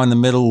between now and the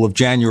middle of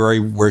January,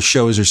 where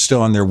shows are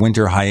still on their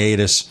winter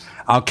hiatus,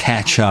 I'll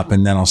catch up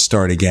and then I'll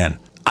start again.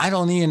 I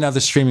don't need another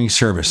streaming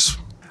service.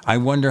 I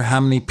wonder how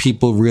many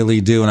people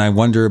really do, and I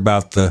wonder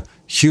about the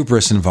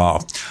hubris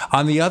involved.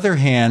 On the other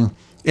hand,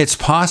 it's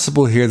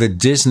possible here that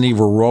Disney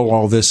will roll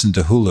all this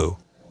into Hulu.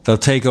 They'll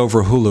take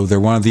over Hulu. They're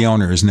one of the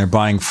owners, and they're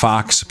buying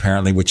Fox,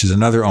 apparently, which is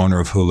another owner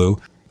of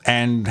Hulu,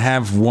 and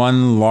have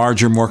one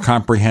larger, more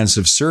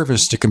comprehensive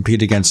service to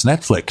compete against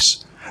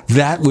Netflix.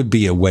 That would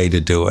be a way to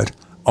do it,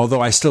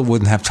 although I still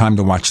wouldn't have time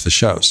to watch the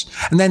shows.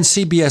 And then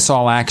CBS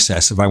All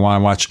Access, if I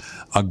want to watch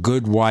A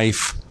Good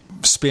Wife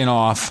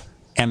spin-off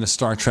and the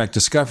Star Trek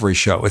Discovery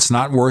show. It's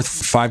not worth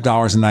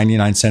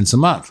 $5.99 a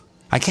month.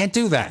 I can't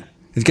do that.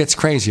 It gets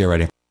crazy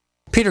already.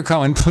 Peter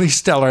Cohen, please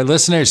tell our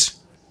listeners,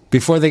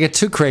 before they get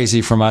too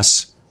crazy from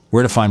us,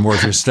 where to find more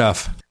of your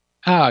stuff.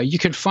 You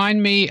can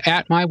find me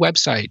at my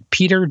website,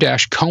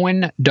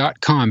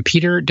 peter-cohen.com,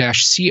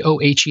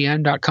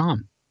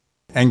 peter-cohen.com.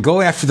 And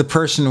go after the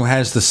person who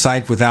has the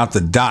site without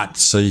the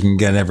dots so you can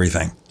get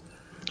everything.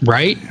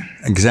 Right?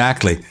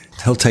 Exactly.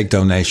 He'll take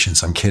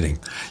donations. I'm kidding.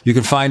 You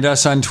can find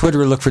us on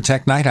Twitter. Look for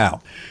Tech Night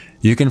Owl.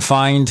 You can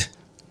find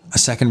a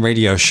second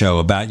radio show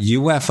about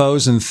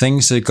UFOs and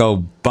things that go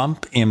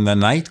bump in the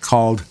night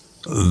called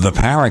The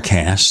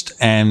Paracast.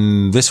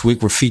 And this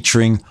week we're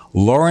featuring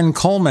Loren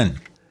Coleman.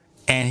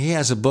 And he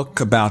has a book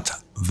about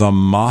the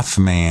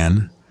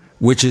Mothman,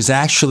 which is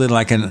actually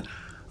like an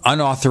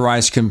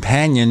unauthorized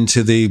companion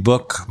to the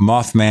book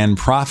Mothman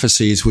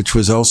Prophecies, which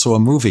was also a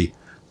movie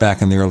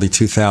back in the early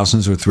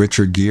 2000s with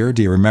Richard Gere.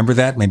 Do you remember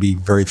that? Maybe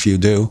very few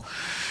do.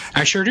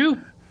 I sure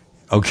do.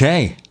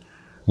 Okay.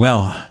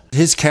 Well,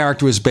 his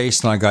character was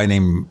based on a guy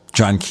named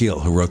John Keel,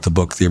 who wrote the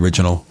book, the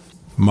original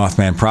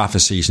Mothman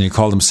Prophecies, and he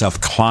called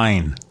himself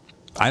Klein.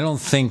 I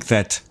don't think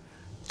that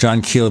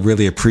John Keel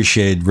really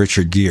appreciated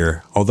Richard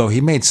Gere, although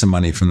he made some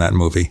money from that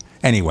movie.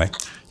 Anyway,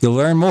 you'll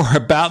learn more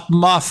about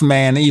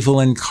Mothman, Evil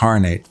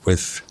Incarnate,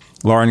 with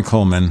Loren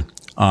Coleman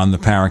on the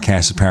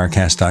Paracast at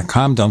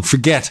Paracast.com. Don't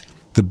forget,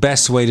 the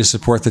best way to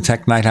support the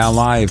Tech Night Owl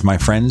Live, my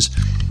friends,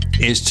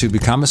 is to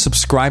become a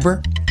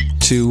subscriber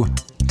to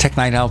Tech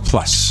Night Owl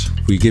Plus.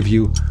 We give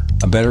you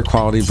a better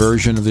quality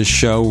version of this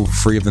show,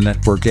 free of the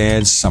network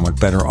ads, somewhat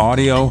better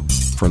audio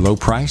for low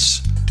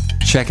price,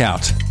 check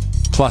out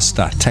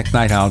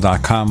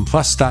plus.technightowl.com,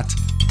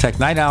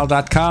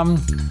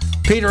 plus.technightowl.com.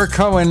 Peter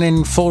Cohen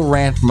in full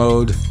rant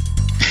mode.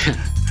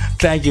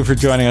 Thank you for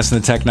joining us in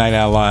the Tech Night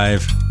Owl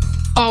Live.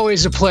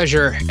 Always a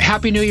pleasure.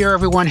 Happy New Year,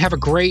 everyone. Have a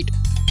great,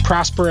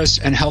 prosperous,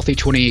 and healthy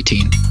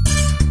 2018.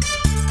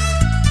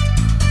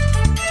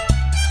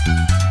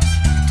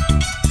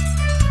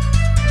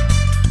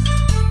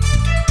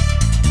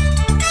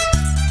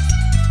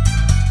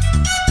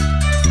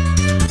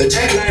 The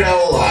Tech Night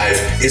Owl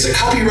Live is a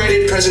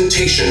copyrighted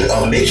presentation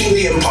of Making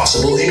the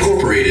Impossible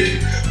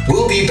Incorporated.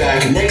 We'll be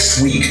back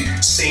next week.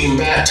 Same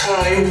bat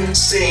time,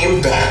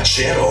 same bat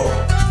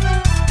channel.